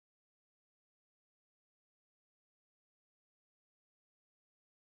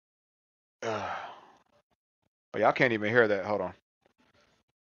 Oh, y'all can't even hear that. Hold on.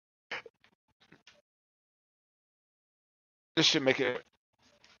 This should make it.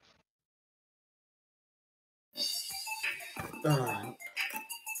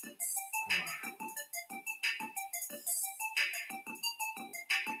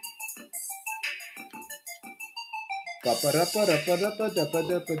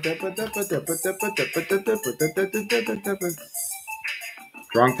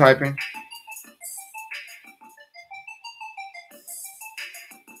 Drunk typing.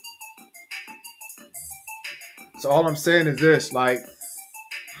 So all I'm saying is this, like,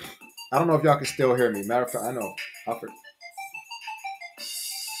 I don't know if y'all can still hear me. Matter of fact, I know.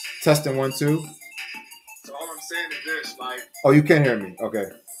 Testing 1, 2. So all I'm saying is this, like. Oh, you can hear me. Okay.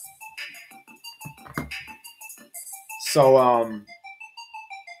 So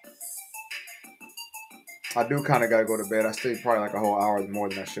I do kind of gotta go to bed. I stayed probably like a whole hour more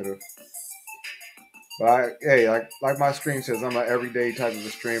than I should have. But hey, like my stream says, I'm an everyday type of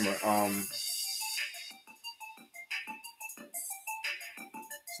a streamer.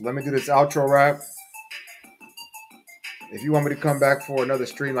 So let me do this outro rap. If you want me to come back for another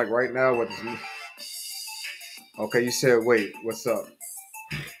stream, like right now, what is me? Okay, you said wait. What's up?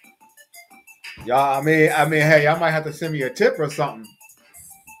 Y'all, I mean, hey, y'all might have to send me a tip or something.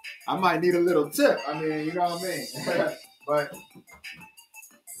 I might need a little tip. I mean, you know what I mean? But,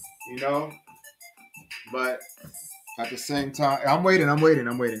 you know, but at the same time, I'm waiting.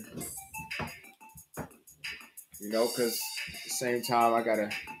 You know, because at the same time, I gotta,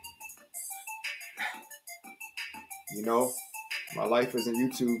 you know, my life isn't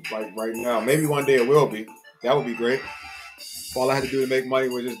YouTube like right now. Maybe one day it will be. That would be great. If all I had to do to make money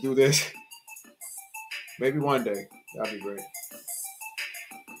was just do this. Maybe one day. That'd be great.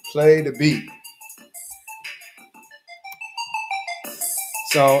 Play the beat.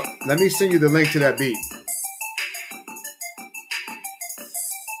 So let me send you the link to that beat.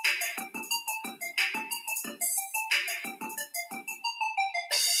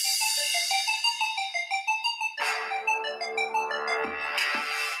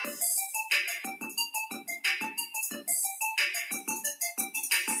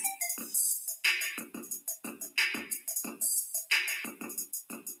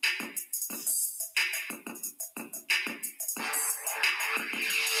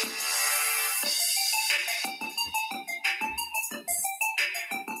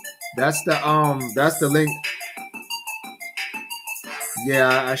 That's the link.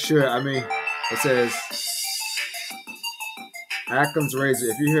 Yeah, I should. I mean, it says Ackham's razor.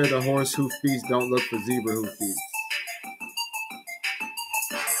 If you hear the horse hoof beats, don't look for zebra hoof beats.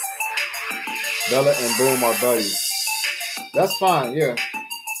 Bella and Boom are buddies. That's fine, yeah.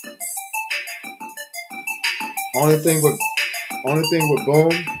 Only thing with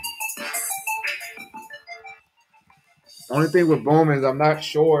Boom is I'm not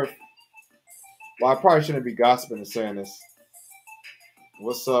sure if, well, I probably shouldn't be gossiping and saying this.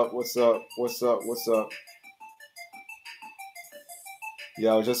 What's up?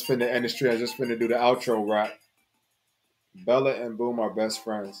 Yeah, I was just finna end the stream. I was just finna do the outro rap. Bella and Boom are best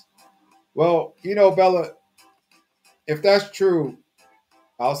friends. Well, you know, Bella, if that's true,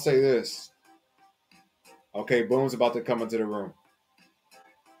 I'll say this. Okay, Boom's about to come into the room.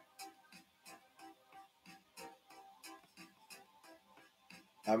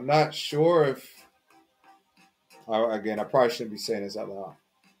 I'm not sure if, again, I probably shouldn't be saying this out loud.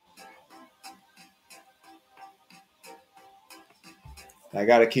 I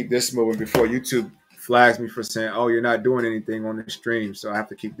got to keep this moving before YouTube flags me for saying, oh, you're not doing anything on the stream. So I have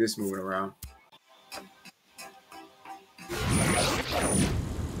to keep this moving around.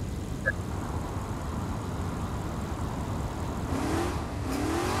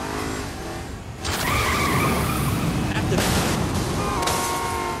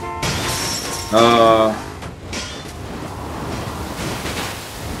 That's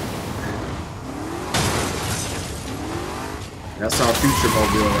our future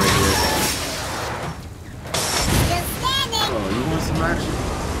mobile right here. Oh, you want some action?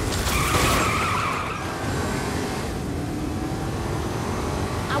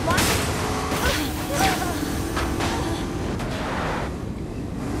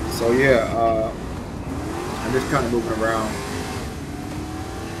 So yeah, I'm just kind of moving around.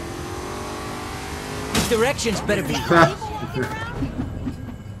 These directions better be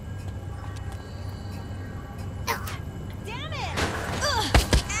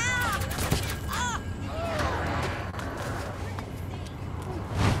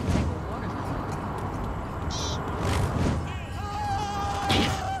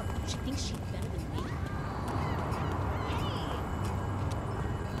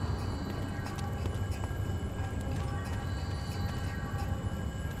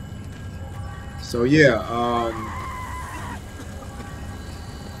So yeah, I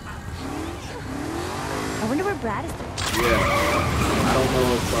wonder where Brad is. Yeah, I don't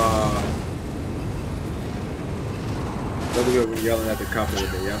know if the other girl was yelling at the cop over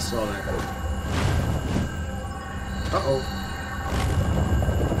there. Yeah, I saw that. Uh-oh.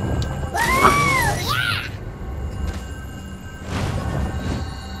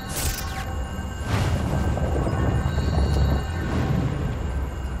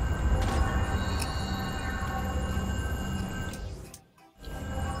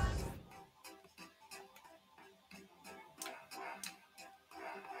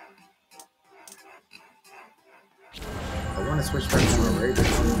 I want to switch back to my Raven.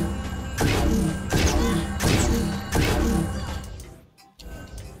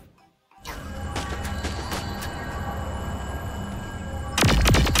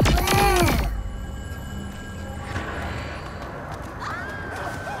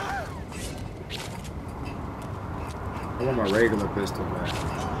 I want my regular pistol back.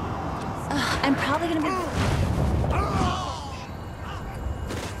 I'm probably gonna be.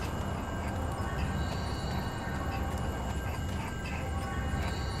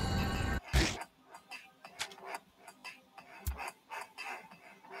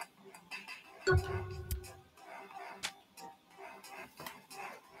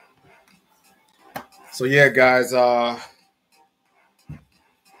 So yeah, guys, I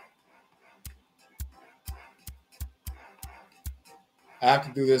have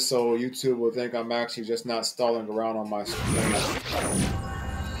to do this so YouTube will think I'm actually just not stalling around on my screen.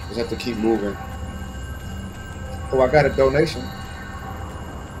 Just have to keep moving. Oh, I got a donation.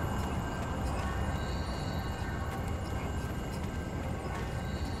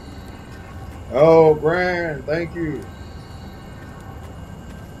 Oh, Brand, thank you.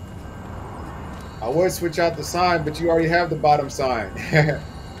 I would switch out the sign, but you already have the bottom sign.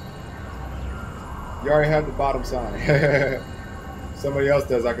 You already have the bottom sign. Somebody else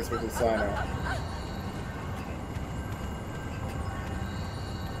does, I can switch the sign out.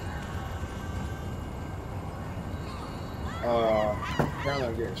 Apparently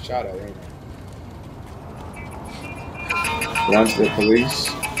I'm getting shot at, ain't I? Run to the police.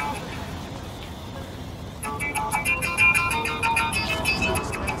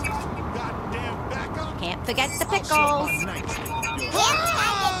 Can't forget the pickles.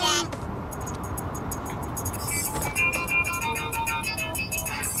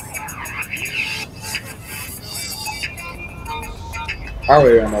 I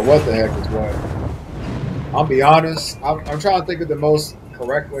really don't know what the heck is what. I'll be honest. I'm trying to think of the most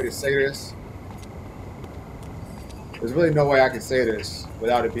correct way to say this. There's really no way I can say this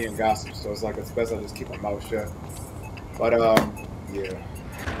without it being gossip. So it's like it's best I just keep my mouth shut. But yeah.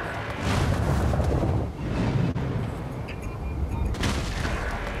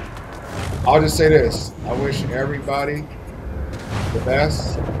 I'll just say this. I wish everybody the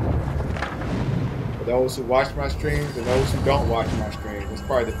best. For those who watch my streams and those who don't watch my streams, it's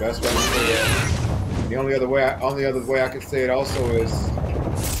probably the best way to say that. The only other way I can say it also is,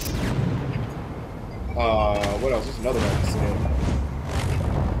 what else? There's another way I can say it.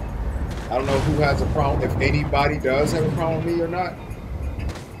 I don't know who has a problem, if anybody does have a problem with me or not.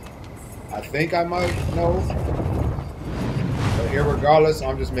 I think I might know. But irregardless,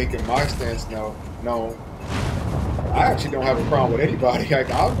 I'm just making my stance known. I actually don't have a problem with anybody. Like,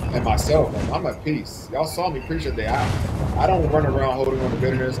 and myself. Like, I'm at peace. Y'all saw me preach that day. I don't run around holding on to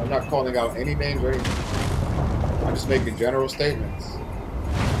bitterness. I'm not calling out any names or anything. I'm just making general statements.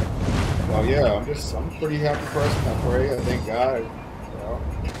 So yeah, I'm a pretty happy person. I pray. I thank God.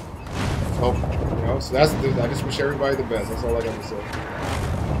 Hope, so I just wish everybody the best. That's all I got to say.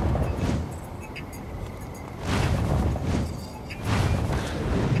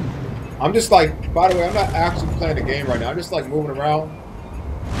 I'm just like, by the way, I'm not actually playing the game right now. I'm just like moving around.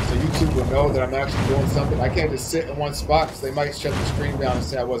 So YouTube will know that I'm actually doing something. I can't just sit in one spot because they might shut the stream down and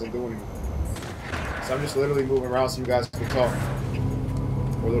say I wasn't doing anything. So I'm just literally moving around so you guys can talk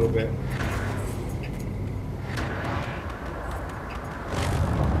for a little bit.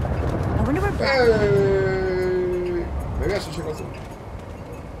 I wonder where Hey! Maybe I should check out some.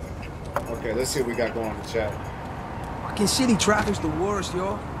 Okay, let's see what we got going on in the chat. Fucking city traffic's the worst,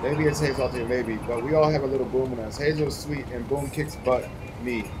 y'all. Maybe it's Hazel out there, maybe. But we all have a little boom in us. Hazel's sweet and boom kicks butt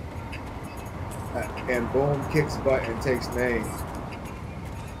me. And boom kicks butt and takes names.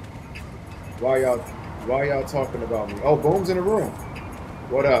 Why y'all talking about me? Oh, Boom's in the room.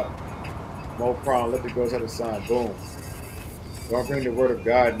 What up? Mo Prom, let the girls have a sign. Boom. Don't bring the word of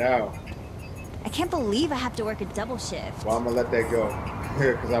God now. I can't believe I have to work a double shift. Well, I'm gonna let that go.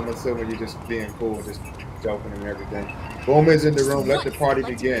 Because I'm assuming you're just being cool, just joking and everything. Boom is in the room. Let the party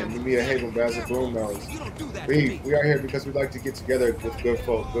begin. Meet me at Haven Bassett. Boom knows. We are here because we like to get together with good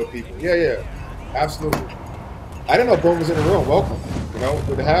folk, good people. Yeah. Absolutely. I didn't know Boom was in the room. Welcome. You know,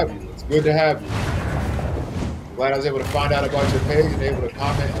 good to have you. It's good to have you. Glad I was able to find out about your page and able to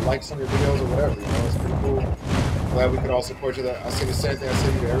comment and like some of your videos or whatever. You know, it's pretty cool. Glad we could all support each other. I say the same thing I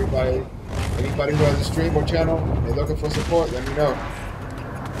say to everybody. Anybody who has a stream or channel, they're looking for support, let me know.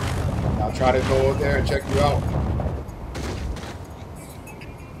 I'll try to go over there and check you out.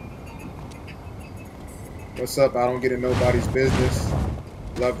 What's up? I don't get in nobody's business.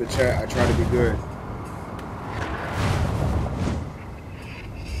 Love the chat. I try to be good.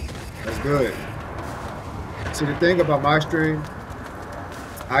 That's good. See, the thing about my stream,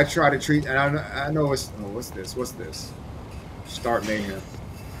 I try to treat, and I know it's, oh, what's this? What's this? Start mayhem.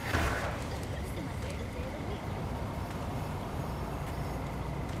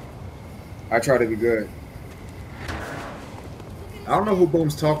 I try to be good. I don't know who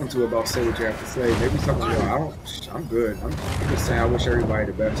Boom's talking to about say what you have to say. Maybe he's talking about, I'm good. I'm just saying I wish everybody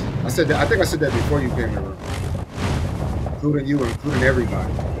the best. I said that, I think I said that before you came in the room. Including you, including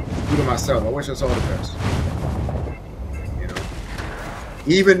everybody. Including myself. I wish us all the best. You know.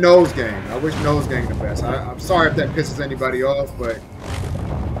 Even Nose Gang. I wish Nose Gang the best. I'm sorry if that pisses anybody off, but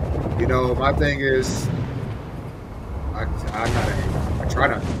you know, my thing is I'm not a hater. I try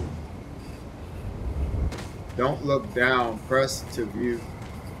not to. Don't look down. Press to view.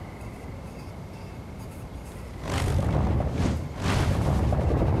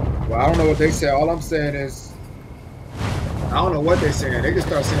 Well, I don't know what they say. All I'm saying is, I don't know what they're saying. They just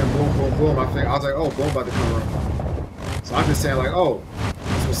start saying boom, boom, boom. I was like, oh, Boom about to come around. So I'm just saying like, oh,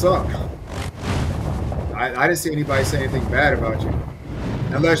 that's what's up. I didn't see anybody say anything bad about you.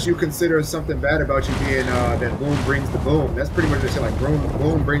 Unless you consider something bad about you being that Boom brings the boom. That's pretty much just like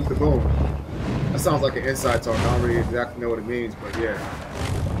boom brings the boom. That sounds like an inside talk. I don't really exactly know what it means, but yeah.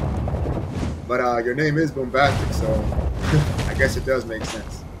 But your name is Boombastic, so I guess it does make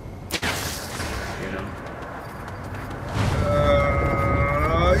sense. You know.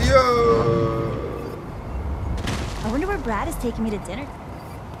 Yo. I wonder where Brad is taking me to dinner.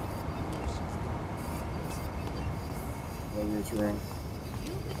 What's wrong?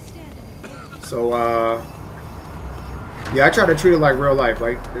 So yeah, I try to treat it like real life.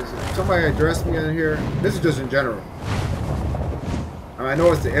 Like, somebody addressed me in here. This is just in general. I mean, I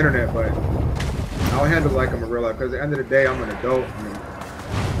know it's the internet, but I'll handle it like I'm a real life. Because at the end of the day, I'm an adult. I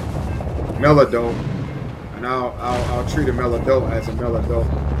mean, male adult. And I'll treat a male adult as a male adult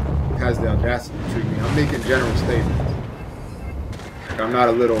has the audacity to treat me. I'm making general statements. Like, I'm not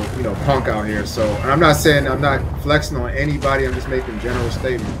a little, you know, punk out here. So, and I'm not saying I'm not flexing on anybody. I'm just making general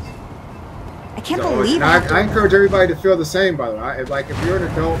statements. I can't believe I encourage everybody to feel the same, by the way. Like, if you're an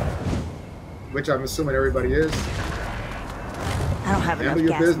adult, which I'm assuming everybody is, I don't have handle enough your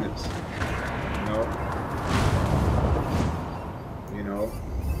gas business. You know.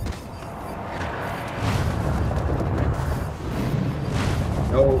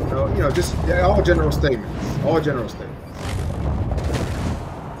 No, you know, just all general statements. All general statements.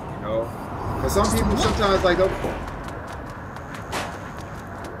 You know, because some people sometimes like, oh.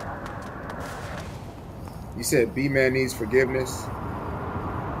 You said B-Man needs forgiveness.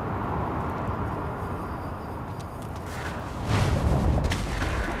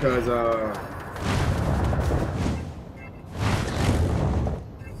 Because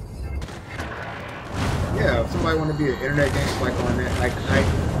yeah, if somebody want to be an internet gangster like on that, like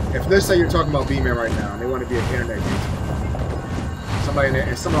if let's say you're talking about B-Man right now and they want to be an internet gangster, somebody in there,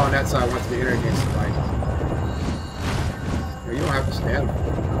 and someone on that side wants to be an internet gangster, like, you don't have to stand for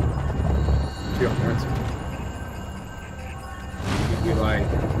it. You don't want to. Be like,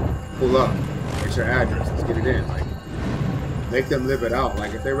 pull up, what's your address, let's get it in. Like, make them live it out.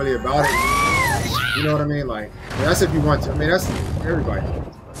 Like if they're really about it, you know what I mean? Like that's if you want to. I mean, that's everybody knows.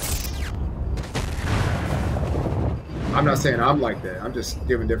 I'm not saying I'm like that. I'm just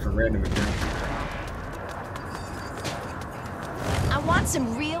giving different random examples. I want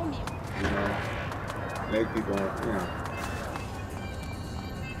some real music. You know, make people, you know.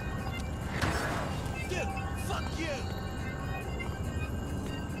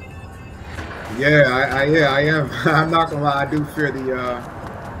 Yeah, I am. I'm not gonna lie. I do fear the.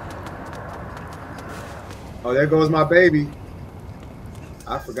 Oh, there goes my baby.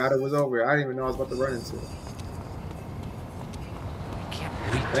 I forgot it was over. I didn't even know I was about to run into it.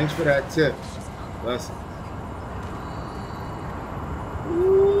 Thanks for that tip. Blessings.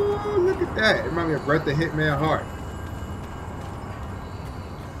 Ooh, look at that. It reminds me of Breath of Hitman Heart.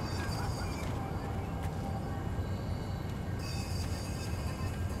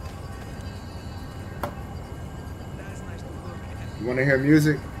 You want to hear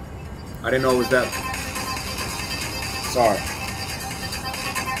music? I didn't know it was that. Sorry.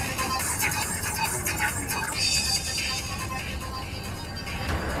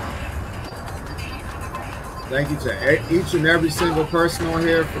 Thank you to each and every single person on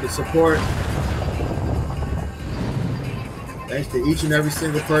here for the support. Thanks to each and every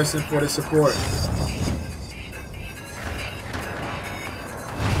single person for the support.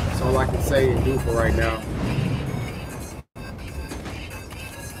 That's all I can say and do for right now.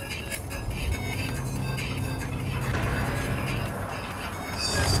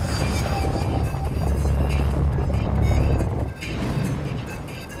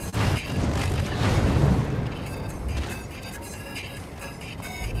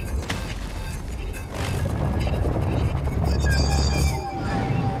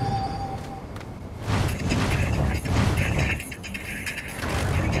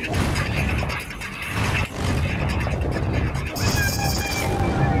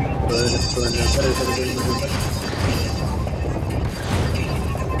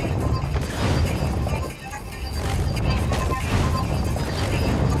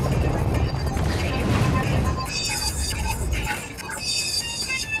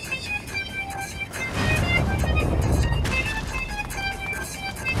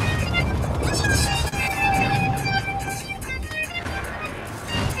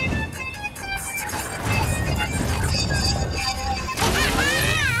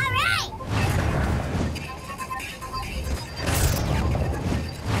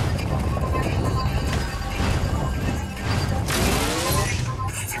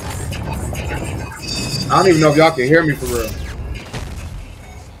 I don't even know if y'all can hear me for real.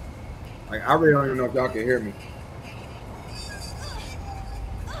 Like, I really don't even know if y'all can hear me.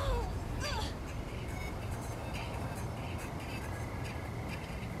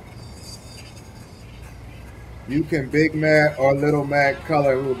 You can Big Mac or Little Mac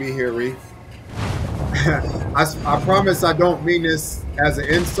color. We will be here, Reef. I promise I don't mean this as an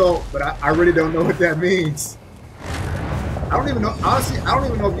insult, but I really don't know what that means. I don't even know. Honestly, I don't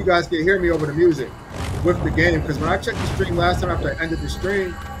even know if you guys can hear me over the music with the game, because when I checked the stream last time after I ended the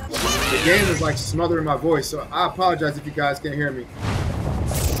stream, the game is like smothering my voice. So I apologize if you guys can't hear me.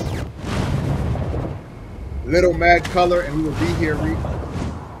 Little Mad Color, and we will be here, Reef.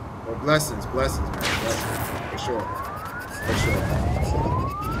 Well, blessings, man. Blessings. For sure.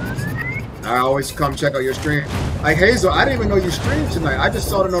 I always come check out your stream. Like Hazel, I didn't even know you streamed tonight. I just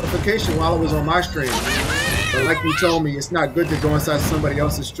saw the notification while I was on my stream. But like you told me, it's not good to go inside somebody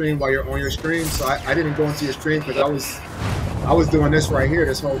else's stream while you're on your stream. So I didn't go into your stream because I was doing this right here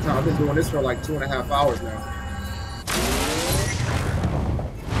this whole time. I've been doing this for like 2.5 hours now.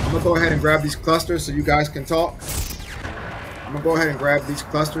 I'm gonna go ahead and grab these clusters so you guys can talk. And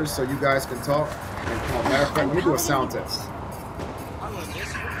matter of fact, let me do a sound test.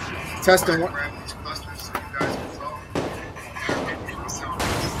 Testing one.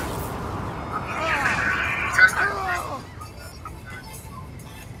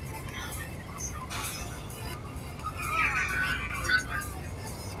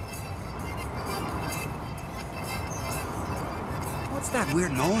 What's that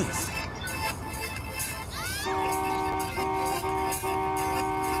weird noise?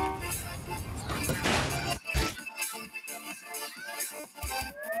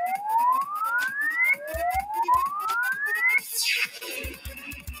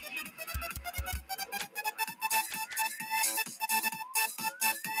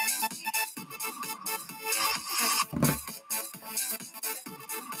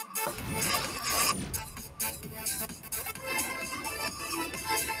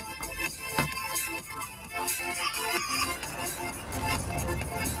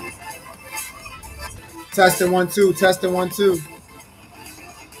 Testing 1 2. Testing 1 2.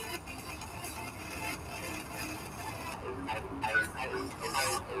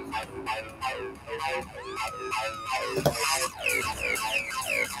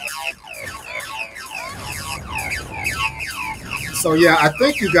 So yeah, I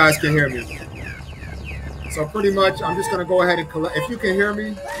think you guys can hear me. So pretty much, I'm just gonna go ahead and collect. If you can hear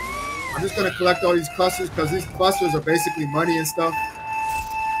me, I'm just gonna collect all these clusters because these clusters are basically money and stuff.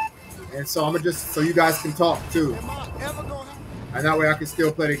 And so I'm gonna just so you guys can talk too, and that way I can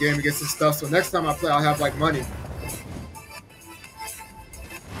still play the game and get some stuff. So next time I play, I'll have like money.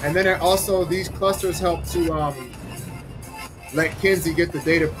 And then also these clusters help to let Kinsey get the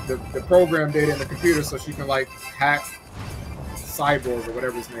data, the program data in the computer, so she can like hack Cyborg or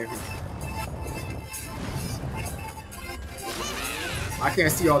whatever his name is. I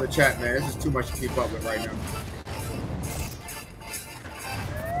can't see all the chat, man. It's just too much to keep up with right now.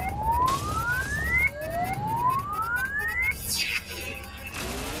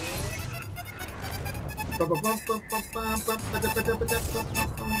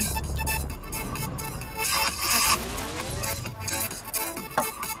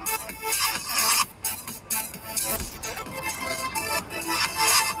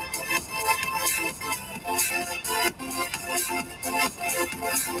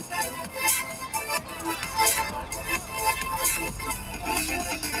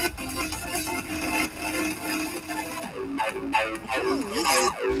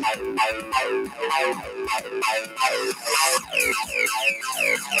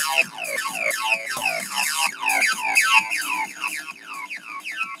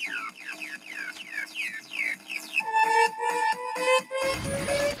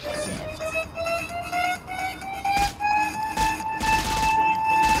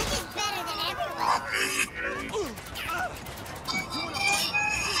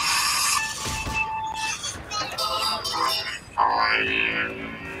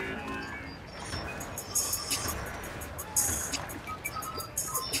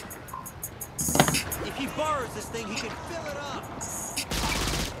 If he borrows this thing, he can fill it up.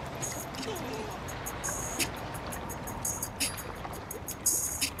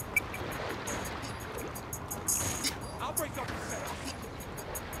 I'll break up the set.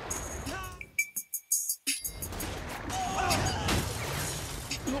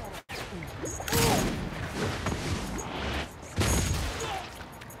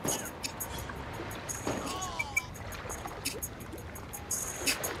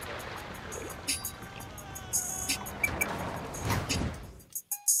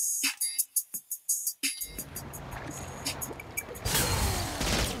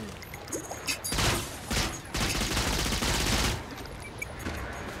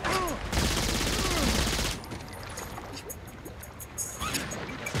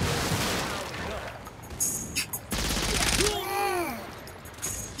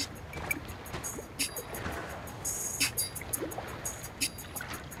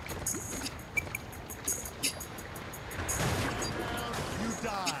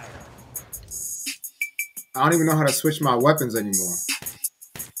 I don't even know how to switch my weapons anymore.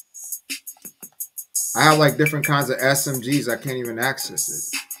 I have like different kinds of SMGs. I can't even access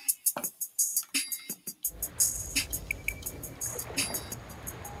it.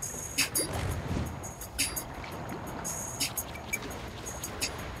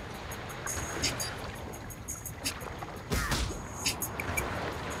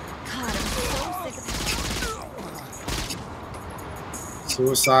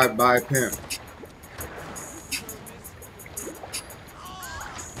 Suicide by pimp.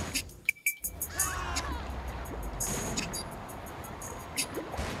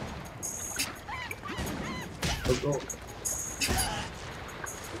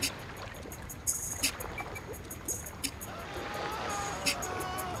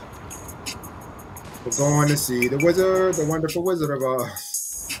 We're going to see the wizard, the wonderful Wizard of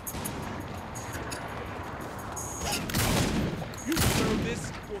Oz.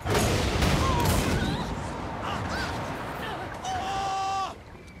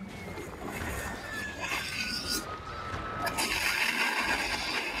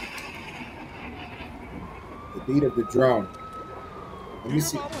 The beat of the drum. Let me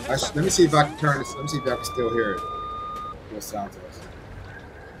see. Let me see if I can turn this. Let me see if I can still hear it. What sound to us?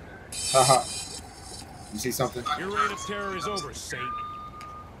 Haha. You see something? Your reign of terror is over, Saint.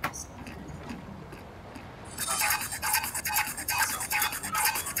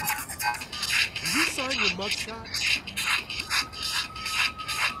 Did you sign your mugshot?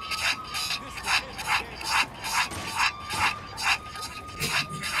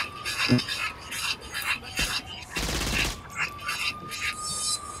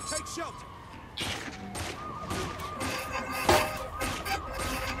 Take shelter.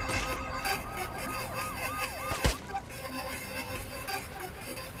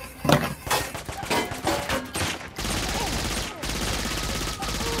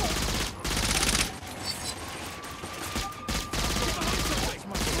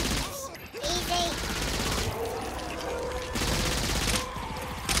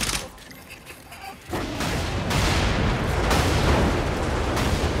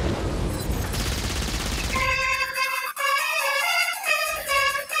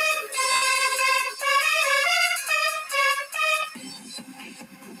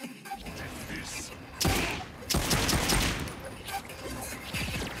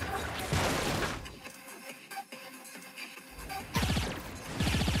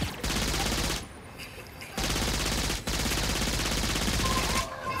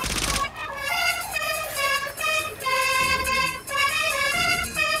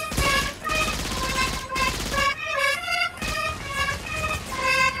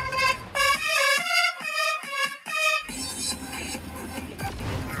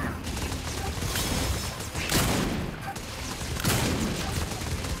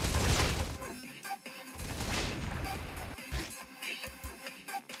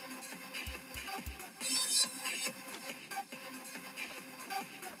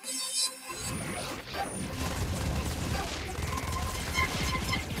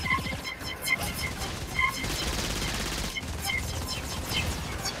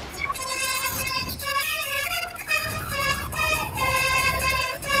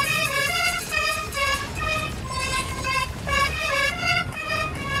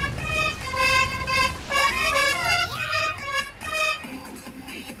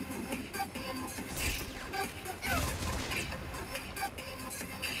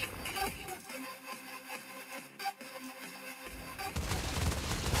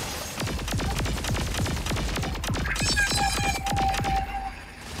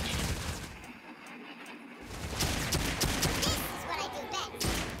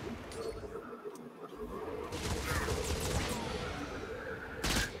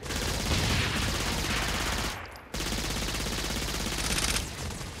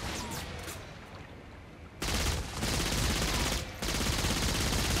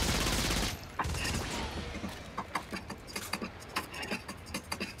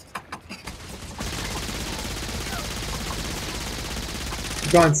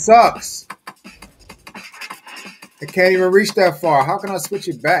 gun sucks. It can't even reach that far. How can I switch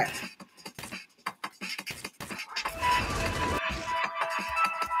it back?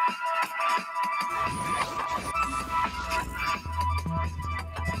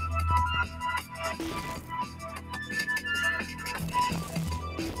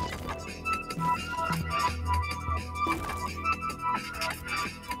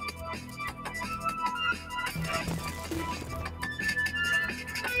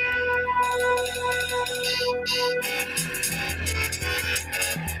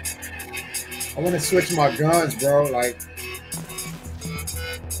 I want to switch my guns, bro. Like,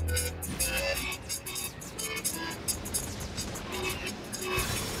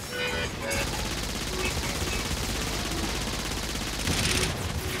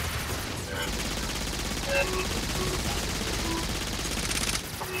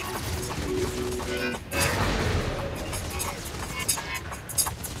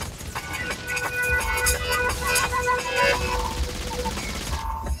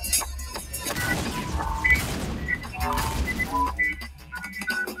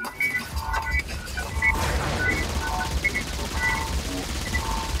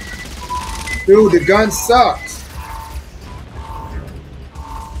 dude, the gun sucks.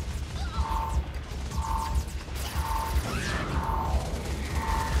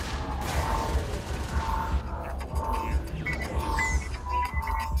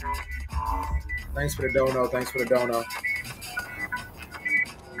 Thanks for the dono. Thanks for the dono.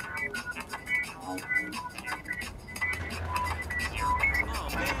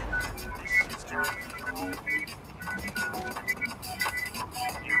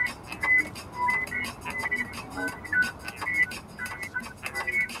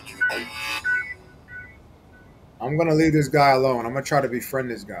 I'm gonna leave this guy alone. I'm gonna try to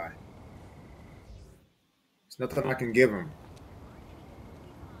befriend this guy. There's nothing I can give him.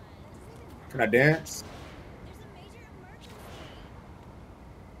 Can I dance?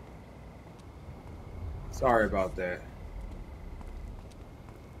 Sorry about that.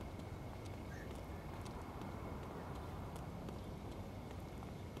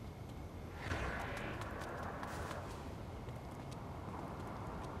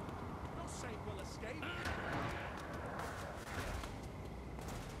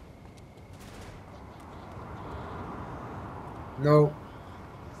 No.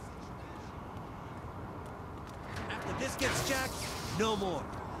 After this gets jacked, no more.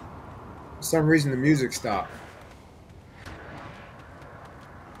 For some reason, the music stopped.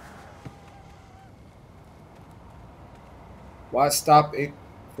 Why stop it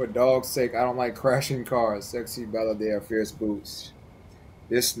for dog's sake? I don't like crashing cars. Sexy Belladere, fierce boots.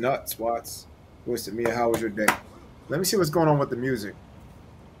 This nuts, Watts. Twisted Mia, how was your day? Let me see what's going on with the music.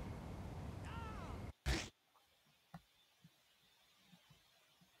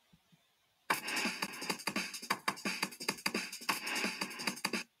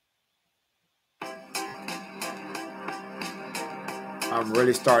 I'm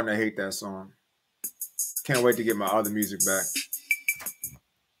really starting to hate that song. Can't wait to get my other music back.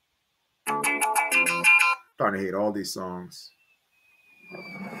 Starting to hate all these songs.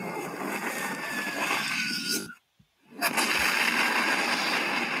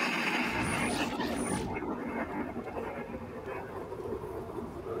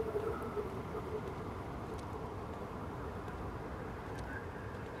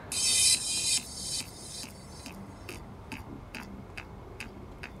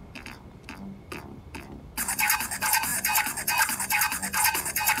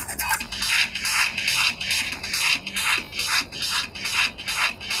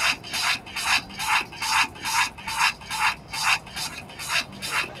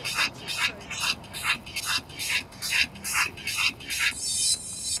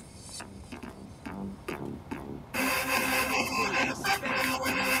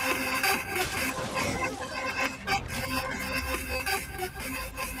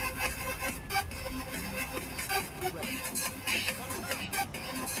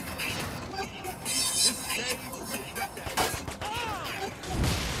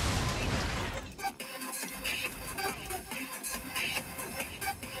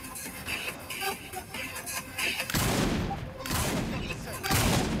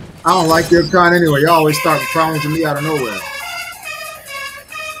 I don't like this kind anyway. Y'all always start problems with me out of nowhere.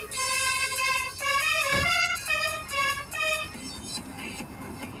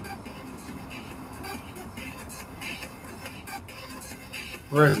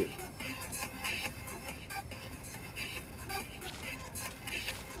 Where is it?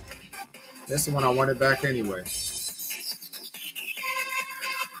 That's the one I wanted back anyway.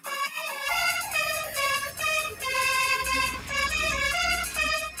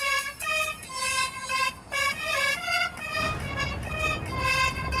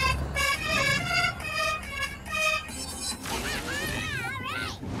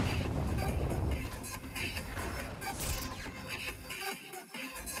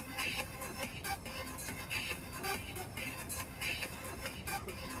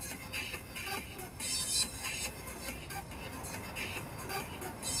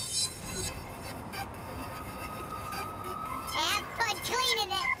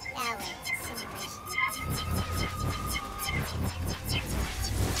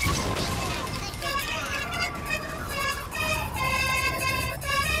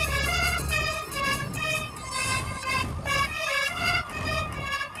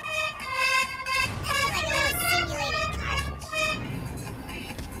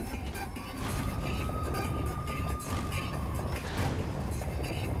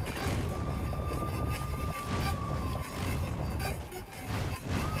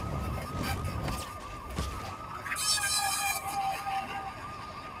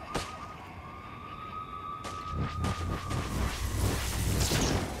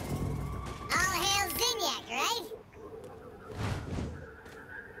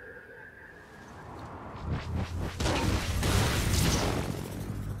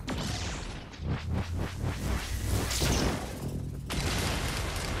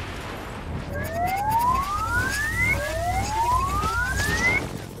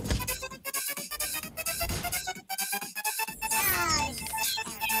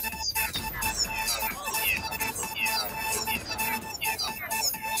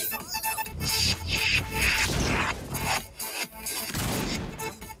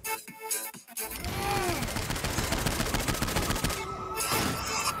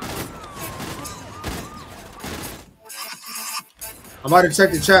 I might have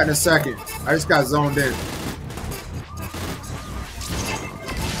checked the chat in a second. I just got zoned in.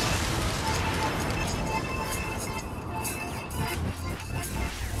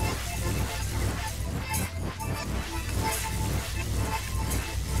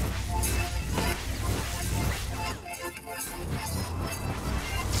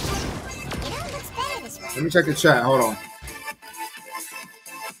 Let me check the chat. Hold on.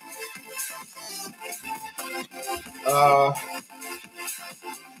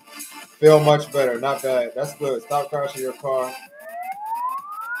 Feel much better. Not bad. That's good. Stop crashing your car.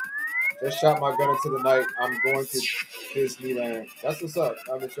 Just shot my gun into the night. I'm going to Disneyland. That's what's up.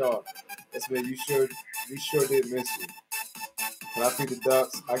 I miss y'all. Yes, man. We sure did miss you. Can I feed the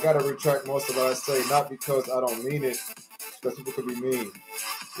ducks? I gotta retract most of what I say, not because I don't mean it, because people could be mean.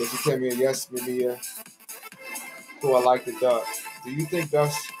 Yes, you came here. Yes, Mia. Cool. I like the duck. Do you think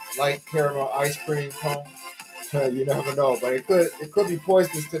ducks like caramel ice cream cone? You never know, but it could be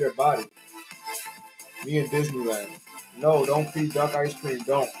poisonous to their body. Me in Disneyland. No, don't feed duck ice cream.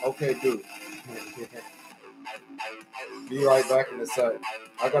 Don't. Okay, dude. Be right back in the set.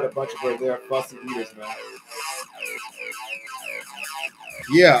 I got a bunch of right there. Fussy eaters, man.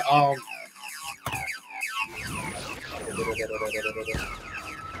 Yeah. Oh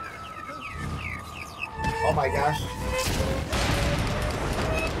my gosh.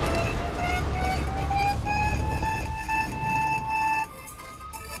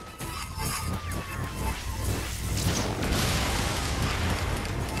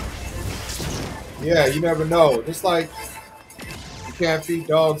 Yeah, you never know. Just like you can't feed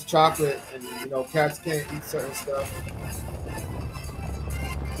dogs chocolate, and cats can't eat certain stuff.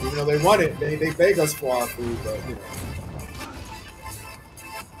 Even though they want it, they beg us for our food, but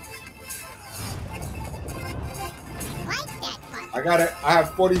I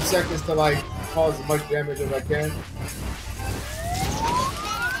have 40 seconds to cause as much damage as I can.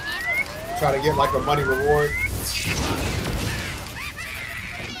 Try to get like a money reward.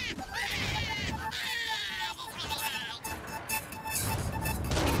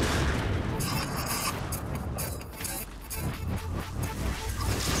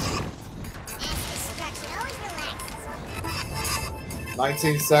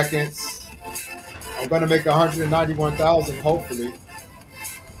 $19 seconds. I'm gonna make 191,000, hopefully.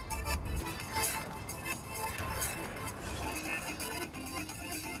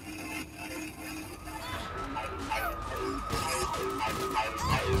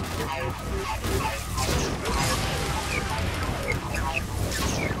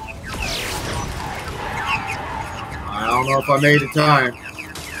 I don't know if I made the time.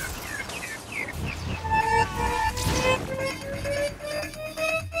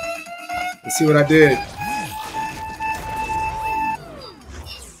 Let's see what I did.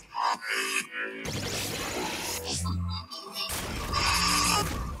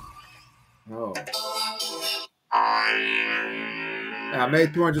 Oh. Yeah, I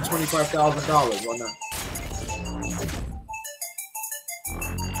made $225,000. Why not?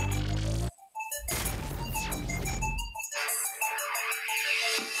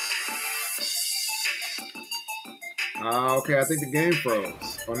 Okay, I think the game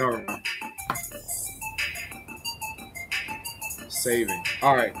froze. Oh, no. Saving.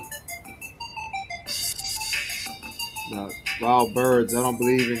 All right. No, wild birds. I don't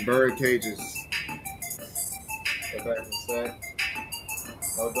believe in bird cages. Go back and say.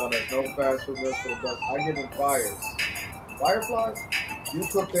 No donuts. No fast food meals for the ducks. I give them fires. Fireflies? You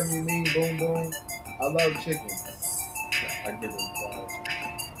cook them, you mean? Boom, boom. I love chicken. I give them fires.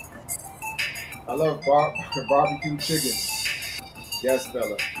 I love barbecue chicken. Yes,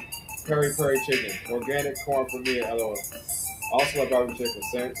 fella. Peri chicken. Organic corn for me at LOL. Also like barbecue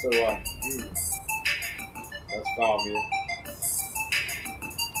chicken. So do I. That's foul, man.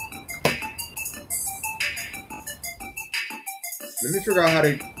 Let me figure out how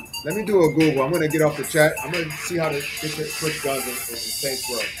to. Let me do a Google. I'm gonna get off the chat. I'm gonna see how to get to switch guns in Saints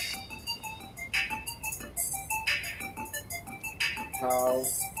Row.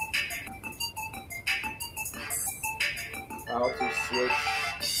 How to switch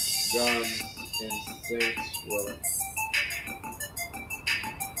guns in Saints Row.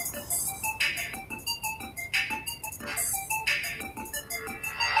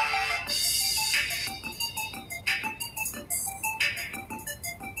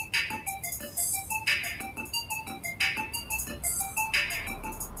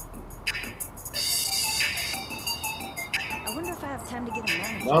 I wonder if I have time to get a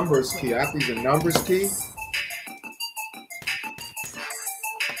manager. Numbers key. I have to use a numbers key.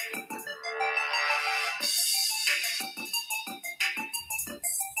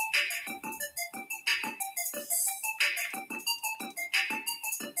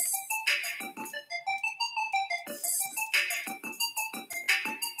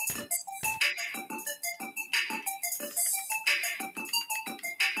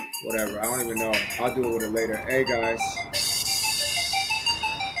 Whatever, I don't even know. I'll do it with it later. Hey guys.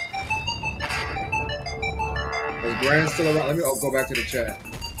 Is Brandon still around? Let me go back to the chat.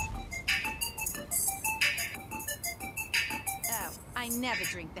 Oh, I never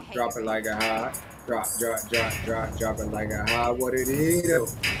drink the hate. Drop it like a hot. Drop it like a hot. What it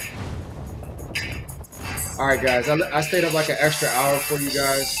is? Alright guys, I stayed up like an extra hour for you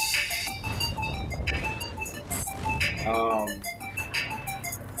guys.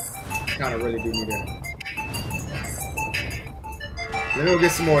 Kind of really do need that. Let me go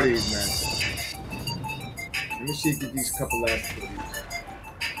get some more of these, man. Let me see if get these couple last of these.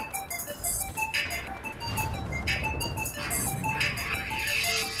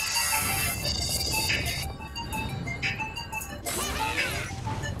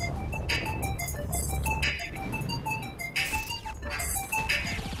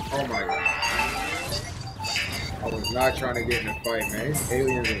 Oh my god. I was not trying to get in a fight, man. These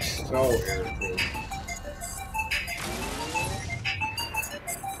aliens are so irritating.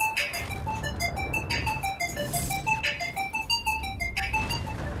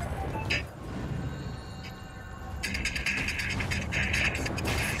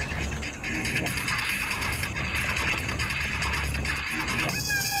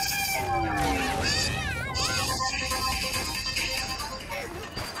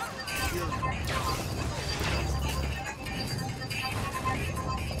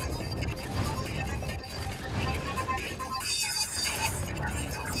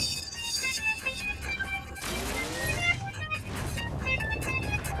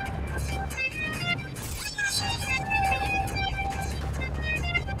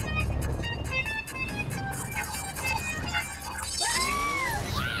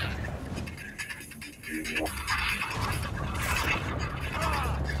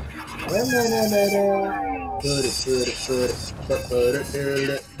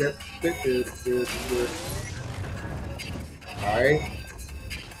 Alright.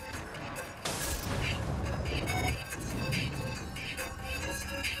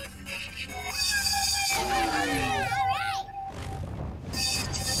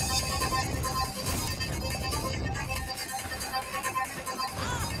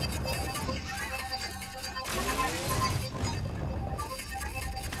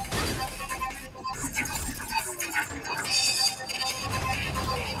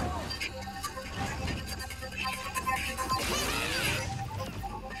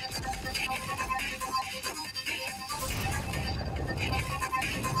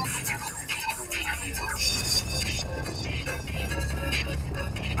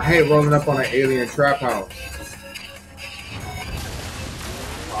 I hate rolling up on an alien trap house.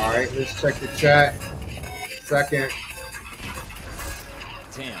 Alright, let's check the chat. Second.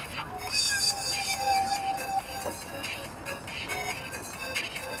 Damn.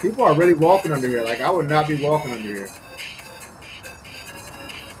 People are really walking under here. Like, I would not be walking under here.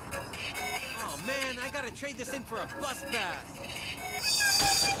 Oh man, I gotta trade this in for a bus pass.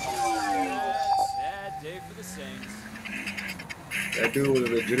 Sad day for the Saints. That dude was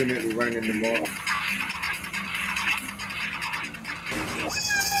legitimately running in the mall.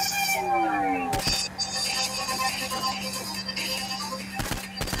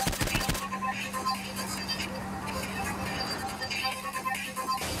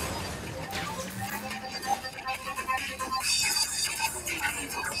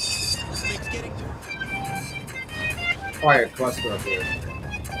 Quiet cluster up here.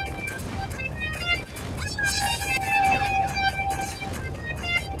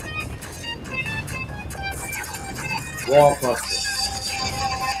 Wall cluster.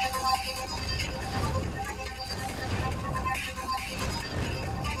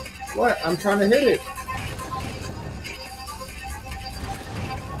 What? I'm trying to hit it.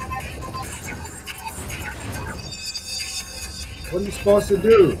 What are you supposed to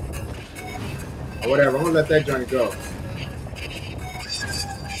do? Or whatever, I'm gonna let that joint go.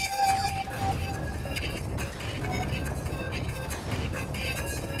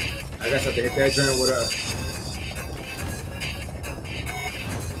 I guess I have to hit that joint with a.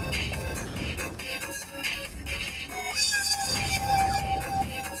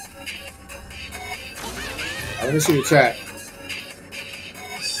 Let me see the chat.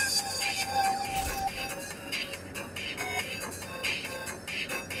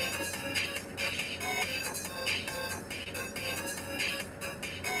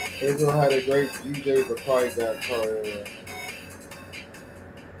 Israel had a great DJ, but probably got caught.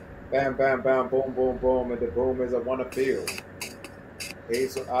 Bam, bam, bam, boom, boom, boom, and the boom is I wanna feel.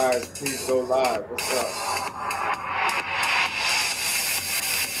 Hazel eyes, please go live. What's up?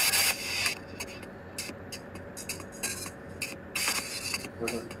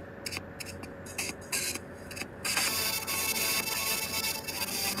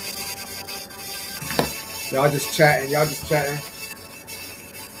 Y'all just chatting. Y'all just chatting.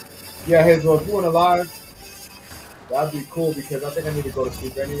 Yeah, Hazel, if you want to live, that'd be cool because I think I need to go to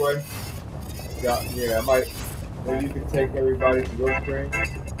sleep anyway. Yeah, I might. Maybe you can take everybody to your screen.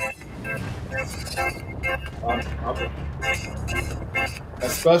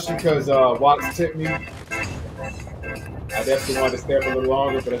 Especially because Watts tipped me. I definitely wanted to stay up a little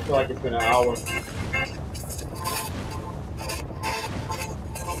longer, but I feel like it's been an hour.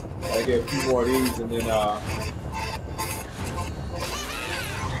 Gotta get a few more of these and then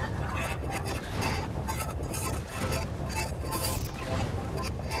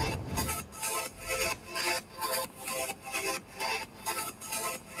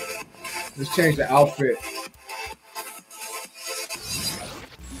let's change the outfit.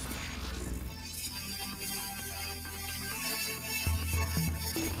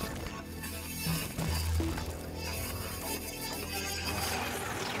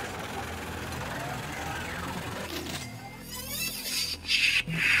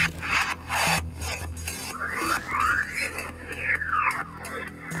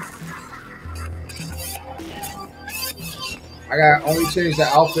 I got only change the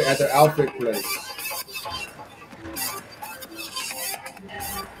outfit at the outfit place.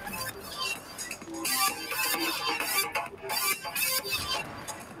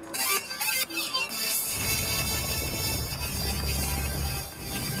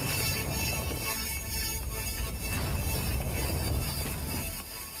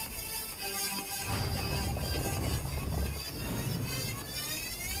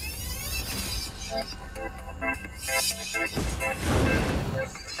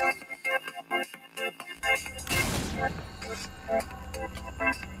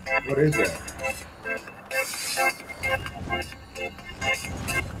 What is that?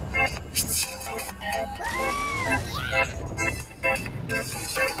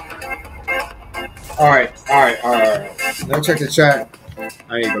 All right. Let me check the chat.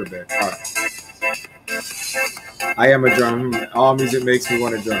 I need to go to bed. All right. I am a drum. All music makes me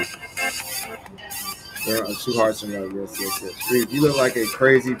want to drum. There are 2 hearts in love. Yes. Reef, you look like a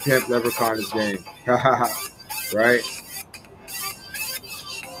crazy pimp leprechaun in this game. Right?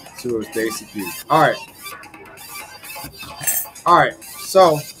 2 of Stacy Q. All right.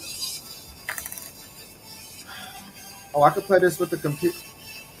 So, I could play this with the computer.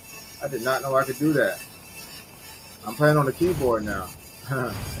 I did not know I could do that. I'm playing on the keyboard now.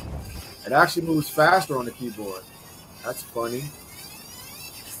 It actually moves faster on the keyboard. That's funny.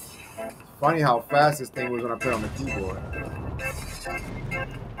 Funny how fast this thing was when I play on the keyboard.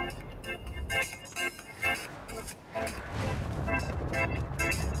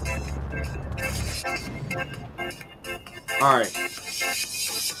 All right.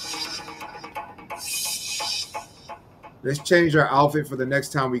 Let's change our outfit for the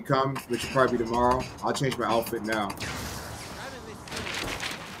next time we come, which will probably be tomorrow. I'll change my outfit now.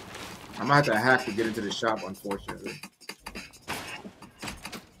 I might have to hack to get into the shop, unfortunately.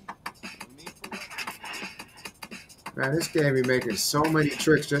 Man, this game be making so many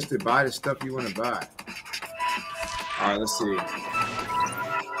tricks just to buy the stuff you want to buy. All right, let's see.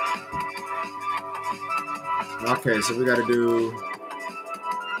 Okay, so we got to do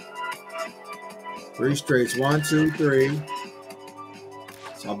 3 straights. 1, 2, 3.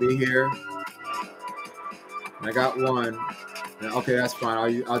 So I'll be here. And I got 1. Okay, that's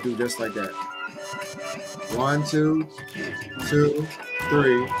fine. I'll do just like that. 1, 2, 2,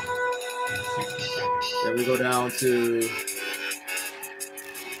 3. Then we go down to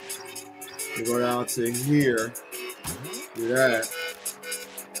here. Do that.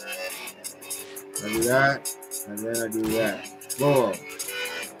 I do that, and then I do that. Whoa.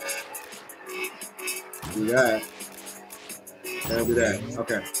 Do that. Then I do that.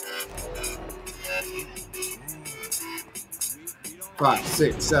 Okay. 5,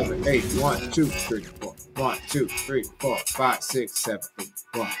 6, 7, 8. 1, 2, 3, 4. 1, 2, 3, 4, 5, 6, 7, 8.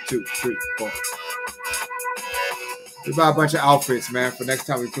 1, 2, 3, 4. We buy a bunch of outfits, man, for next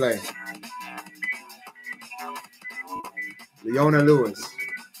time we play. Leona Lewis.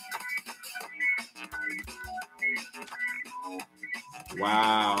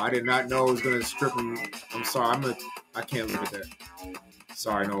 Wow, I did not know it was gonna strip him. I'm sorry, I can't look at that.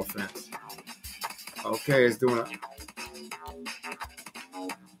 Sorry, no offense. Okay, it's doing a...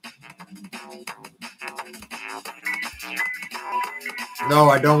 No,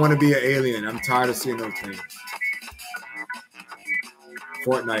 I don't want to be an alien. I'm tired of seeing those things.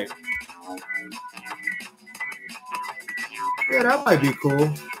 Fortnite. Yeah, that might be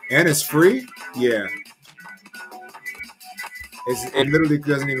cool. And it's free? Yeah. It literally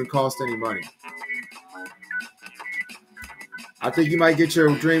doesn't even cost any money. I think you might get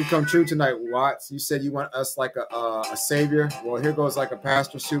your dream come true tonight, Watts. You said you want us like a savior. Well, here goes like a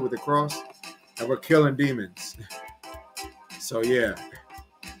pastor suit with a cross. And we're killing demons. So yeah.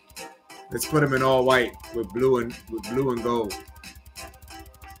 Let's put him in all white with blue and gold.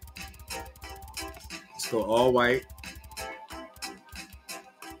 Let's go all white.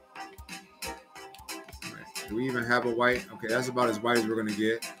 Do we even have a white? Okay, that's about as white as we're gonna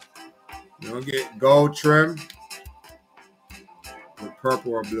get. We're gonna get gold trim with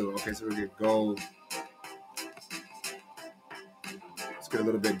purple or blue. Okay, so we'll get gold. Let's get a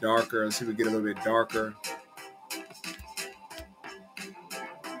little bit darker. Let's see if we get a little bit darker.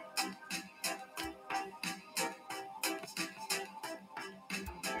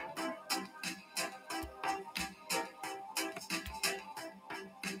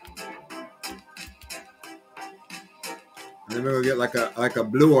 And then we'll get like a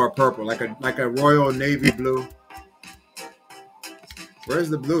blue or a purple, like a royal navy blue. Where's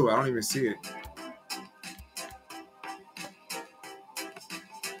the blue? I don't even see it.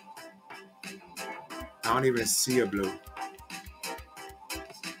 I don't even see a blue.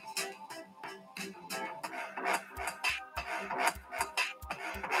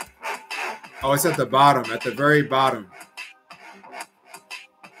 Oh, it's at the bottom, at the very bottom.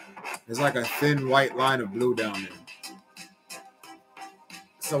 There's like a thin white line of blue down there.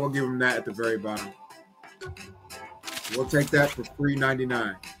 So we'll give them that at the very bottom. We'll take that for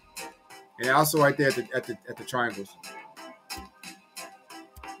 $3.99. And also right there at the triangles.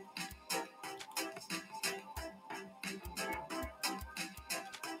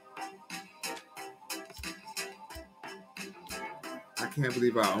 I can't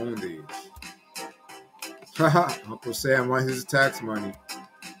believe I own these. Uncle Sam wants his tax money.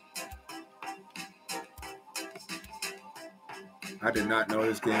 I did not know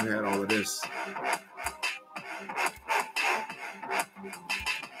this game had all of this.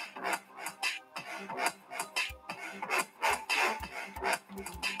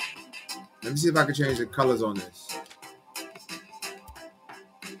 Let me see if I can change the colors on this.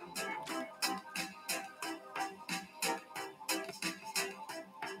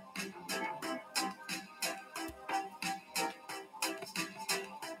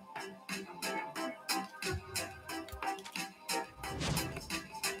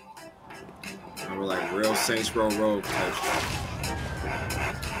 We're like real Saints Row Rogue type stuff.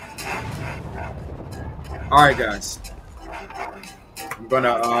 All right, guys. I'm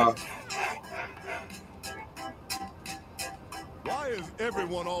gonna. Why is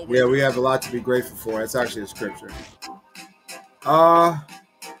everyone always? Yeah, we have a lot to be grateful for. It's actually a scripture. Uh-oh.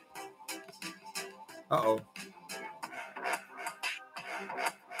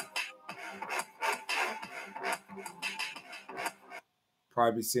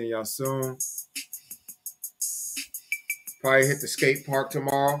 Probably be seeing y'all soon. Probably hit the skate park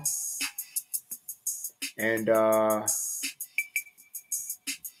tomorrow. And that'll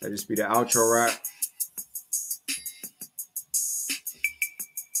just be the outro rap.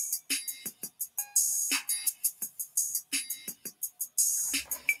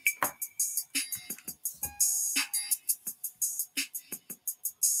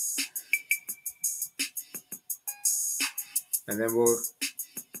 And then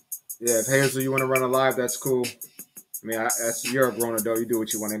yeah, if Hazel, you want to run a live, that's cool. I mean, you're a grown adult. You do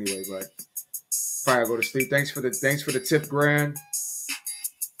what you want anyway, but probably go to sleep. Thanks for the tip, Grand.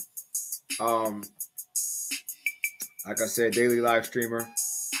 Like I said, daily live streamer.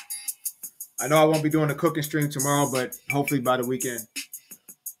 I know I won't be doing the cooking stream tomorrow, but hopefully by the weekend.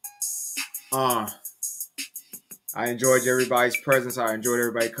 I enjoyed everybody's presence. I enjoyed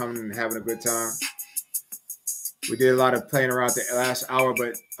everybody coming and having a good time. We did a lot of playing around the last hour,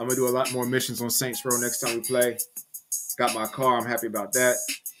 but I'm going to do a lot more missions on Saints Row next time we play. Got my car. I'm happy about that.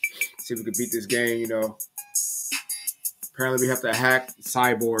 See if we can beat this game, you know. Apparently we have to hack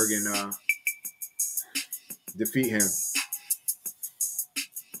Cyborg and defeat him.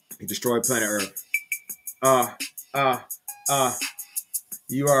 He destroyed planet Earth.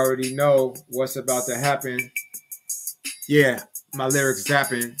 You already know what's about to happen. Yeah, my lyrics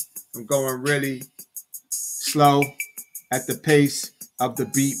zapping. I'm going really slow at the pace of the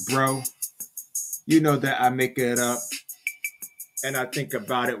beat, bro. You know that I make it up and I think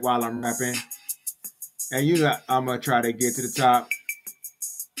about it while I'm rapping. And you know I'm gonna try to get to the top.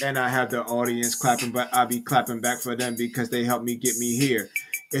 And I have the audience clapping, but I'll be clapping back for them because they helped me get me here.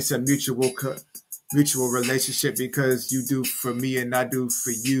 It's a mutual relationship because you do for me and I do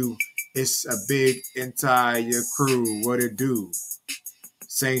for you. It's a big entire crew. What it do?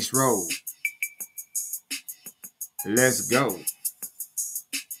 Saints Row. Let's go.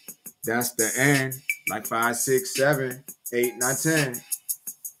 That's the end. Like 5, 6, 7, 8, 9, 10.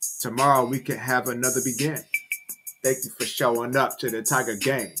 Tomorrow we can have another begin. Thank you for showing up to the Tiger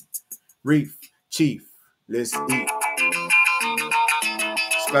Gang. Reef, Chief, let's eat.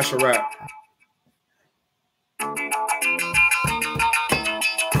 Special rap.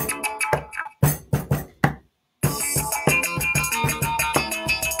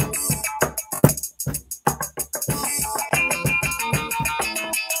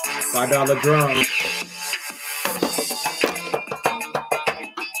 $5 drum.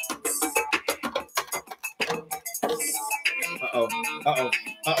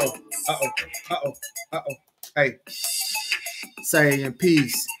 Hey, saying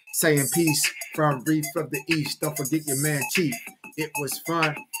peace from Reef of the East. Don't forget your man Chief. It was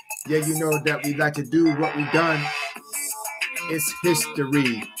fun. Yeah, you know that we like to do what we done. It's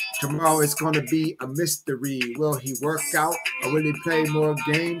history. Tomorrow it's gonna be a mystery. Will he work out or will he play more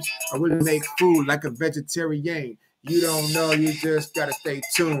games or will he make food like a vegetarian? You don't know. You just gotta stay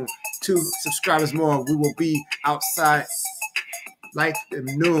tuned. 2 subscribers more. We will be outside like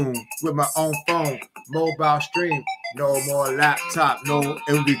noon with my own phone, mobile stream. No more laptop, no,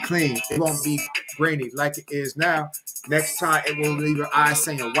 it will be clean. It won't be grainy like it is now. Next time it will leave your eyes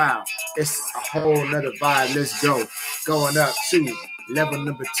saying, wow, it's a whole nother vibe. Let's go. Going up to level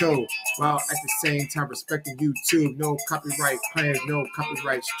number 2, while at the same time respecting YouTube. No copyright claims, no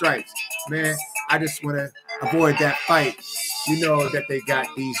copyright strikes. Man, I just want to avoid that fight. You know that they got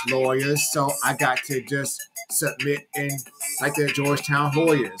these lawyers, so I got to just submit in like the Georgetown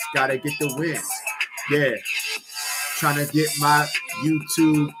Hoyas. Gotta get the wins. Yeah. Trying to get my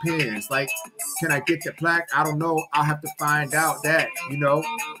YouTube pins. Like, can I get the plaque? I don't know. I'll have to find out that, you know.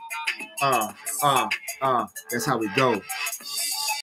 That's how we go.